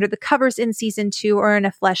nude under the covers in season 2 or in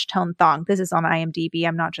a flesh-tone thong. This is on IMDb.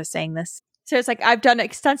 I'm not just saying this. So it's like, I've done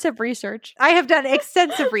extensive research. I have done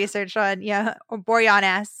extensive research on,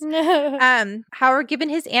 Boreanaz. However, given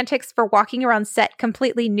his antics for walking around set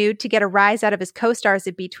completely nude to get a rise out of his co-stars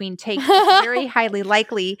in between takes, it's very highly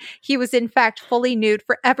likely he was in fact fully nude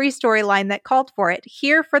for every storyline that called for it.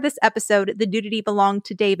 Here, for this episode, the nudity belonged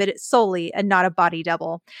to David solely and not a body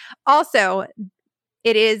double. Also,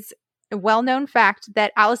 it is a well-known fact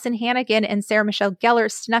that Allison Hannigan and Sarah Michelle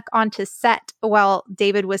Gellar snuck onto set while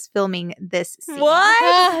David was filming this scene.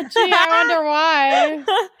 What? Gee, I wonder why.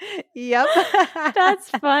 Yep. That's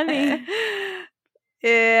funny.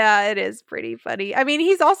 Yeah, it is pretty funny. I mean,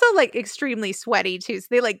 he's also like extremely sweaty too. So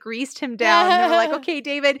they like greased him down. They were like, okay,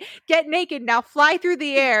 David, get naked now, fly through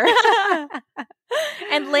the air.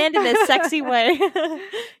 And land in this sexy way.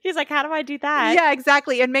 He's like, how do I do that? Yeah,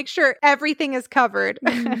 exactly. And make sure everything is covered.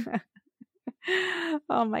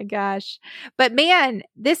 Oh my gosh. But man,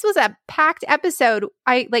 this was a packed episode.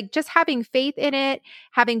 I like just having faith in it,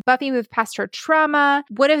 having Buffy move past her trauma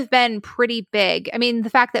would have been pretty big. I mean,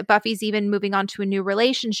 the fact that Buffy's even moving on to a new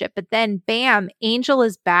relationship, but then bam, Angel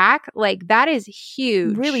is back. Like that is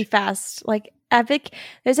huge. Really fast. Like epic.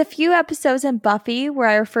 There's a few episodes in Buffy where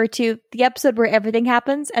I refer to the episode where everything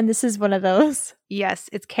happens, and this is one of those. Yes,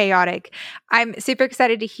 it's chaotic. I'm super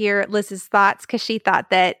excited to hear Liz's thoughts because she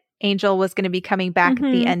thought that Angel was going to be coming back at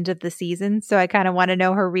the end of the season. So I kind of want to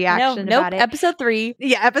know her reaction about it. Episode 3.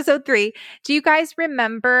 Yeah, episode 3. Do you guys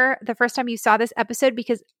remember the first time you saw this episode?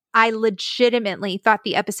 Because I legitimately thought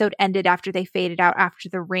the episode ended after they faded out after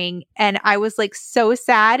the ring. And I was like so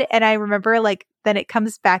sad. And I remember like then it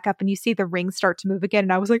comes back up and you see the ring start to move again.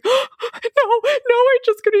 And I was like, oh, no, we're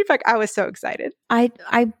just going to be back. I was so excited. I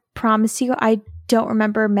promise you, I don't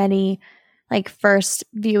remember many like first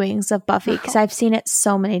viewings of Buffy because I've seen it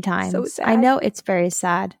so many times. So sad. I know it's very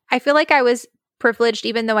sad. I feel like I was privileged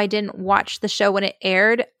even though I didn't watch the show when it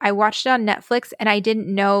aired. I watched it on Netflix and I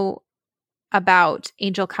didn't know about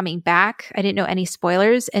Angel coming back. I didn't know any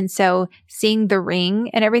spoilers. And so seeing the ring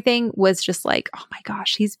and everything was just like, oh my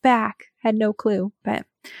gosh, he's back. Had no clue. But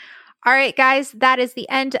all right, guys, that is the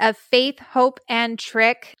end of Faith, Hope, and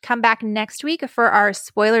Trick. Come back next week for our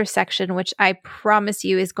spoiler section, which I promise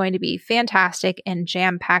you is going to be fantastic and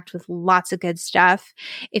jam-packed with lots of good stuff.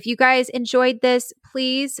 If you guys enjoyed this,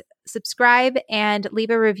 please subscribe and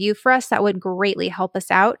leave a review for us. That would greatly help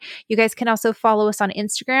us out. You guys can also follow us on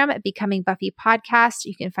Instagram at Becoming Buffy Podcast.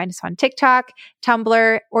 You can find us on TikTok,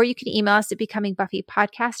 Tumblr, or you can email us at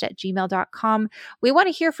becomingbuffypodcast@gmail.com. We want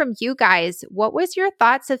to hear from you guys. What was your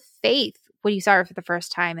thoughts of Faith when you saw her for the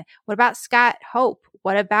first time? What about Scott Hope?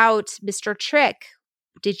 What about Mr. Trick?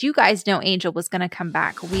 Did you guys know Angel was going to come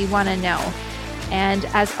back? We want to know. And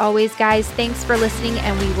as always, guys, thanks for listening,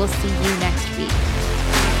 and we will see you next week.